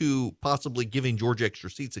addition to possibly giving Georgia extra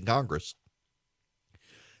seats in Congress,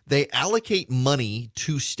 they allocate money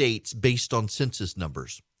to states based on census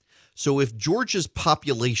numbers. So if Georgia's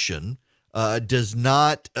population does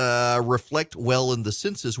not reflect well in the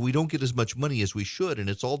census, we don't get as much money as we should, and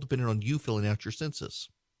it's all dependent on you filling out your census.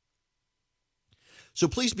 So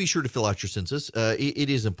please be sure to fill out your census. It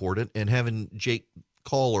is important, and having Jake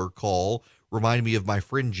call reminded me of my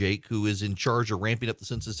friend Jake, who is in charge of ramping up the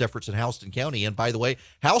census efforts in Houston County. And by the way,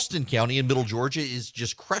 Houston County in Middle Georgia is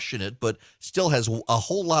just crushing it, but still has a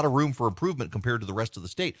whole lot of room for improvement compared to the rest of the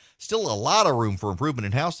state. Still a lot of room for improvement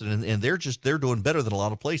in Houston, and they're doing better than a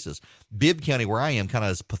lot of places. Bibb County, where I am, kind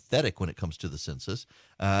of is pathetic when it comes to the census.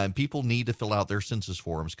 And people need to fill out their census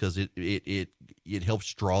forms because it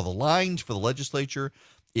helps draw the lines for the legislature.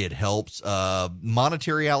 It helps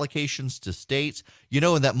monetary allocations to states,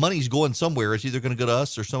 and that money's going somewhere. It's either going to go to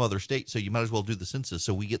us or some other state. So you might as well do the census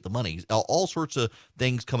so we get the money. All sorts of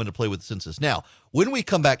things come into play with the census. Now, when we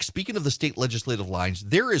come back, speaking of the state legislative lines,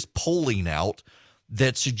 there is polling out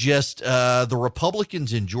that suggests the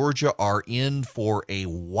Republicans in Georgia are in for a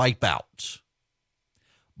wipeout.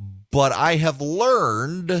 But I have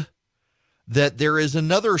learned that there is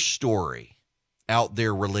another story out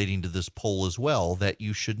there relating to this poll as well that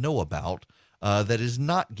you should know about that is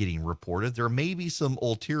not getting reported. There may be some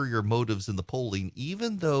ulterior motives in the polling,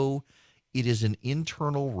 even though it is an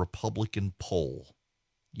internal Republican poll.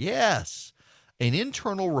 Yes, an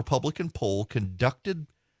internal Republican poll conducted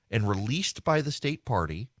and released by the state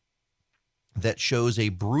party that shows a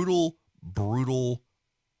brutal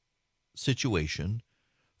situation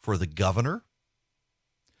for the governor,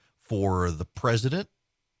 for the president,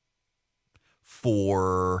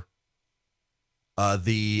 for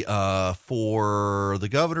the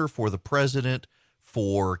governor, for the president,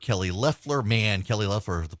 for Kelly Loeffler. Man, Kelly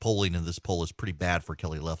Loeffler, the polling in this poll is pretty bad for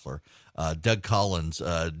Kelly Loeffler. Doug Collins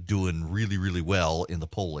doing really, really well in the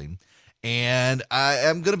polling. And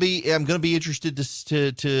I'm gonna be interested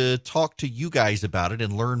to talk to you guys about it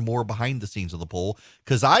and learn more behind the scenes of the poll,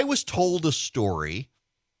 because I was told a story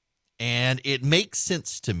and it makes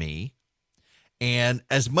sense to me. And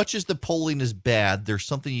as much as the polling is bad, there's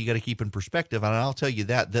something you got to keep in perspective. And I'll tell you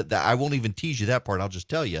that I won't even tease you that part. I'll just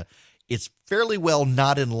tell you it's fairly well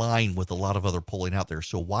not in line with a lot of other polling out there.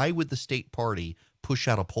 So why would the state party push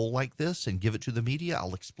out a poll like this and give it to the media?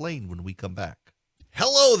 I'll explain when we come back.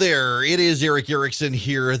 Hello there. It is Eric Erickson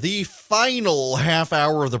here, the final half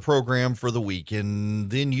hour of the program for the week. And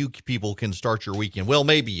then you people can start your weekend. Well,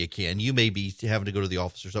 maybe you can. You may be having to go to the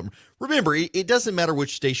office or something. Remember, it doesn't matter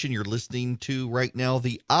which station you're listening to right now.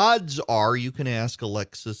 The odds are you can ask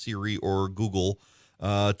Alexa, Siri, or Google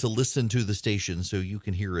to listen to the station so you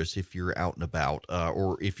can hear us if you're out and about.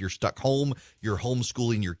 Or if you're stuck home, you're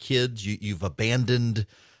homeschooling your kids, you've abandoned.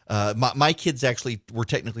 My kids actually were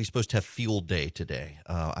technically supposed to have field day today.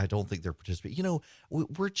 I don't think they're participating.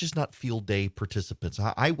 We're just not field day participants.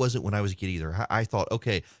 I wasn't when I was a kid either. I thought,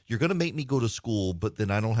 okay, you're going to make me go to school, but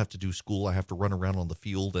then I don't have to do school. I have to run around on the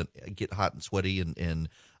field and get hot and sweaty and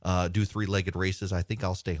do three-legged races. I think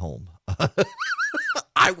I'll stay home.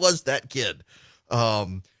 I was that kid.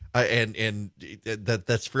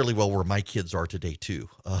 That's fairly well where my kids are today too.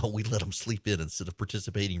 We let them sleep in instead of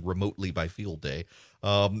participating remotely by field day.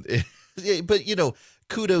 But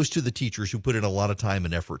kudos to the teachers who put in a lot of time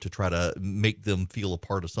and effort to try to make them feel a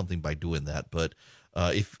part of something by doing that. But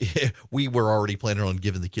if we were already planning on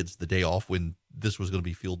giving the kids the day off when this was going to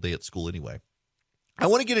be field day at school anyway. I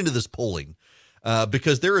want to get into this polling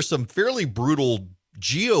because there is some fairly brutal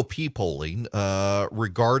GOP polling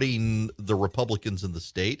regarding the Republicans in the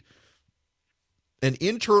state. An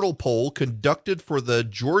internal poll conducted for the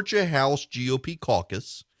Georgia House GOP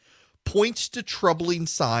caucus points to troubling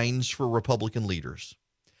signs for Republican leaders.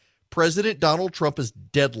 President Donald Trump is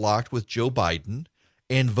deadlocked with Joe Biden,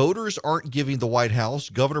 and voters aren't giving the White House,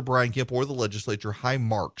 Governor Brian Kemp, or the legislature high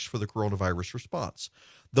marks for the coronavirus response.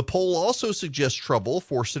 The poll also suggests trouble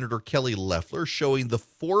for Senator Kelly Loeffler, showing the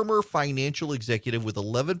former financial executive with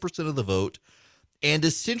 11% of the vote and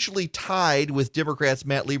essentially tied with Democrats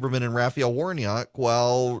Matt Lieberman and Raphael Warnock,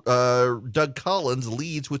 while Doug Collins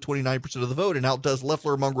leads with 29% of the vote and outdoes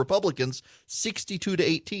Loeffler among Republicans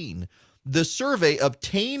 62-18. The survey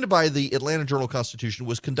obtained by the Atlanta Journal-Constitution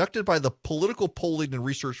was conducted by the political polling and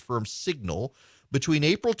research firm Signal between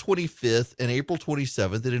April 25th and April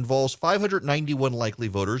 27th. It involves 591 likely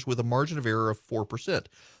voters with a margin of error of 4%.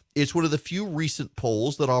 It's one of the few recent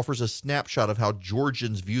polls that offers a snapshot of how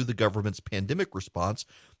Georgians view the government's pandemic response,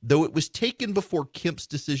 though it was taken before Kemp's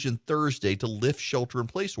decision Thursday to lift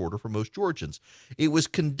shelter-in-place order for most Georgians. It was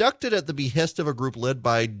conducted at the behest of a group led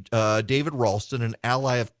by David Ralston, an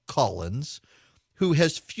ally of Collins, who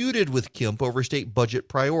has feuded with Kemp over state budget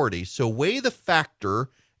priorities. So weigh the factor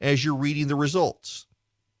as you're reading the results.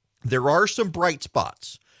 There are some bright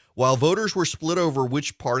spots. While voters were split over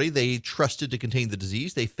which party they trusted to contain the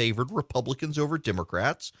disease, they favored Republicans over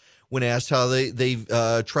Democrats when asked how they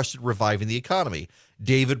trusted reviving the economy.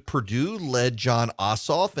 David Perdue led John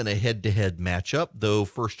Ossoff in a head-to-head matchup, though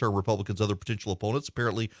first-term Republicans' other potential opponents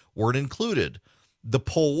apparently weren't included. A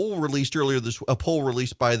poll released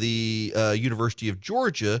by the University of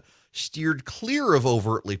Georgia steered clear of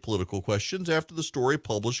overtly political questions after the story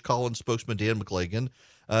published. Collins spokesman Dan McLagan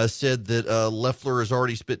said that Loeffler has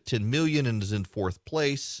already spent $10 million and is in fourth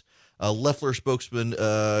place. Loeffler spokesman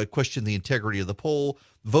questioned the integrity of the poll.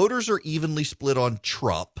 Voters are evenly split on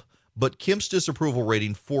Trump, but Kemp's disapproval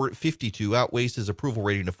rating 52 outweighs his approval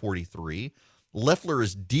rating of 43. Loeffler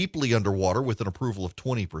is deeply underwater with an approval of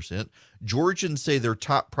 20%. Georgians say their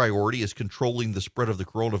top priority is controlling the spread of the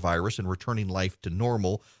coronavirus and returning life to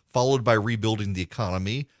normal, followed by rebuilding the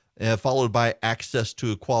economy, followed by access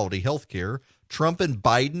to quality health care. Trump and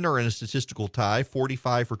Biden are in a statistical tie,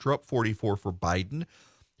 45 for Trump, 44 for Biden.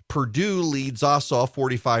 Perdue leads Ossoff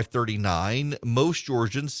 45-39. Most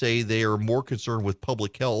Georgians say they are more concerned with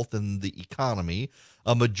public health than the economy.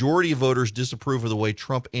 A majority of voters disapprove of the way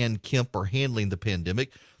Trump and Kemp are handling the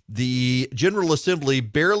pandemic. The General Assembly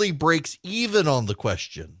barely breaks even on the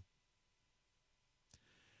question.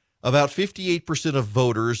 About 58% of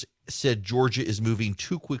voters said Georgia is moving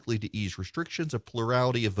too quickly to ease restrictions. A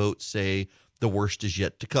plurality of votes say the worst is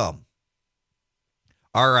yet to come.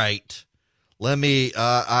 All right.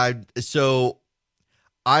 So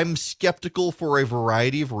I'm skeptical for a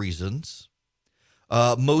variety of reasons.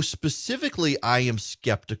 Most specifically, I am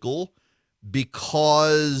skeptical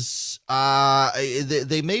because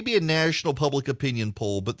they may be a national public opinion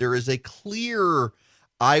poll, but there is a clear,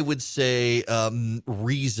 I would say,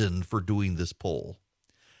 reason for doing this poll.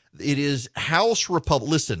 It is House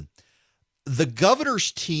Republican. Listen, the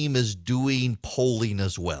governor's team is doing polling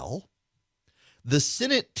as well. The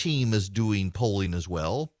Senate team is doing polling as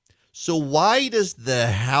well. So why does the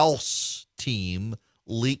House team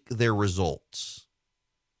leak their results?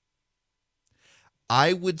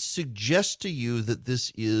 I would suggest to you that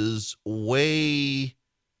this is way,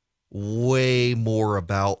 way more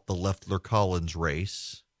about the Loeffler-Collins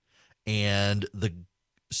race and the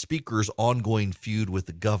speaker's ongoing feud with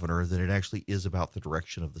the governor than it actually is about the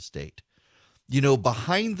direction of the state. You know,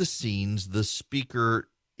 behind the scenes, the speaker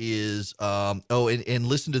is, and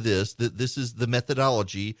listen to this, that this is the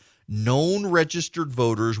methodology. Known registered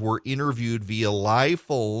voters were interviewed via live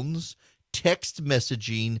phones, text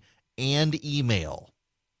messaging, and email.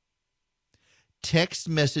 Text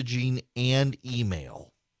messaging and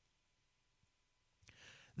email.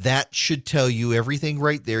 That should tell you everything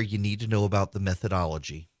right there you need to know about the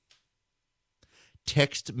methodology.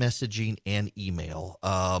 Text messaging and email.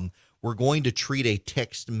 We're going to treat a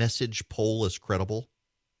text message poll as credible.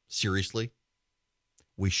 Seriously?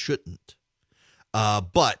 We shouldn't.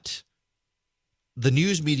 But the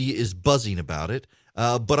news media is buzzing about it.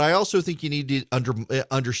 But I also think you need to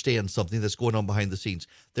understand something that's going on behind the scenes.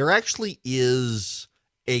 There actually is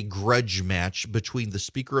a grudge match between the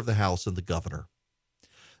Speaker of the House and the governor.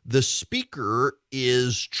 The Speaker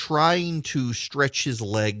is trying to stretch his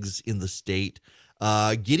legs in the state,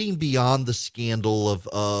 getting beyond the scandal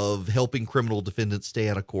of helping criminal defendants stay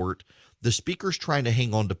out of court. The Speaker's trying to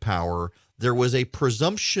hang on to power. There was a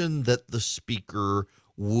presumption that the Speaker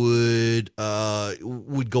would go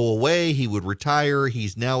away. He would retire.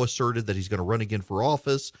 He's now asserted that he's going to run again for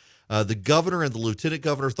office. The governor and the lieutenant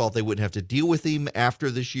governor thought they wouldn't have to deal with him after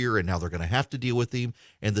this year, and now they're going to have to deal with him.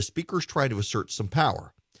 And the Speaker's trying to assert some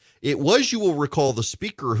power. It was, you will recall, the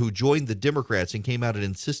Speaker who joined the Democrats and came out and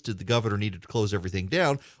insisted the governor needed to close everything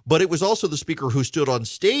down. But it was also the Speaker who stood on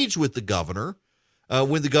stage with the governor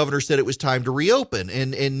when the governor said it was time to reopen.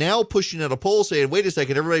 And now pushing out a poll saying, wait a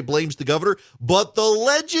second, everybody blames the governor, but the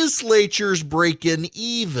legislature's breaking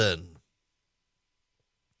even.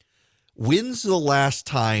 When's the last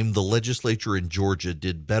time the legislature in Georgia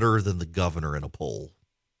did better than the governor in a poll?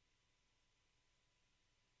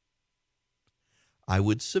 I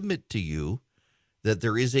would submit to you that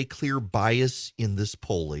there is a clear bias in this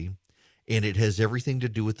polling, and it has everything to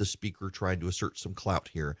do with the Speaker trying to assert some clout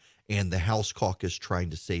here and the House caucus trying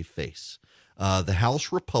to save face. The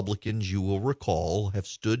House Republicans, you will recall, have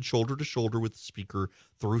stood shoulder to shoulder with the Speaker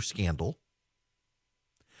through scandal.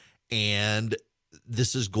 And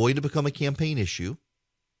this is going to become a campaign issue.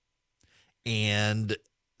 And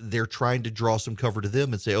they're trying to draw some cover to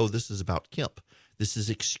them and say, oh, this is about Kemp. This is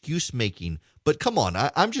excuse making. But come on,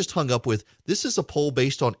 I'm just hung up with, this is a poll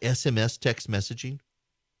based on SMS text messaging.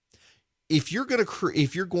 If you're going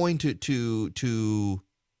to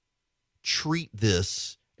treat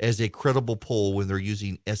this as a credible poll when they're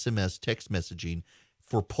using SMS text messaging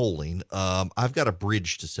for polling, I've got a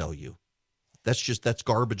bridge to sell you. That's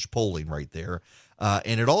garbage polling right there.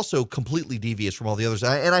 And it also completely deviates from all the others.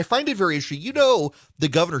 And I find it very interesting. The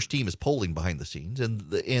governor's team is polling behind the scenes, and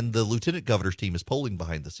the lieutenant governor's team is polling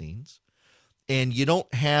behind the scenes. And you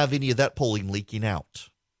don't have any of that polling leaking out.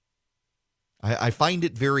 I find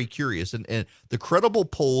it very curious. And the credible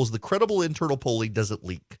polls, the credible internal polling doesn't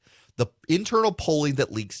leak. The internal polling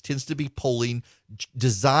that leaks tends to be polling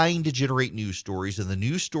designed to generate news stories. And the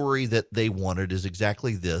news story that they wanted is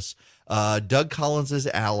exactly this. Doug Collins'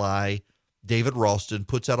 ally, David Ralston,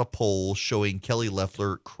 puts out a poll showing Kelly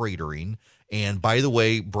Loeffler cratering. And by the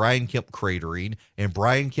way, Brian Kemp cratering. And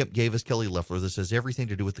Brian Kemp gave us Kelly Loeffler. This has everything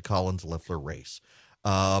to do with the Collins-Loeffler race.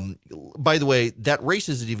 By the way, that race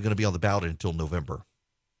isn't even going to be on the ballot until November.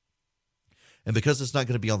 And because it's not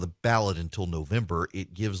going to be on the ballot until November,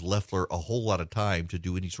 it gives Loeffler a whole lot of time to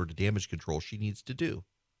do any sort of damage control she needs to do.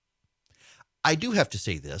 I do have to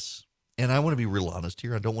say this, and I want to be real honest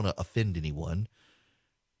here. I don't want to offend anyone.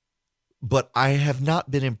 But I have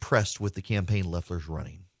not been impressed with the campaign Loeffler's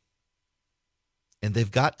running. And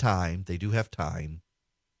they've got time. They do have time.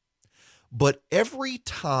 But every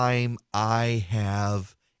time I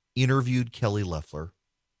have interviewed Kelly Loeffler,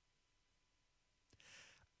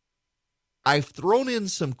 I've thrown in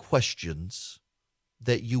some questions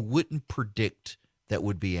that you wouldn't predict that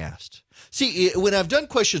would be asked. See, when I've done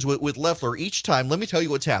questions with Loeffler, each time, let me tell you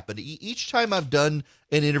what's happened. Each time I've done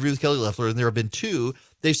an interview with Kelly Loeffler, and there have been two,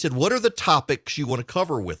 they've said, what are the topics you want to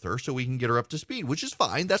cover with her so we can get her up to speed, which is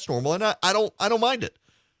fine. That's normal, and I don't mind it.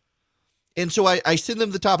 And so I send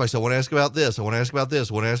them the topic. I say, I want to ask about this. I want to ask about this.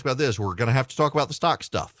 I want to ask about this. We're going to have to talk about the stock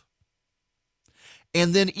stuff.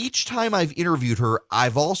 And then each time I've interviewed her,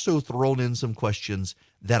 I've also thrown in some questions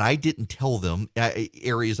that I didn't tell them,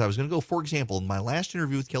 areas I was going to go. For example, in my last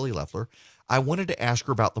interview with Kelly Loeffler, I wanted to ask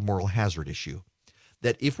her about the moral hazard issue.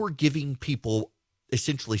 That if we're giving people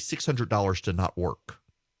essentially $600 to not work,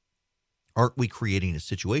 aren't we creating a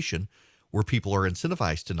situation where people are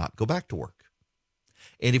incentivized to not go back to work?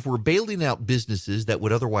 And if we're bailing out businesses that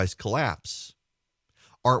would otherwise collapse,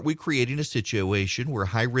 aren't we creating a situation where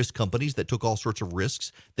high-risk companies that took all sorts of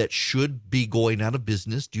risks that should be going out of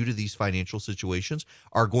business due to these financial situations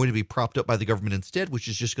are going to be propped up by the government instead, which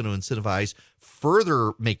is just going to incentivize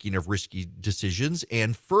further making of risky decisions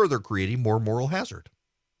and further creating more moral hazard?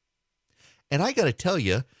 And I got to tell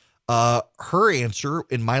you, her answer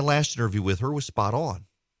in my last interview with her was spot on.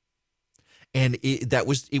 And it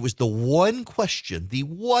was the one question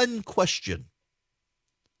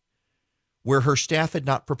where her staff had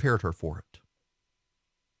not prepared her for it.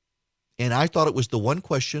 And I thought it was the one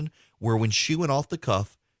question where when she went off the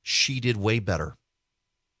cuff, she did way better.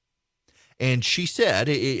 And she said,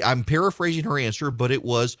 I'm paraphrasing her answer, but it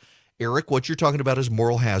was, Eric, what you're talking about is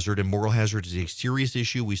moral hazard, and moral hazard is a serious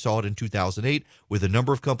issue. We saw it in 2008 with a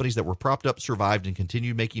number of companies that were propped up, survived, and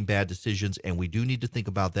continued making bad decisions, and we do need to think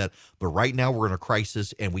about that. But right now we're in a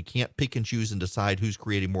crisis, and we can't pick and choose and decide who's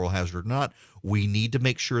creating moral hazard or not. We need to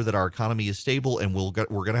make sure that our economy is stable, and we're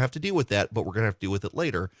going to have to deal with that, but we're going to have to deal with it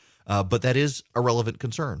later. But that is a relevant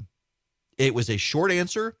concern. It was a short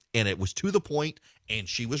answer, and it was to the point, and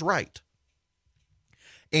she was right.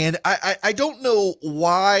 And I don't know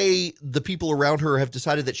why the people around her have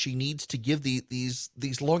decided that she needs to give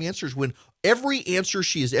these long answers when every answer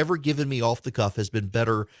she has ever given me off the cuff has been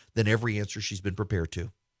better than every answer she's been prepared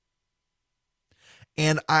to.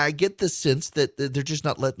 And I get the sense that they're just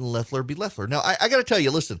not letting Loeffler be Loeffler. Now, I got to tell you,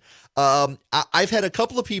 listen, I've had a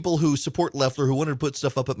couple of people who support Loeffler who wanted to put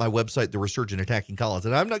stuff up at my website, The Resurgent, attacking Collins.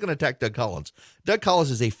 And I'm not going to attack Doug Collins. Doug Collins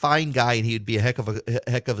is a fine guy, and he'd be a heck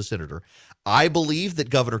of a senator. I believe that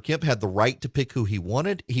Governor Kemp had the right to pick who he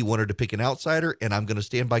wanted. He wanted to pick an outsider, and I'm going to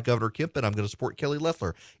stand by Governor Kemp, and I'm going to support Kelly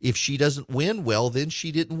Loeffler. If she doesn't win, well, then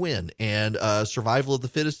she didn't win. And survival of the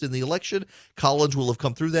fittest in the election, Collins will have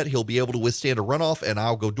come through that. He'll be able to withstand a runoff, and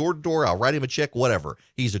I'll go door to door. I'll write him a check, whatever.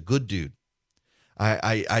 He's a good dude.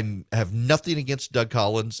 I have nothing against Doug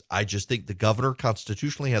Collins. I just think the governor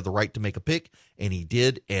constitutionally had the right to make a pick, and he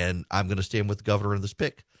did, and I'm going to stand with the governor in this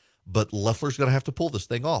pick. But Loeffler's going to have to pull this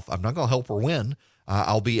thing off. I'm not going to help her win.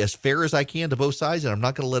 I'll be as fair as I can to both sides, and I'm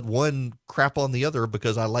not going to let one crap on the other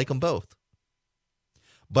because I like them both.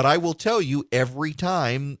 But I will tell you, every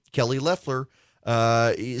time Kelly Loeffler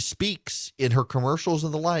speaks in her commercials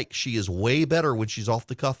and the like. She is way better when she's off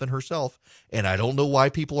the cuff and herself. And I don't know why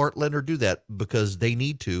people aren't letting her do that, because they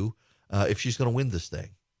need to if she's going to win this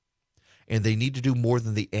thing. And they need to do more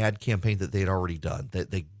than the ad campaign that they had already done.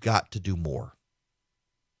 They got to do more.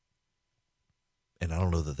 And I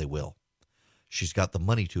don't know that they will. She's got the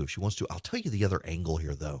money to if she wants to. I'll tell you the other angle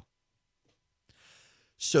here, though.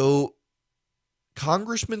 So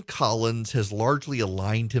Congressman Collins has largely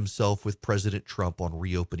aligned himself with President Trump on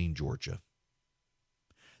reopening Georgia.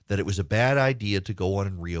 That it was a bad idea to go on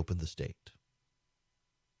and reopen the state.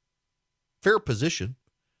 Fair position.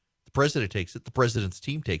 The president takes it. The president's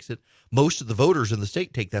team takes it. Most of the voters in the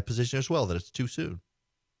state take that position as well, that it's too soon.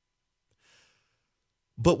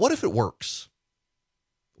 But what if it works?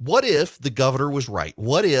 What if the governor was right?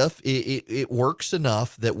 What if it works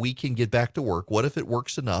enough that we can get back to work? What if it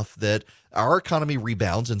works enough that our economy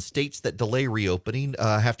rebounds and states that delay reopening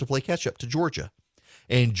have to play catch up to Georgia?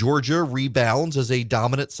 And Georgia rebounds as a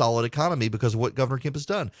dominant, solid economy because of what Governor Kemp has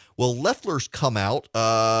done. Well, Loeffler's come out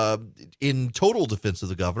in total defense of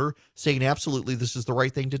the governor, saying absolutely this is the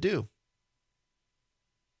right thing to do.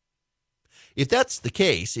 If that's the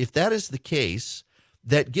case,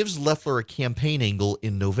 that gives Loeffler a campaign angle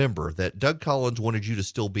in November, that Doug Collins wanted you to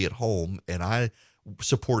still be at home, and I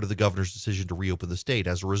supported the governor's decision to reopen the state.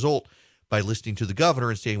 As a result, by listening to the governor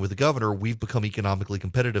and staying with the governor, we've become economically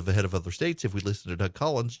competitive ahead of other states. If we listen to Doug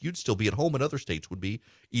Collins, you'd still be at home and other states would be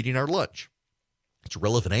eating our lunch. It's a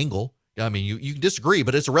relevant angle. I mean, you can disagree,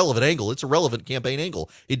 but it's a relevant angle. It's a relevant campaign angle.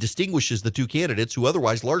 It distinguishes the two candidates who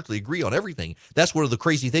otherwise largely agree on everything. That's one of the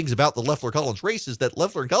crazy things about the Loeffler-Collins race, is that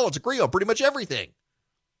Loeffler and Collins agree on pretty much everything.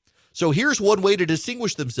 So here's one way to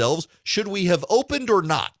distinguish themselves. Should we have opened or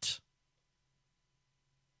not?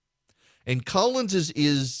 And Collins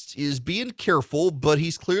is being careful, but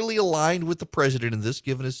he's clearly aligned with the president in this,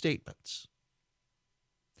 given his statements.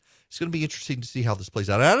 It's going to be interesting to see how this plays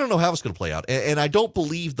out. And I don't know how it's going to play out. And I don't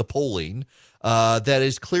believe the polling that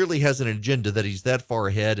is clearly has an agenda that he's that far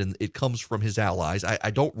ahead and it comes from his allies.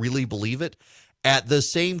 I don't really believe it. At the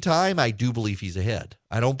same time, I do believe he's ahead.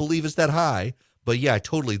 I don't believe it's that high. But yeah,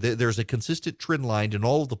 totally. There's a consistent trend line in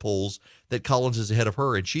all of the polls that Collins is ahead of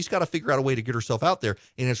her, and she's got to figure out a way to get herself out there.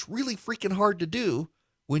 And it's really freaking hard to do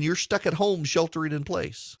when you're stuck at home sheltering in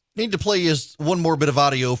place. Need to play is one more bit of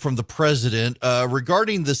audio from the president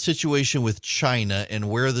regarding the situation with China and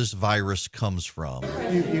where this virus comes from.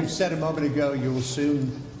 You said a moment ago you will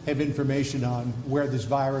soon have information on where this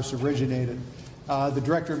virus originated. The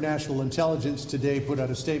Director of National Intelligence today put out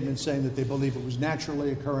a statement saying that they believe it was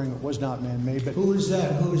naturally occurring, it was not man-made. But who is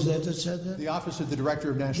that? Who is that said that? The Office of the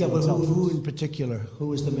Director of National Intelligence. Intelligence. Who in particular? Who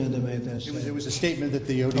was the man that made that statement? It was a statement that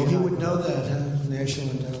the ODNI... Oh, he would know that, huh? National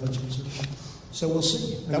Intelligence. So we'll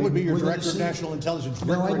see. That would be your Director of National Intelligence.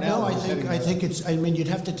 No, I think it's... I mean, you'd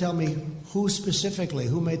have to tell me who specifically,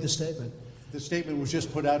 who made the statement. The statement was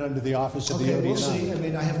just put out under the Office of the ODNI. We'll see. I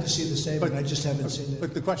mean, I have to see the statement. I just haven't seen it.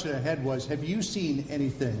 But the question I had was, have you seen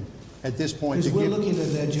anything at this point? Because we're looking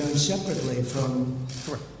at that, John, separately from...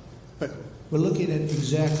 Correct. But we're looking at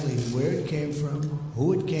exactly where it came from,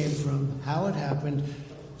 who it came from, how it happened,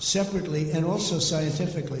 separately and also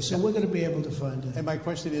scientifically. So we're going to be able to find it. And my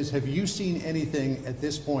question is, have you seen anything at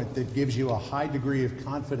this point that gives you a high degree of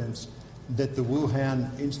confidence that the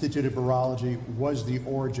Wuhan Institute of Virology was the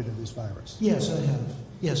origin of this virus? Yes, I have.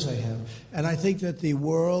 Yes, I have. And I think that the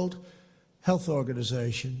World Health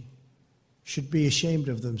Organization should be ashamed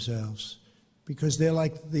of themselves because they're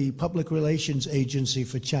like the public relations agency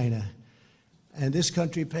for China. And this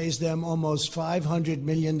country pays them almost $500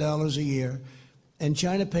 million a year, and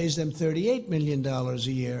China pays them $38 million a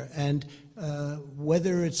year. And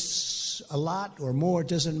whether it's a lot or more, it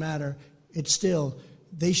doesn't matter. It's still...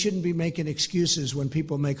 They shouldn't be making excuses when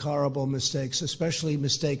people make horrible mistakes, especially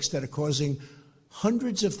mistakes that are causing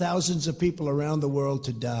hundreds of thousands of people around the world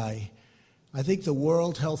to die. I think the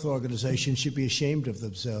World Health Organization should be ashamed of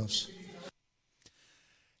themselves.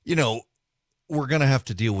 You know, we're going to have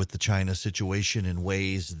to deal with the China situation in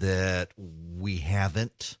ways that we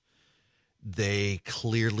haven't. They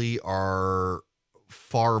clearly are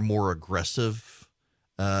far more aggressive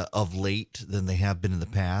of late than they have been in the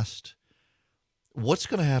past. What's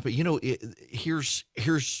going to happen? You know, here's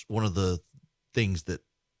one of the things that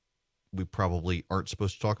we probably aren't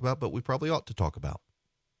supposed to talk about, but we probably ought to talk about.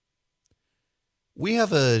 We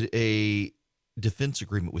have a defense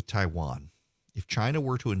agreement with Taiwan. If China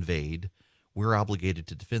were to invade, we're obligated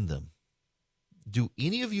to defend them. Do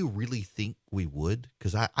any of you really think we would?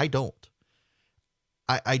 Because I don't.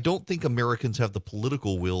 I don't think Americans have the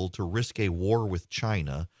political will to risk a war with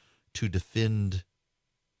China to defend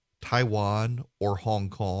Taiwan or Hong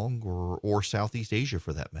Kong or Southeast Asia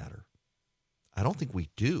for that matter. I don't think we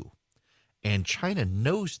do. And China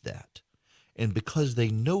knows that. And because they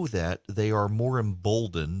know that, they are more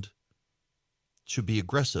emboldened to be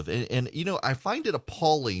aggressive. And you know, I find it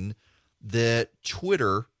appalling that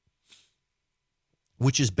Twitter,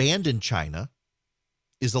 which is banned in China,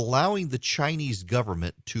 is allowing the Chinese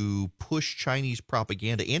government to push Chinese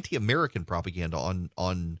propaganda, anti-American propaganda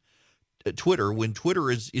on Twitter when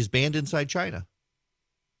Twitter is banned inside China.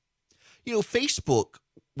 You know, Facebook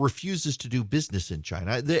refuses to do business in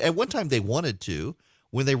China. At one time they wanted to.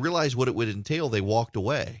 When they realized what it would entail, they walked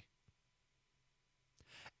away.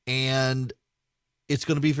 And it's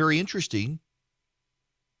going to be very interesting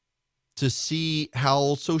to see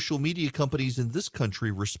how social media companies in this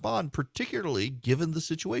country respond, particularly given the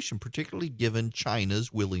situation, particularly given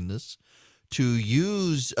China's willingness to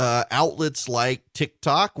use outlets like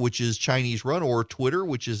TikTok, which is Chinese run, or Twitter,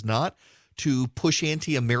 which is not, to push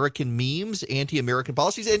anti-American memes, anti-American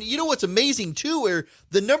policies. And you know what's amazing, too, are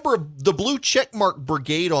the number of the blue checkmark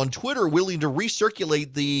brigade on Twitter willing to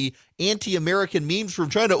recirculate the anti-American memes from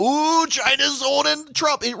China. Ooh, China's owning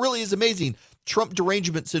Trump. It really is amazing. Trump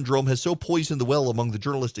derangement syndrome has so poisoned the well among the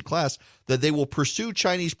journalistic class that they will pursue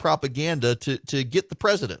Chinese propaganda to get the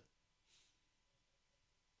president.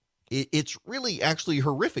 It's really actually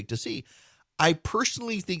horrific to see. I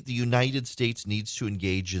personally think the United States needs to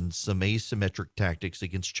engage in some asymmetric tactics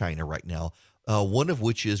against China right now, one of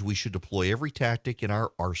which is we should deploy every tactic in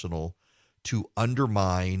our arsenal to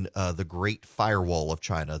undermine the great firewall of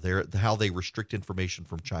China, how they restrict information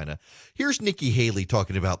from China. Here's Nikki Haley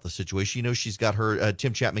talking about the situation. You know, she's got her,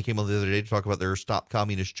 Tim Chapman came on the other day to talk about their Stop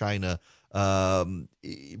Communist China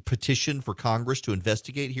petition for Congress to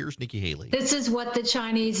investigate. Here's Nikki Haley. This is what the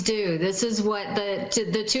Chinese do. This is what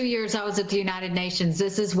the 2 years I was at the United Nations,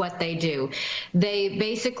 this is what they do. They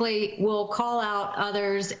basically will call out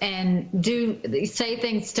others and say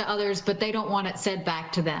things to others, but they don't want it said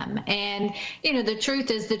back to them. And, you know, the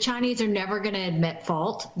truth is the Chinese are never going to admit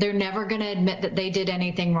fault. They're never going to admit that they did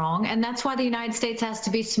anything wrong. And that's why the United States has to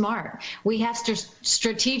be smart. We have to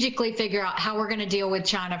strategically figure out how we're going to deal with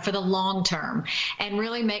China for the long term and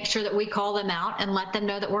really make sure that we call them out and let them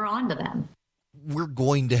know that we're on to them. We're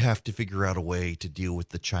going to have to figure out a way to deal with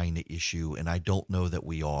the China issue, and I don't know that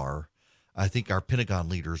we are. I think our Pentagon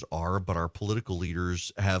leaders are, but our political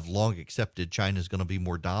leaders have long accepted China is going to be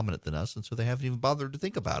more dominant than us, and so they haven't even bothered to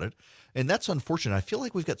think about it. And that's unfortunate. I feel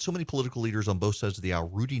like we've got so many political leaders on both sides of the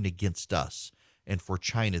aisle rooting against us and for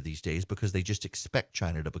China these days because they just expect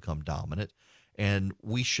China to become dominant. And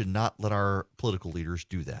we should not let our political leaders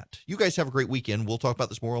do that. You guys have a great weekend. We'll talk about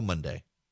this more on Monday.